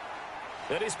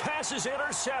 And his pass is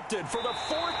intercepted for the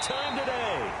 4th time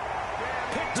today.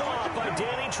 Picked off by Daniel.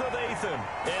 Trevathan,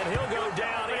 and he'll go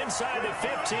down inside the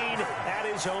 15 at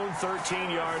his own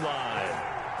 13-yard line.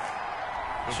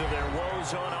 So their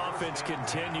woes on offense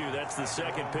continue. That's the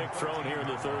second pick thrown here in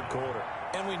the third quarter.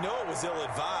 And we know it was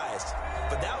ill-advised,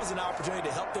 but that was an opportunity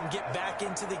to help them get back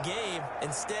into the game.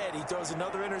 Instead, he throws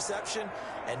another interception,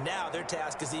 and now their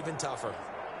task is even tougher.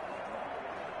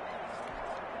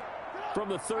 From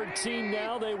the 13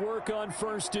 now, they work on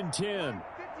 1st and 10. Oh, you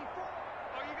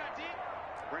got deep?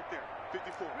 Right there,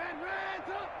 54.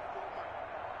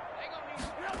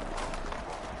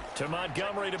 To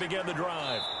Montgomery to begin the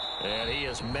drive. And he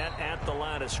is met at the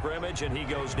line of scrimmage, and he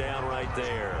goes down right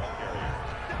there.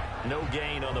 No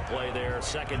gain on the play there.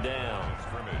 Second down.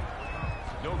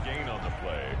 No gain on the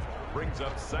play. Brings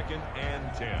up 2nd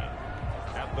and 10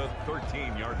 at the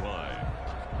 13-yard line.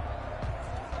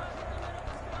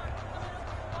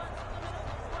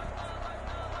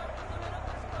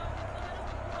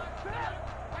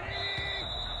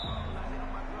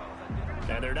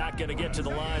 And they're not going to get to the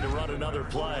line to run another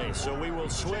play. So we will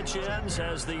switch ends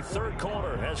as the third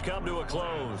quarter has come to a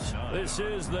close. This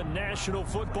is the National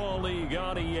Football League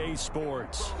on EA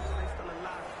Sports.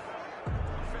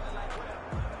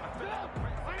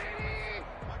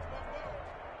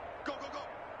 Go, go, go.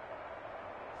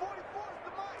 44 is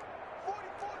the mic.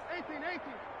 44 is 18, 18.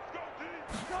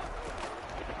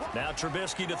 Now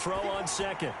Trubisky to throw on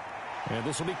second. And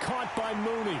this will be caught by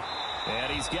Mooney.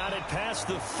 And he's got it past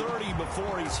the 30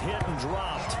 before he's hit and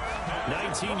dropped.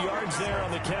 19 yards there on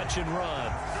the catch and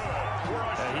run.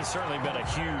 He's certainly been a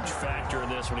huge factor in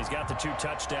this one. He's got the 2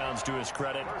 touchdowns to his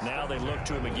credit. Now they look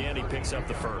to him again. He picks up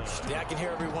the first. Yeah, I can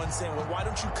hear everyone saying, well, why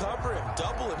don't you cover him?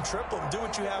 Double him, triple him, do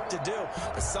what you have to do.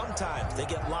 But sometimes they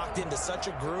get locked into such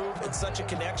a groove and such a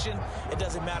connection, it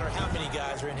doesn't matter how many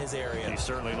guys are in his area. He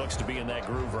certainly looks to be in that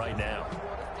groove right now.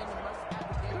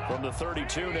 From the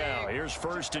 32 now, here's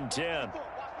 1st and 10.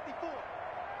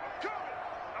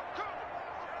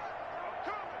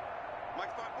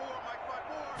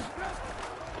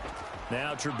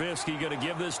 Now Trubisky going to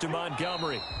give this to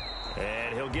Montgomery.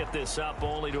 And he'll get this up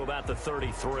only to about the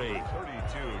 33.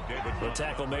 The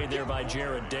tackle made there by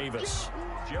Jared Davis.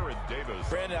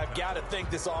 Brandon, I've got to think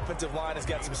this offensive line has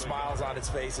got some smiles on its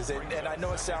faces. And I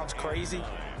know it sounds crazy,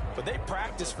 but they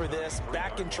practiced for this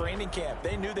back in training camp.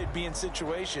 They knew they'd be in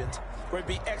situations where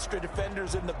there'd be extra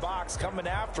defenders in the box coming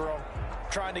after them,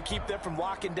 trying to keep them from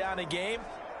locking down a game.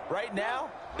 Right now,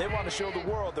 they want to show the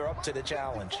world they're up to the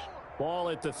challenge. Ball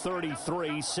at the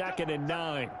 33, 2nd and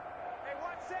 9. Hey,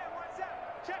 what's that?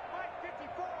 Check Mike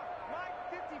 54.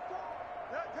 Mike 54.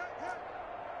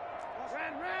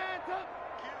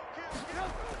 Kill.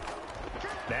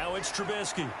 Now it's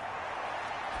Trubisky.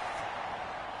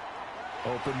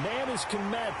 Open man is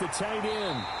Kmet, the tight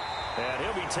end. And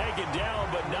he'll be taken down,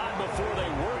 but not before they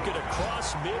work it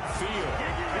across midfield.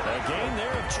 A gain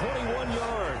there of 21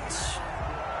 yards.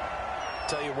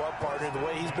 Tell you what, partner, the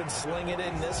way he's been slinging it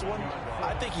in this one,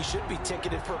 I think he should be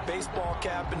ticketed for a baseball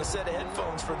cap and a set of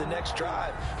headphones for the next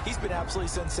drive. He's been absolutely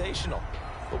sensational.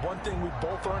 But one thing we've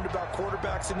both learned about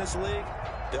quarterbacks in this league,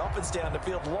 they often stay on the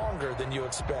field longer than you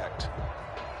expect.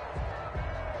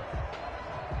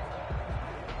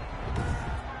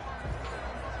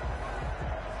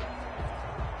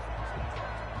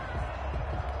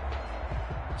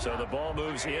 So the ball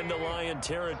moves into Lion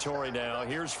territory now.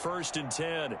 Here's 1st and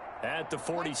 10 at the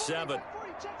 47.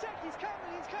 Check. He's coming.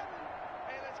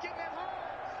 Hey, let's get that home.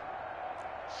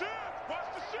 Shift.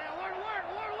 Watch the shift.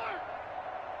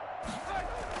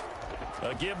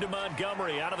 Alert. A give to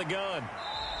Montgomery out of the gun.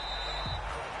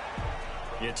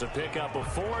 It's a pickup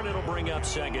of 4, and it'll bring up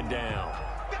 2nd down.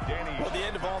 Well, the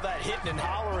end of all that hitting and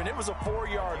hollering, it was a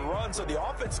 4-yard run, so the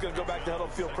offense is going to go back to huddle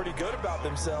and feel pretty good about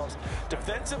themselves.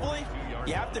 Defensively,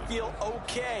 you have to feel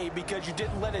okay because you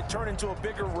didn't let it turn into a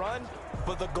bigger run,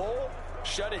 but the goal,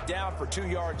 shut it down for 2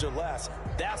 yards or less.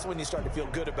 That's when you start to feel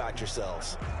good about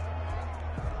yourselves.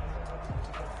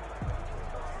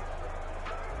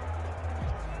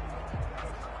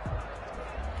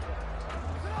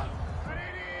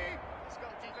 Let's go,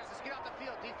 defense. Let's get off the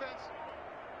field, defense.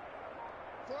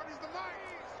 40's the mic.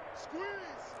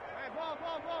 Squeeze. Hey, ball.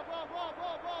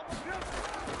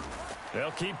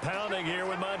 They'll keep pounding here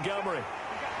with Montgomery.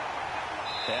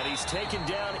 And he's taken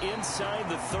down inside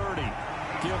the 30.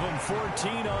 Give him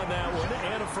 14 on that one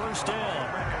and a 1st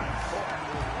down.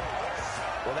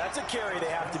 Well, that's a carry they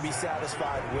have to be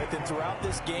satisfied with, and throughout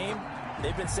this game,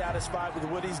 they've been satisfied with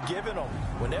what he's given them.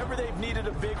 Whenever they've needed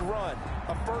a big run,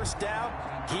 a 1st down,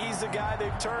 he's the guy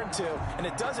they've turned to. And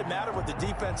it doesn't matter what the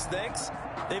defense thinks.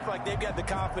 They feel like they've got the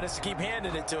confidence to keep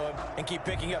handing it to him and keep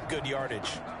picking up good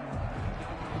yardage.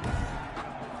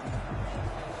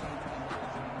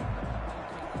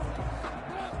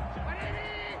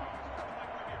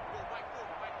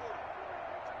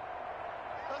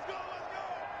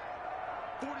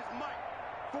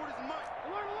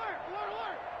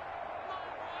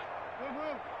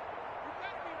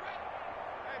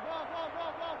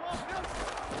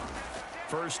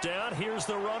 First down, here's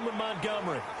the run with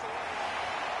Montgomery.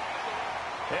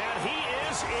 And he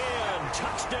is in.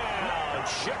 Touchdown,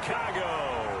 Chicago.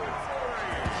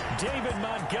 David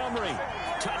Montgomery,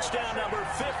 touchdown number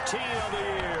 15 of the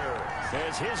year,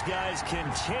 as his guys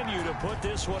continue to put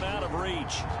this one out of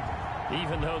reach.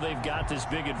 Even though they've got this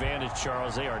big advantage,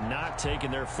 Charles, they are not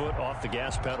taking their foot off the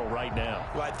gas pedal right now.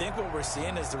 Well, I think what we're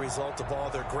seeing is the result of all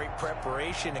their great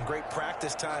preparation and great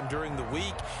practice time during the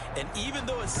week. And even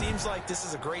though it seems like this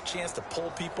is a great chance to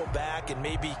pull people back and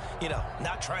maybe,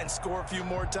 not try and score a few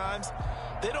more times,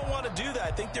 they don't want to do that.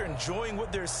 I think they're enjoying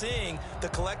what they're seeing, the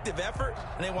collective effort,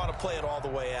 and they want to play it all the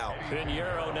way out.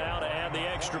 Pinheiro now to add the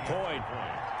extra point.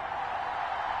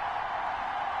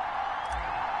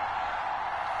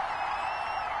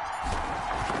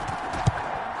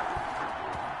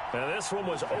 Now this one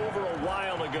was over a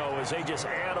while ago as they just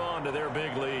add on to their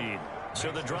big lead. So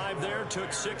the drive there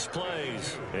took 6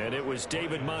 plays, and it was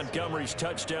David Montgomery's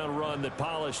touchdown run that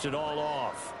polished it all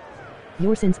off.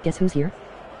 Your sins, guess who's here?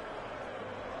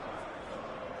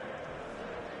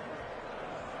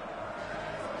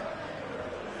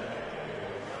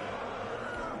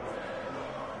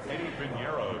 Eddie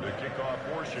Pinheiro to kick off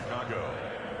for Chicago.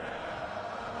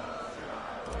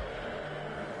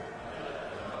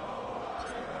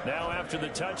 Now after the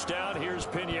touchdown, here's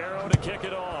Pinheiro to kick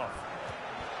it off.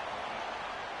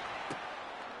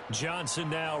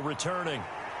 Johnson now returning.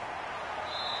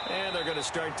 And they're going to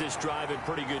start this drive in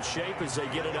pretty good shape as they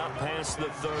get it up past the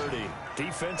 30.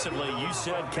 Defensively, you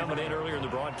said coming in earlier in the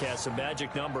broadcast, the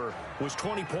magic number was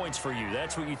 20 points for you.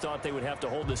 That's what you thought they would have to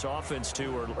hold this offense to,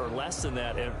 or less than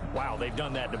that. And, wow, they've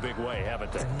done that in a big way,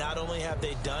 haven't they? Not only have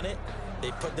they done it,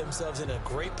 they put themselves in a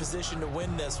great position to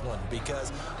win this one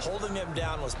because holding them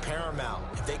down was paramount.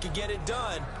 If they could get it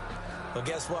done, well,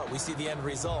 guess what? We see the end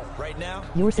result. Right now,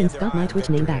 Your sins got my Twitch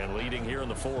name back. And leading here in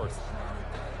the 4th.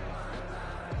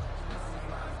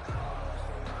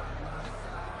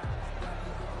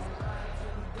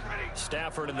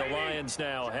 Stafford and the Lions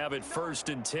now have it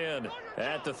 1st and 10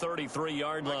 at the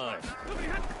 33-yard line.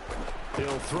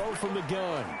 He'll throw from the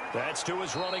gun. That's to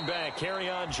his running back,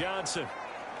 Kerryon Johnson.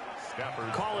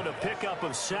 Call it a pickup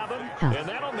of 7, and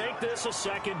that'll make this a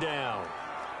 2nd down.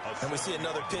 And we see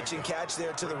another pitch and catch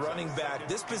there to the running back.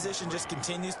 This position just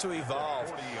continues to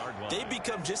evolve. They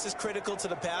become just as critical to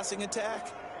the passing attack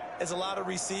as a lot of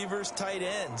receivers, tight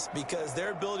ends, because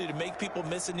their ability to make people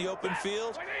miss in the open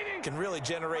field can really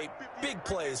generate big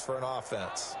plays for an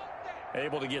offense.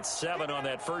 Able to get 7 on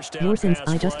that first down. Your sins,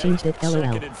 I just changed it, LOL.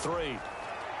 2nd and 3.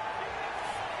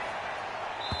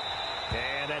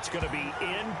 And that's going to be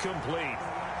incomplete.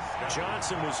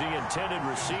 Johnson was the intended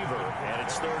receiver, and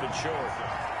it's 3rd and short.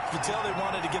 You can tell they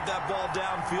wanted to get that ball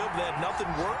downfield, but they had nothing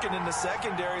working in the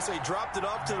secondary, so he dropped it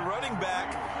off to the running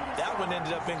back. That one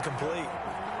ended up incomplete.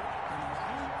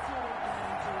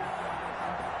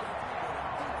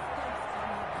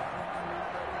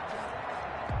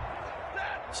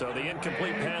 So the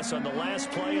incomplete pass on the last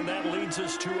play, and that leads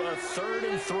us to a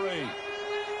 3rd and 3.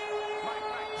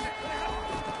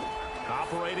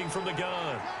 Operating from the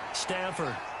gun,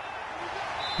 Stafford.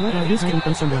 What are you hiding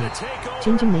from someone?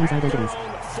 Changing names identities.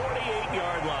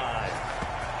 48-yard line.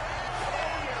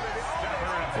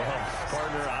 Well,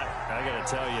 partner, I got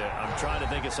to tell you, I'm trying to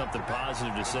think of something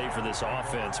positive to say for this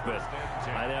offense, but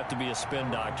I'd have to be a spin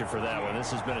doctor for that one.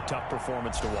 This has been a tough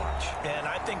performance to watch. And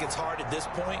I think it's hard at this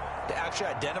point to actually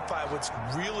identify what's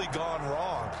really gone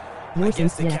wrong. Your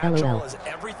sins, the yeah, catch-all LOL. is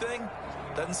everything.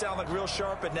 Doesn't sound like real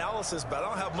sharp analysis, but I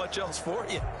don't have much else for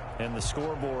you. And the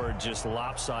scoreboard just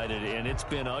lopsided, and it's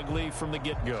been ugly from the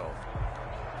get-go.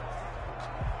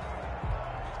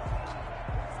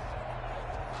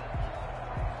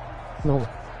 Lol.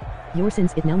 Your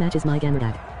sins, it now matches my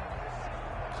gamertag.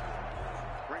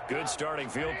 Good starting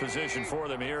field position for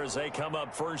them here as they come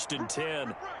up 1st and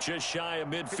 10. Just shy of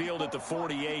midfield at the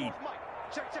 48.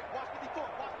 Check, watch me before,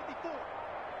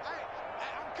 Hey,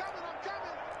 I'm coming.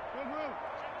 Good move.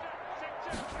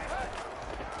 Check.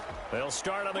 They'll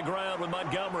start on the ground with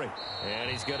Montgomery. And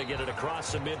he's going to get it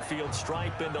across the midfield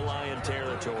stripe into Lion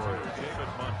territory.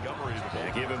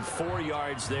 Give him 4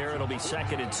 yards there. It'll be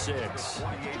 2nd and 6.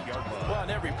 Well, on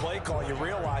every play call, you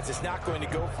realize it's not going to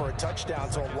go for a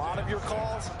touchdown. So a lot of your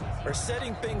calls are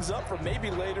setting things up for maybe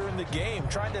later in the game,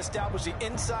 trying to establish the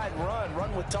inside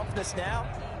run with toughness now,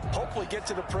 hopefully get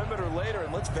to the perimeter later.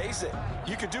 And let's face it,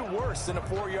 you could do worse than a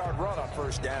 4-yard run on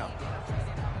 1st down.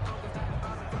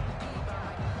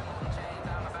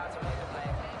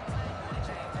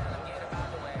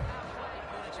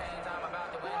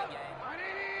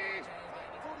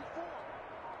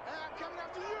 I'm coming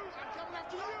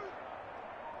after you.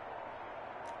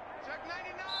 Check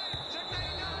 99.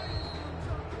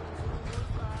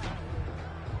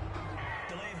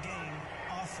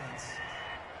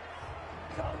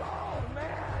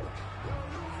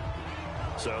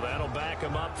 So that'll back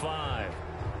him up 5.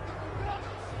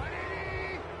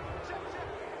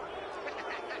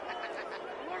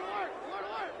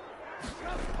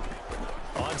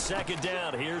 On second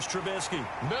down, here's Trubisky.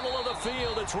 Middle of the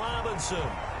field, it's Robinson.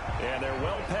 And they're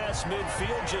well past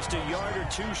midfield, just a yard or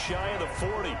two shy of the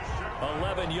 40.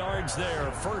 11 yards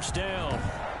there, first down.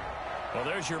 Well,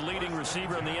 there's your leading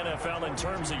receiver in the NFL in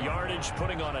terms of yardage,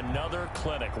 putting on another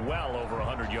clinic, well over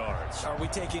 100 yards. Are we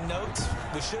taking notes?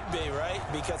 We should be, right?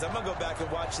 Because I'm going to go back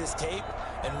and watch this tape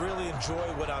and really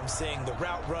enjoy what I'm seeing. The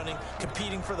route running,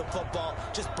 competing for the football,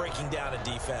 just breaking down a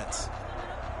defense.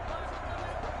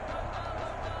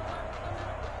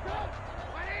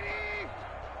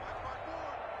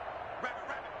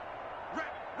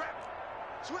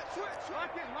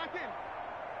 Lock in.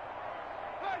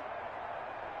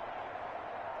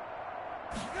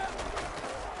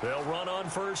 They'll run on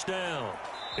first down.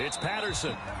 It's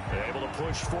Patterson. They're able to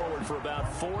push forward for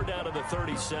about 4 down to the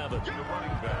 37.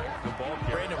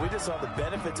 Brandon, we just saw the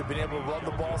benefits of being able to run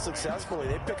the ball successfully.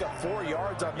 They pick up 4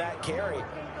 yards on that carry.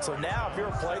 So now if you're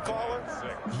a play caller,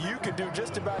 you can do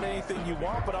just about anything you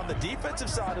want. But on the defensive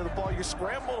side of the ball, you're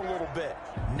scrambling a little bit.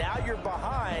 Now you're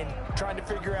behind trying to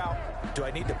figure out, do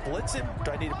I need to blitz him? Do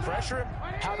I need to pressure him?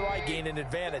 How do I gain an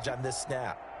advantage on this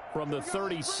snap? From the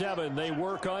 37, they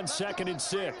work on 2nd and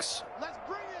 6. Let's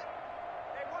bring it.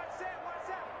 Hey, what's that?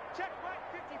 Check Mike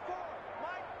 54.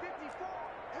 Mike 54.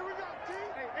 Here we go, T.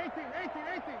 Hey, 18.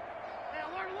 Hey,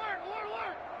 alert.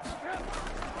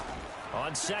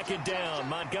 On second down,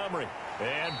 Montgomery.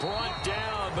 And brought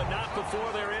down, but not before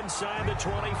they're inside the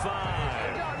 25.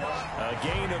 A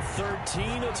gain of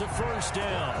 13. It's a first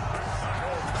down.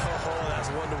 Oh, that's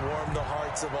one to warm the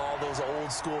hearts of all those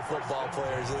old school football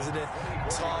players, isn't it?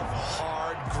 Tough,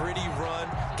 hard, gritty run.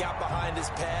 Got behind his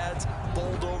pads,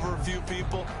 bowled over a few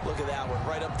people. Look at that one,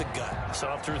 right up the gut.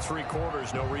 So through 3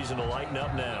 quarters, no reason to lighten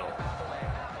up now.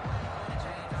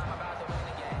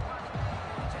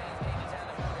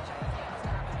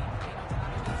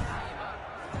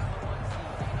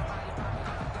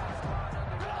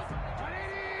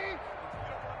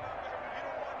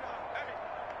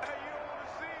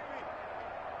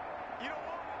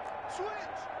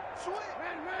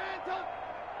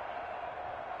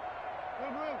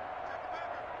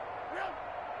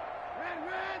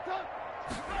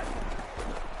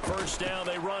 First down,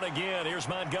 they run again. Here's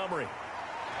Montgomery.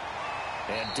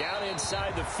 And down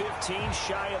inside the 15,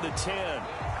 shy of the 10.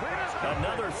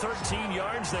 Another 13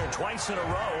 yards there twice in a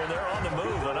row, and they're on the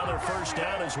move. Another first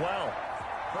down as well.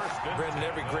 Brandon,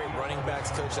 every great running backs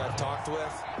coach I've talked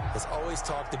with has always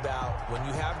talked about when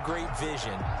you have great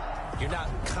vision, you're not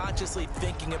consciously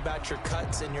thinking about your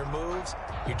cuts and your moves.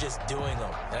 You're just doing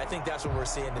them. And I think that's what we're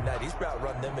seeing tonight. He's about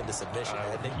run them into submission,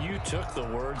 hasn't he? You took the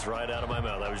words right out of my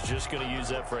mouth. I was just going to use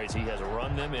that phrase. He has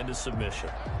run them into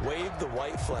submission. Wave the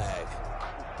white flag.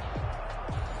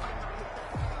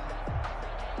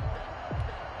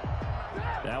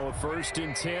 Now a 1st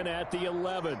and 10 at the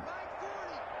 11. Hey,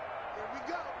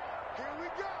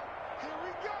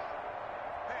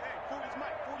 40's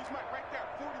Mike right there.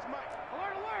 40's Mike.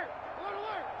 Alert.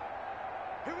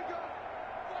 Here we go.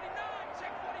 49,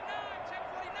 check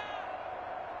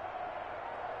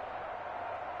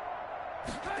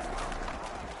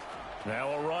 49.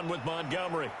 Now a run with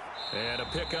Montgomery. And a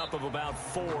pickup of about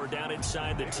 4 down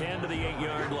inside the 10 to the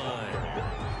 8-yard line.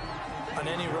 On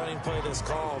any running play that's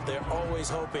called, they're always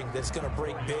hoping that it's going to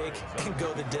break big and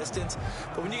go the distance.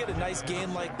 But when you get a nice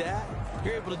gain like that,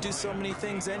 you're able to do so many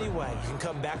things anyway. You can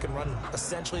come back and run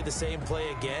essentially the same play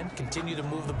again, continue to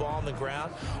move the ball on the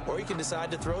ground, or you can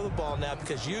decide to throw the ball now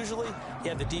because usually you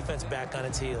have the defense back on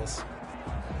its heels.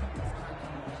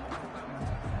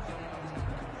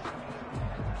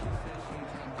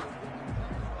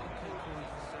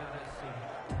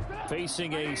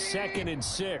 Facing a 2nd and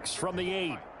 6 from the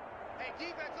 8. Hey,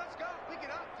 defense, let's go. Pick it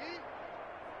up, G.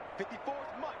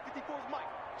 54's Mike.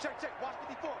 Check. Watch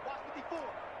 54.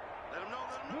 Let him know.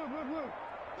 Let him know.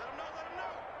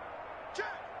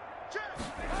 Check.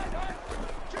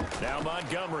 Now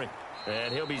Montgomery.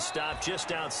 And he'll be stopped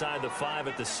just outside the 5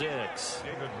 at the 6.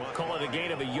 Call it a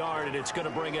gain of a yard, and it's going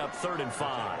to bring up 3rd and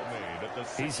 5.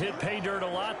 He's hit pay dirt a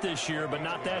lot this year, but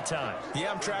not that time.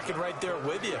 Yeah, I'm tracking right there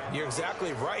with you. You're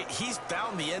exactly right. He's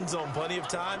found the end zone plenty of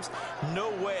times. No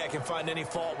way I can find any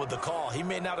fault with the call. He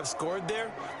may not have scored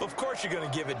there, but of course you're going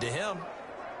to give it to him.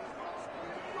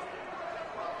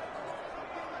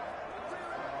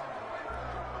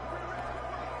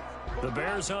 The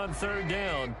Bears on 3rd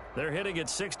down. They're hitting at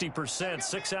 60%,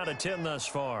 6 out of 10 thus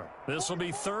far. This will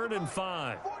be 3rd and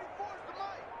 5. 44's to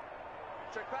Mike.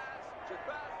 Check pass.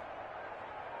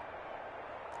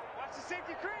 Watch the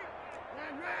safety creep.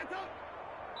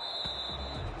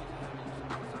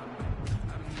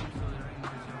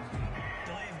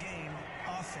 Delay of game,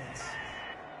 offense.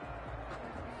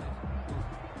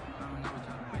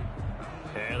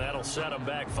 And that'll set him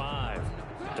back 5.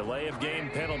 Delay of game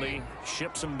penalty.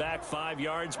 Ships him back 5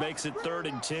 yards. Makes it 3rd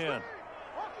and 10. Watch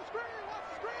the screen, watch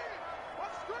the screen,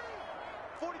 watch the screen.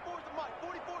 44's the mic,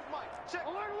 44's mic. Check.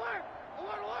 Alert, alert,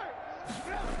 alert, alert.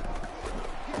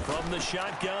 From the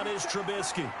shotgun is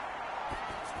Trubisky.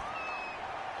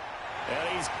 And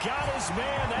he's got his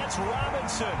man. That's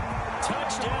Robinson.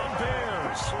 Touchdown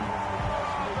Bears.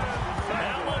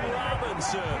 Allen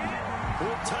Robinson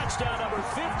with touchdown number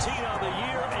 15 on the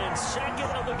year and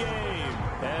 2nd of the game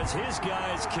as his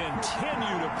guys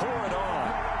continue to pour it on.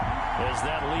 As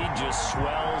that lead just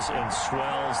swells and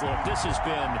swells. Look, this has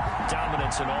been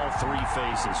dominance in all 3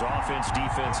 phases, offense,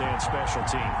 defense, and special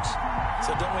teams.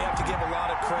 So don't we have to give a lot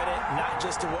of credit, not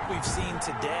just to what we've seen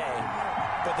today,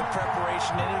 but the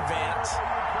preparation in advance,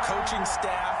 coaching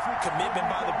staff, commitment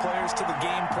by the players to the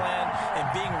game plan, and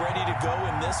being ready to go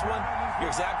in this one?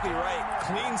 You're exactly right.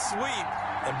 Clean sweep.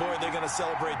 And, boy, they're going to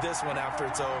celebrate this one after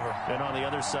it's over. And on the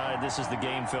other side, this is the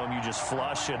game film you just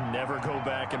flush and never go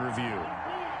back and review.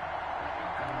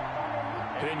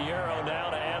 Pinheiro now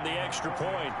to add the extra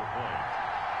point.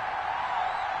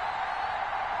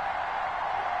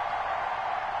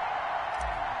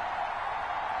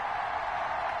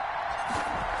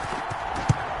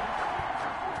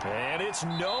 And it's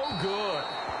no good.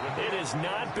 It has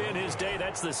not been his day.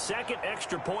 That's the 2nd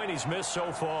extra point he's missed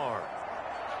so far.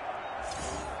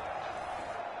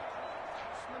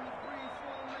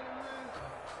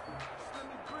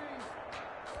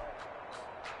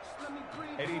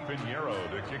 Eddie Pinheiro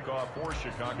to kick off for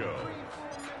Chicago.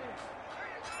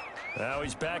 Now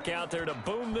he's back out there to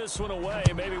boom this one away,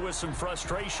 maybe with some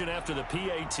frustration after the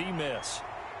PAT miss.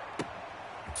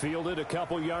 Fielded a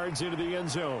couple yards into the end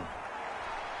zone.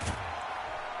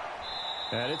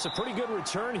 And it's a pretty good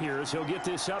return here as he'll get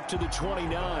this up to the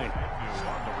 29. On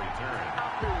the return.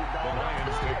 The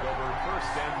Lions take over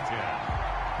 1st and 10.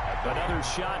 Another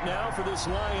shot now for this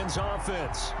Lions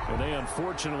offense. And they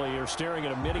unfortunately are staring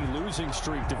at a mini losing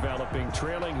streak developing,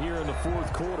 trailing here in the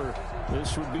 4th quarter.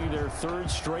 This would be their 3rd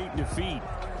straight defeat.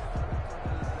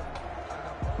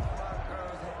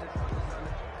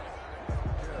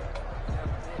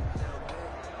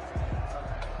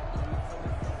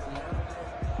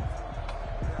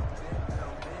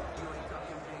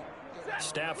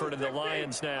 Stafford and the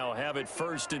Lions now have it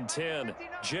 1st and 10,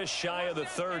 just shy of the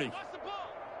 30.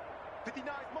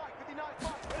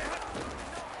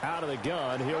 Out of the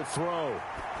gun, he'll throw.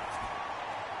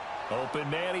 Open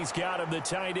man, he's got him, the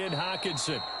tight end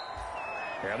Hockenson.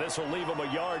 And this will leave him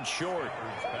a yard short.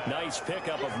 Nice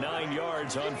pickup of 9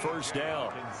 yards on 1st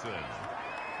down.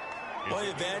 One of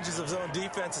the advantages of zone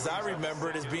defense, as I remember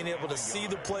it, is being able to see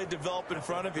the play develop in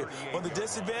front of you. One of the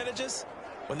disadvantages,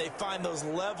 when they find those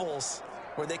levels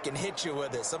where they can hit you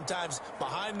with it. Sometimes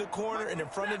behind the corner and in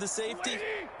front of the safety,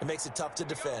 it makes it tough to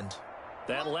defend.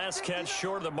 That last catch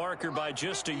short of the marker by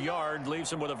just a yard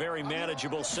leaves him with a very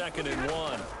manageable 2nd and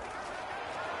 1.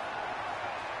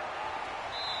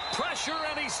 Pressure,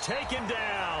 and he's taken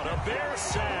down. A Bear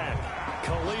sack.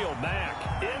 Khalil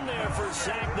Mack in there for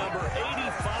sack number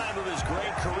 85 of his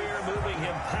great career, moving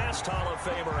him past Hall of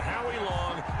Famer Howie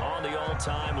Long on the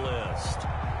all-time list.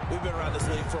 We've been around this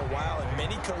league for a while, and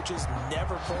many coaches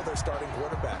never pull their starting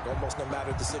quarterback, almost no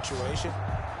matter the situation.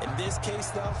 In this case,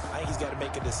 though, I think he's got to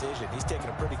make a decision. He's taking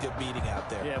a pretty good beating out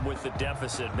there. Yeah, with the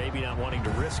deficit, maybe not wanting to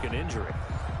risk an injury.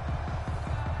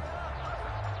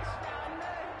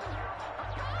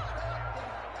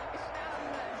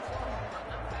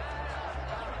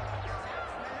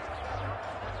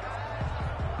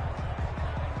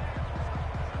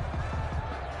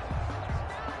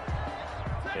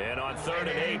 And on 3rd and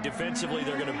 8, defensively,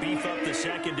 they're going to beef up the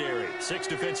secondary. 6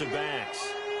 defensive backs.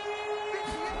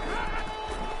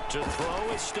 To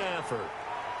throw is Stafford.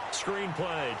 Screen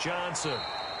play, Johnson.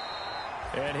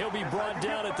 And he'll be brought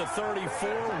down at the 34,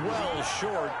 well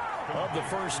short of the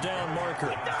 1st down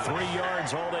marker. 3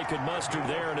 yards, all they could muster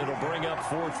there, and it'll bring up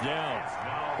 4th down.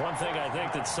 One thing I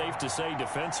think that's safe to say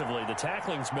defensively, the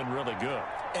tackling's been really good.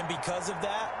 And because of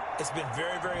that, it's been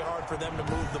very, very hard for them to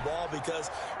move the ball because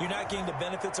you're not getting the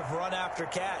benefits of run after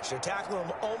catch. They're tackling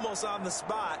them almost on the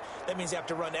spot. That means you have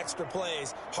to run extra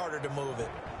plays, harder to move it.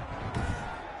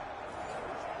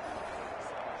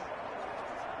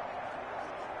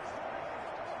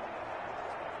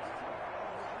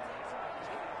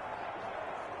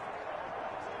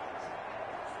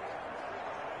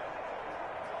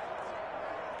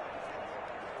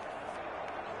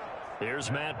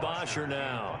 Here's Matt Bosher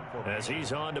now as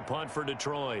he's on to punt for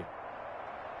Detroit.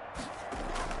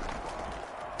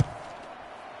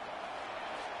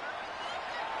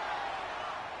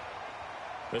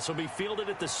 This will be fielded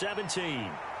at the 17.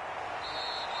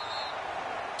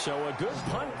 So a good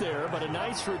punt there, but a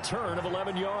nice return of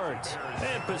 11 yards.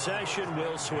 And possession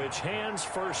will switch hands,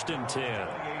 1st and 10.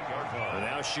 And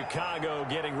now Chicago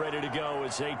getting ready to go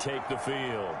as they take the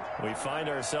field. We find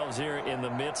ourselves here in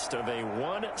the midst of a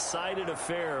one-sided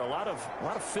affair. A lot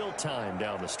of fill time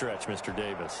down the stretch, Mr.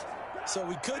 Davis. So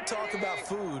we could talk about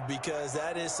food because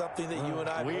that is something that you and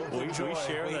I both enjoy. We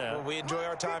share that. We enjoy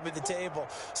our time at the table.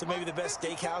 So maybe the best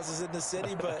steakhouses in the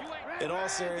city, but in all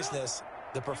seriousness,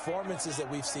 the performances that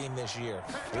we've seen this year,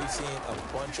 we've seen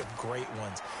a bunch of great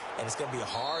ones, and it's going to be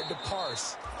hard to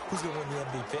parse who's going to win the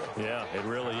MVP. Yeah, it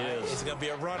really is. Is it going to be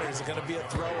a runner? Is it going to be a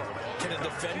thrower? Can a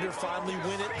defender finally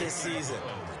win it this season?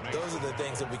 Those are the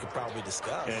things that we could probably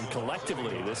discuss. And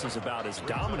collectively, this is about as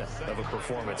dominant of a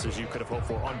performance as you could have hoped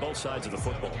for on both sides of the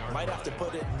football. Might have to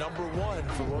put it number 1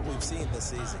 for what we've seen this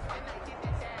season.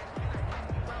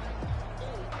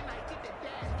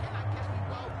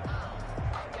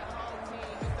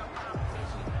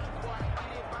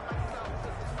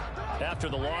 After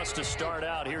the loss to start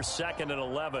out, here's 2nd and 11.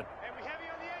 Heavy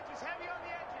on the edges, heavy on the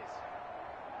edges.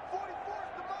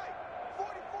 44's the mic.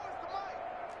 44's the mic.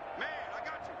 Man, I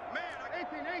got you. Man, I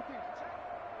got 18.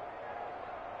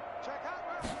 Check out.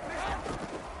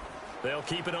 They'll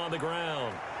keep it on the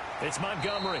ground. It's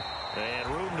Montgomery. And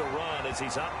room to run as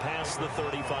he's up past the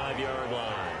 35-yard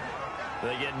line.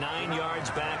 They get 9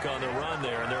 yards back on the run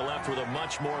there, and they're left with a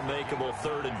much more makeable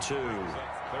 3rd and 2.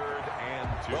 3rd and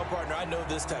 2. Well, partner, I know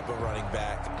this type of running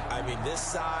back. I mean, this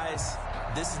size,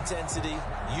 this intensity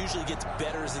usually gets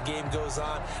better as the game goes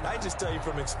on. And I just tell you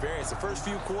from experience, the first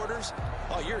few quarters,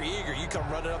 oh, you're eager. You come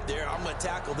running up there, I'm going to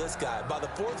tackle this guy. By the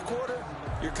 4th quarter,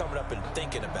 you're coming up and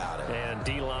thinking about it. And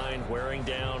D-line wearing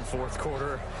down 4th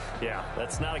quarter. Yeah,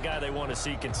 that's not a guy they want to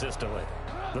see consistently.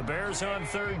 The Bears on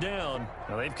 3rd down.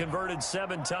 Now, they've converted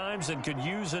 7 times and could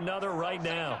use another right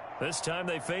now. This time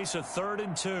they face a 3rd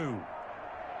and 2.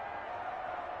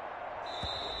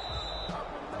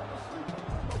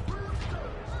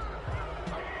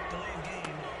 Delay of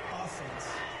game, offense.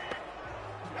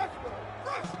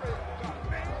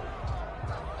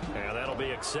 And that'll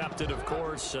be accepted, of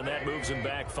course, and that moves him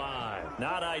back 5.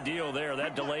 Not ideal there.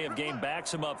 That delay of game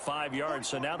backs him up 5 yards,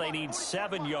 so now they need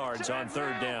 7 yards on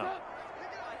 3rd down.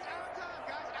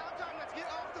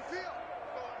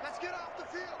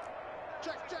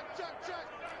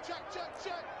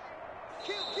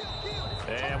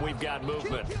 And we've got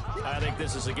movement. I think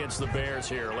this is against the Bears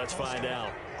here. Let's find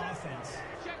out. Offense.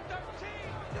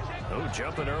 Oh,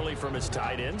 jumping early from his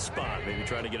tight end spot. Maybe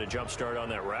trying to get a jump start on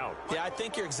that route. Yeah, I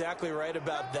think you're exactly right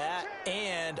about that.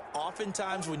 And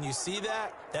oftentimes when you see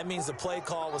that, that means the play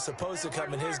call was supposed to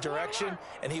come in his direction,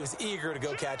 and he was eager to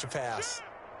go catch a pass.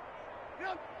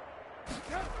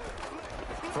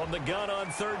 From the gun on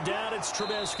 3rd down, it's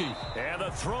Trubisky. And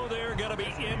the throw there going to be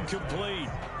incomplete.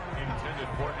 Intended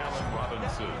for Allen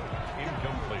Robinson.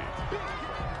 Incomplete.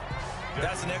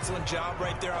 That's an excellent job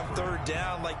right there on 3rd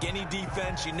down. Like any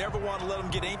defense, you never want to let them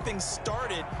get anything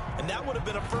started, and that would have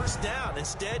been a 1st down.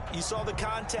 Instead, you saw the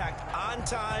contact on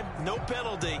time, no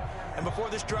penalty, and before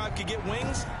this drive could get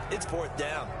wings, it's 4th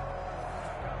down.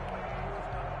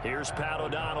 Here's Pat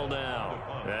O'Donnell now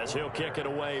as he'll kick it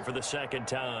away for the 2nd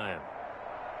time.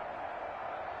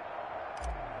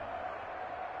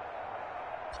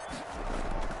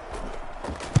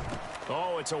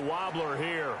 Oh, it's a wobbler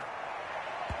here.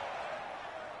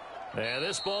 And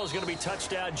this ball is going to be touched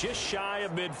down just shy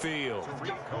of midfield.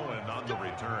 Tariq Cohen on the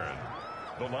return.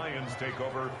 The Lions take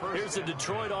over first. Here's the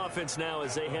Detroit offense now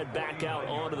as they head back out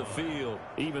onto the field.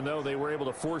 Even though they were able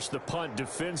to force the punt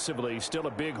defensively, still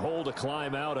a big hole to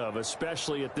climb out of,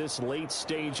 especially at this late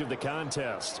stage of the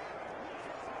contest.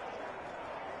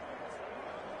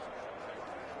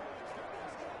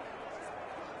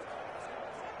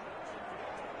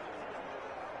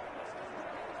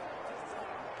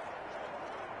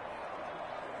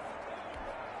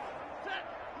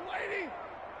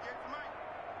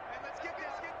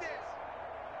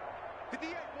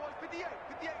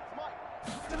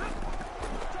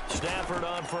 Stafford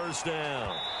on 1st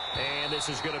down. And this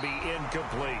is going to be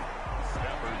incomplete.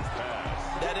 Stafford's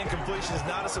pass. That incompletion is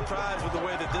not a surprise with the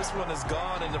way that this one has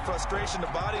gone, and the frustration, the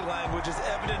body language is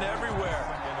evident everywhere.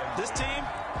 This team,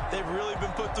 they've really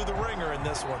been put through the ringer in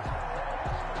this one.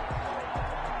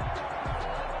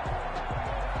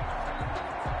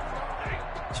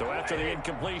 So after the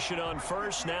incompletion on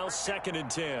 1st, now 2nd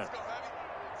and 10.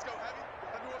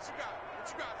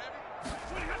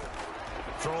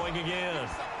 Throwing again.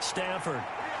 Stafford.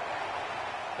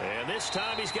 And this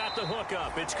time he's got the hook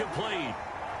up. It's complete.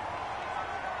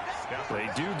 They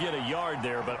do get a yard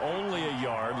there, but only a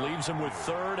yard. Leaves them with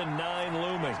 3rd and 9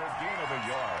 looming. It's a gain of a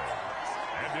yard.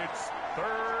 And it's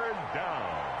 3rd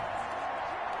down.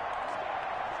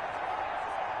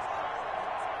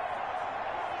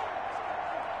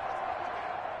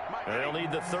 They'll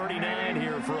need the 39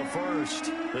 here for a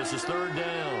first. This is 3rd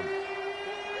down.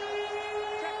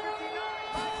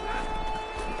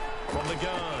 From the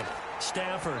gun,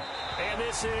 Stafford. And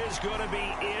this is going to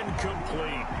be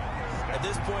incomplete. At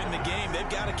this point in the game, they've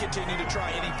got to continue to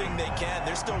try anything they can.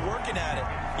 They're still working at it,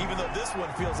 even though this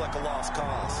one feels like a lost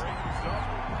cause.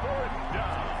 4th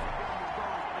down.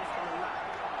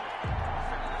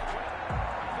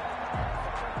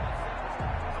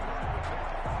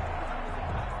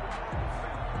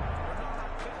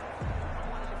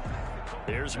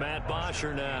 Here's Matt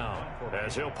Bosher now,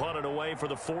 as he'll punt it away for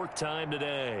the 4th time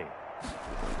today.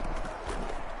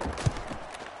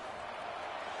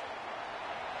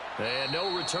 And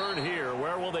no return here.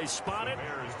 Where will they spot it?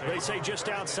 They say just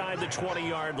outside the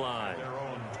 20-yard line.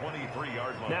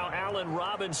 Now Allen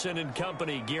Robinson and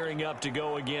company gearing up to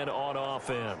go again on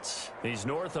offense. He's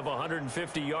north of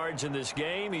 150 yards in this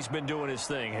game. He's been doing his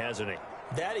thing, hasn't he?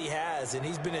 That he has, and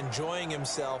he's been enjoying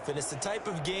himself. And it's the type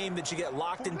of game that you get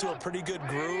locked into a pretty good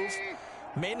groove.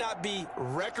 May not be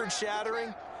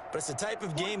record-shattering, but it's the type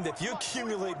of game that if you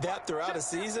accumulate that throughout a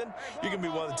season, you're going to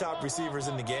be one of the top receivers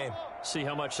in the game. See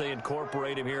how much they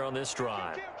incorporate him here on this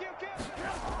drive.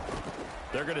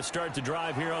 They're going to start the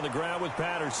drive here on the ground with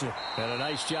Patterson. And a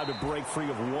nice job to break free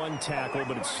of one tackle,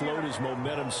 but it slowed his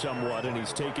momentum somewhat, and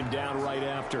he's taken down right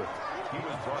after.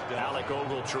 Alec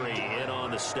Ogletree in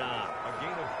on the stop.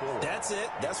 That's it.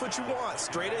 That's what you want.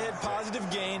 Straight ahead positive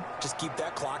gain. Just keep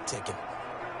that clock ticking.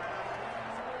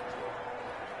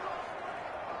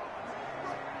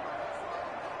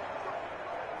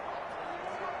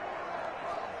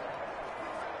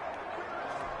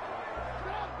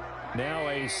 Now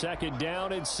a 2nd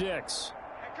down and 6.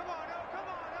 Hey, come on now.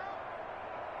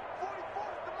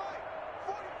 44's the mic.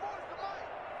 44's the mic.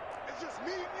 It's just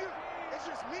me and you. It's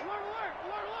just me.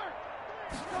 Alert.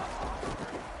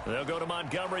 They'll go to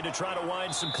Montgomery to try to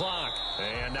wind some clock.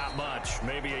 And not much.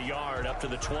 Maybe a yard up to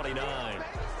the 29.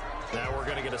 Now we're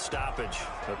going to get a stoppage.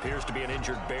 Appears to be an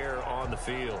injured Bear on the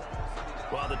field.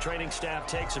 While the training staff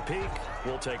takes a peek,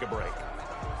 we'll take a break.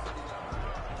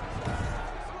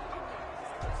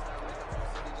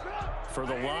 For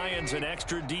the Lions, an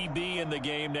extra DB in the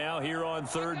game now here on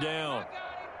 3rd down.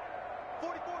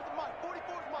 44's the mic.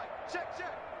 44's the mic. Check.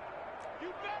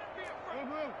 You better be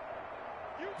afraid.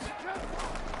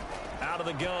 Out of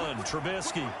the gun,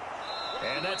 Trubisky.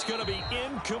 And that's going to be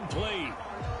incomplete.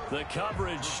 The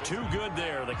coverage too good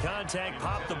there. The contact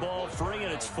popped the ball free,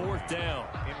 and it's 4th down.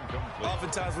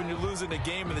 Oftentimes when you're losing a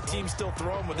game and the team's still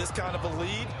throwing with this kind of a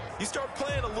lead, you start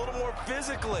playing a little more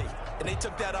physically. And they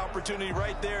took that opportunity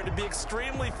right there to be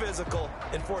extremely physical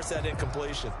and force that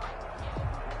incompletion.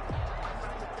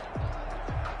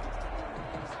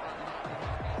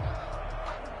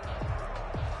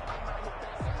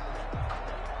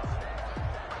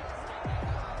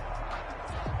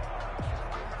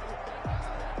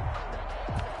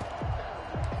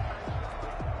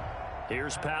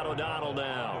 Here's Pat O'Donnell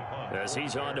now as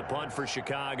he's on to punt for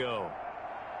Chicago.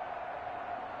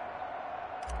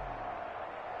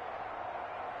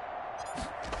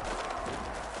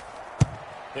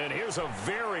 And here's a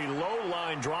very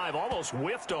low-line drive, almost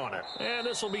whiffed on it. And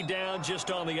this will be down just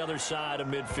on the other side of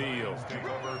midfield. Take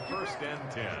over 1st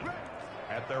and 10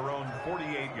 at their own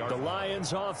 48-yard The line.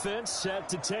 Lions offense set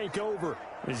to take over.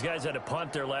 These guys had to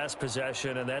punt their last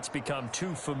possession, and that's become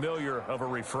too familiar of a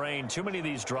refrain. Too many of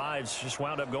these drives just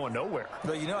wound up going nowhere.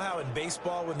 But you know how in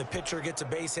baseball, when the pitcher gets a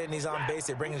base hit and he's on base,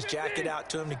 they bring his jacket out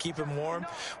to him to keep him warm?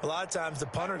 A lot of times the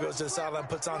punter goes to the sideline,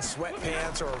 puts on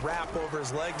sweatpants or a wrap over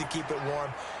his leg to keep it warm.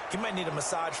 He might need a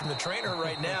massage from the trainer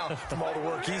right now from all the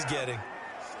work he's getting.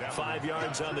 5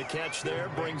 yards on the catch there,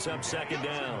 brings up 2nd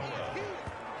down.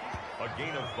 A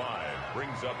gain of 5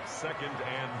 brings up 2nd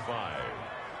and 5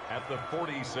 at the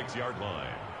 46-yard line.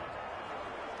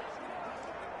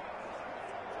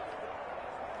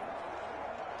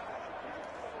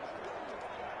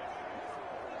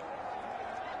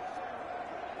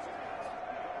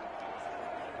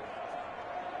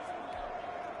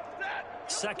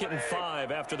 Second and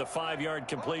 5 after the 5-yard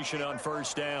completion on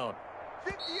 1st down.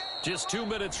 Just 2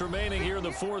 minutes remaining here in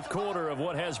the 4th quarter of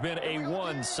what has been a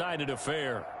one-sided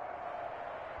affair.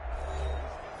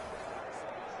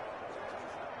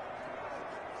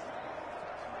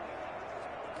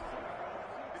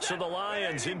 So the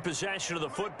Lions in possession of the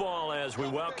football as we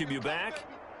welcome you back.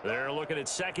 They're looking at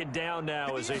 2nd down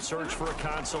now as they search for a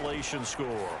consolation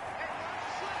score.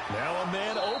 Now a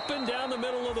man open down the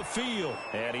middle of the field.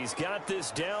 And he's got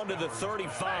this down to the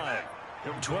 35.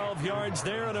 12 yards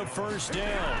there and a first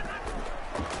down.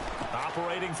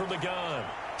 Operating from the gun.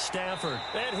 Stafford.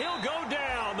 And he'll go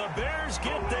down. The Bears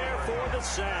get there for the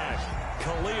sack.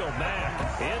 Khalil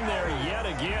Mack in there yet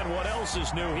again. What else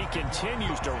is new? He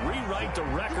continues to rewrite the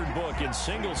record book in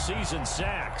single-season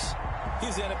sacks.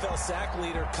 He's the NFL sack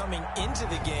leader coming into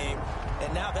the game,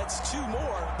 and now that's 2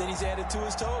 more that he's added to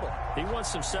his total. He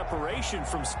wants some separation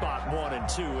from spot 1 and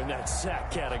 2 in that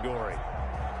sack category.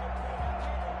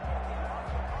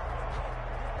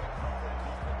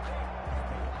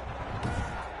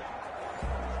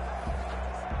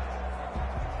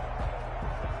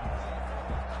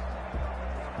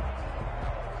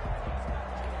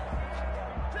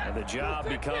 And the job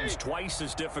becomes twice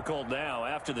as difficult now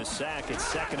after the sack. It's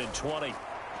 2nd and 20.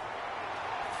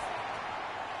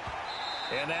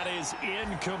 And that is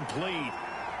incomplete.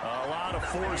 A lot of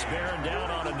force bearing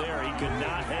down on him there. He could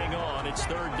not hang on. It's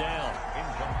 3rd down.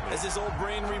 As his old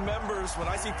brain remembers, when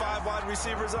I see 5 wide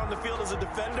receivers on the field as a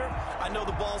defender, I know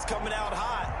the ball's coming out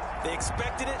high. They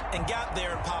expected it and got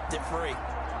there and popped it free.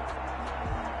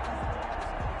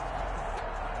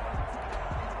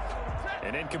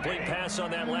 An incomplete pass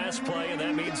on that last play, and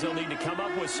that means they'll need to come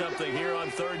up with something here on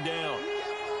 3rd down.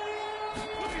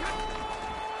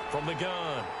 From the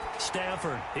gun,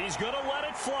 Stafford. He's going to let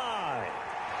it fly.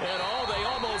 And they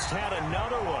almost had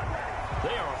another one.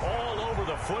 They are all over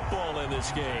the football in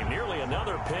this game. Nearly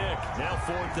another pick. Now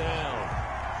 4th down.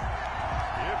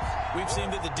 We've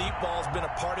seen that the deep ball's been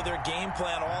a part of their game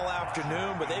plan all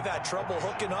afternoon, but they've had trouble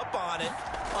hooking up on it,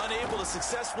 unable to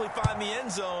successfully find the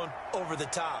end zone over the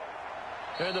top.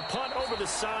 And the punt over the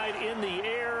side in the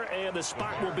air, and the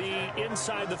spot will be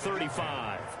inside the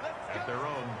 35. At their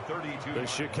own 32. The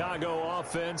Chicago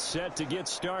offense set to get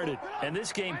started. And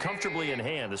this game comfortably in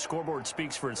hand. The scoreboard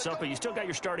speaks for itself, but you still got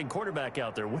your starting quarterback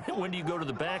out there. When do you go to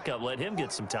the backup? Let him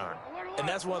get some time. And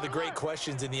that's one of the great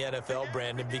questions in the NFL,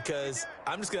 Brandon, because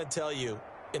I'm just going to tell you,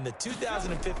 in the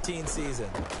 2015 season,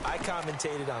 I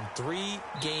commentated on 3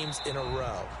 games in a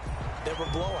row that were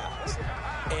blowouts.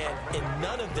 And in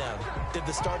none of them did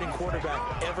the starting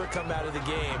quarterback ever come out of the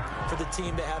game for the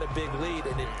team that had a big lead.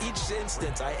 And in each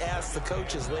instance, I asked the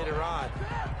coaches later on,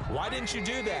 why didn't you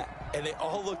do that? And they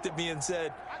all looked at me and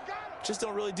said, just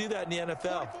don't really do that in the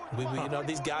NFL. We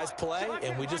these guys play,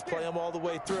 and we just play them all the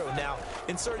way through. Now,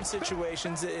 in certain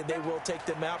situations, they will take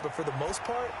them out, but for the most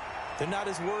part, they're not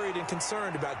as worried and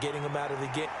concerned about getting them out of the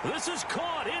game. This is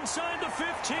caught inside the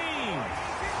 15.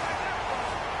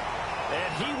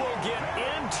 And he will get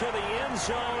into the end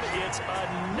zone. It's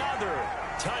another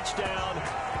touchdown.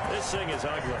 This thing is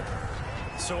ugly.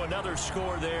 So another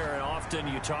score there, and often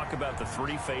you talk about the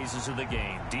 3 phases of the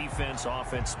game. Defense,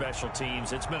 offense, special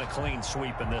teams. It's been a clean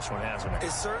sweep in this one, hasn't it?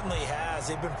 It certainly has.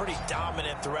 They've been pretty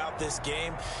dominant throughout this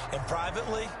game. And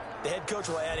privately, the head coach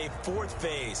will add a 4th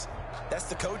phase. That's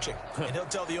the coaching. And he'll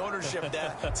tell the ownership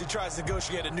that as he tries to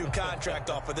negotiate a new contract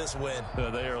off of this win.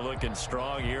 They are looking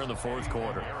strong here in the 4th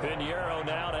quarter. Pinheiro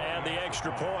now to add the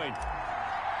extra point.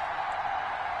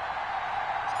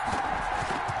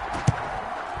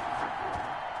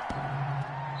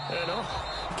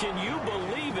 And can you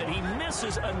believe it? He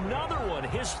misses another one,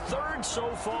 his 3rd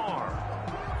so far.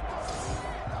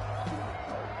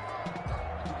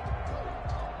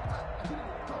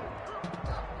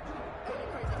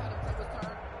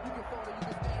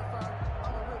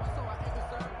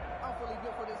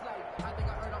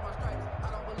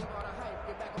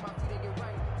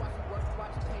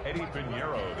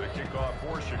 Pinheiro to kick off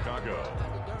for Chicago.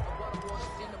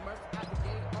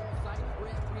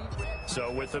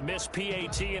 So with the missed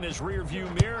PAT in his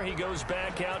rearview mirror, he goes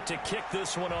back out to kick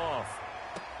this one off.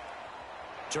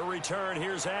 To return,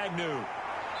 here's Agnew.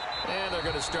 And they're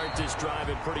going to start this drive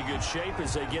in pretty good shape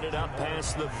as they get it up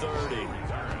past the 30.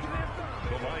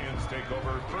 The Lions take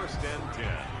over 1st and 10.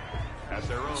 At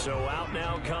their own. So out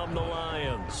now come the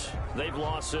Lions. They've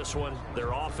lost this one.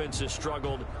 Their offense has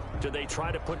struggled. Do they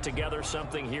try to put together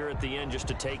something here at the end just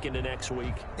to take into next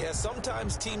week? Yeah,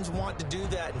 sometimes teams want to do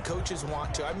that and coaches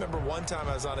want to. I remember one time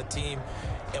I was on a team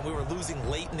and we were losing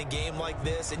late in the game like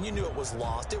this, and you knew it was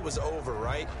lost. It was over,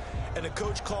 right? And the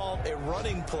coach called a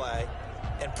running play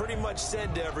and pretty much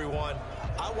said to everyone,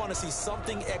 I want to see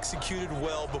something executed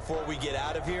well before we get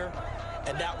out of here.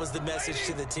 And that was the message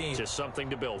to the team. Just something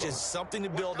to build on. Just something to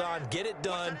build on, get it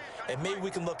done, and maybe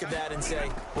we can look at that and say,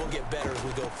 we'll get better as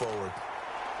we go forward.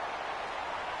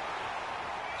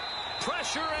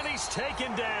 Pressure, and he's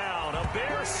taken down. A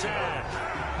Bear sack.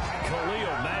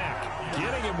 Khalil Mack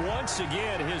getting him once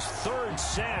again his third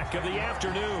sack of the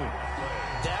afternoon.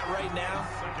 That right now,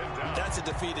 that's a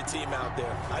defeated team out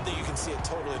there. I think you can see it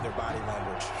totally in their body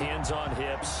language. Hands on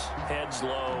hips, heads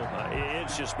low.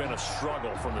 It's just been a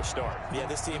struggle from the start. Yeah,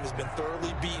 this team has been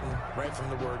thoroughly beaten right from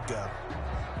the word go.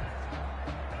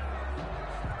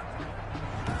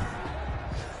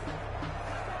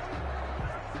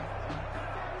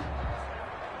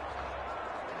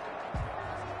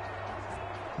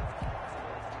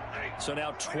 So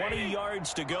now 20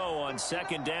 yards to go on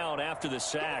second down after the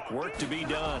sack. Work to be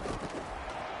done.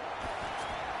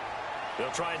 They'll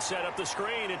try and set up the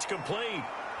screen. It's complete.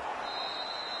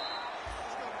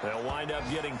 They'll wind up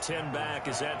getting 10 back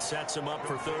as that sets them up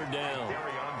for third down.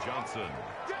 Johnson.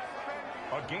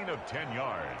 A gain of 10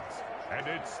 yards. And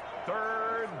it's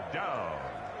third down.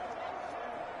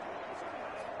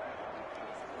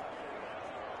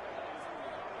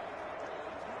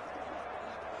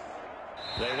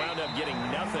 They wound up getting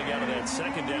nothing out of that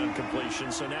second down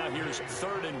completion, so now here's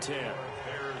 3rd and 10.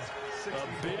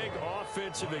 A big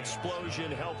offensive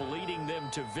explosion helped leading them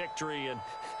to victory, and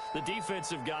the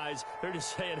defensive guys, they're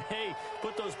just saying, hey,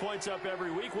 put those points up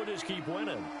every week, we'll just keep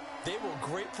winning. They will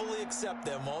gratefully accept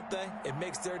them, won't they? It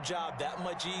makes their job that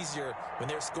much easier when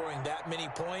they're scoring that many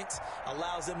points,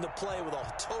 allows them to play with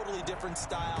a totally different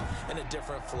style and a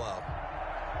different flow.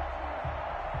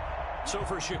 So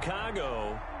for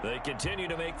Chicago, they continue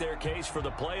to make their case for the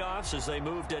playoffs as they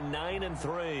move to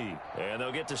 9-3. And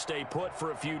they'll get to stay put for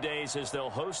a few days as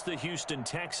they'll host the Houston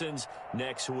Texans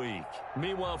next week.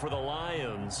 Meanwhile, for the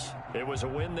Lions, it was a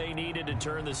win they needed to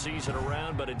turn the season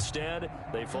around, but instead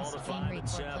they fall to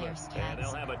 5-7. And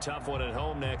they'll have a tough one at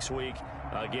home next week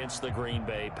against the Green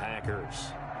Bay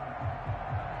Packers.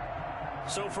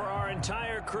 So for our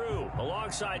entire crew,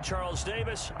 alongside Charles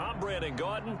Davis, I'm Brandon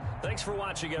Gaudin. Thanks for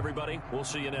watching, everybody. We'll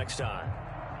see you next time.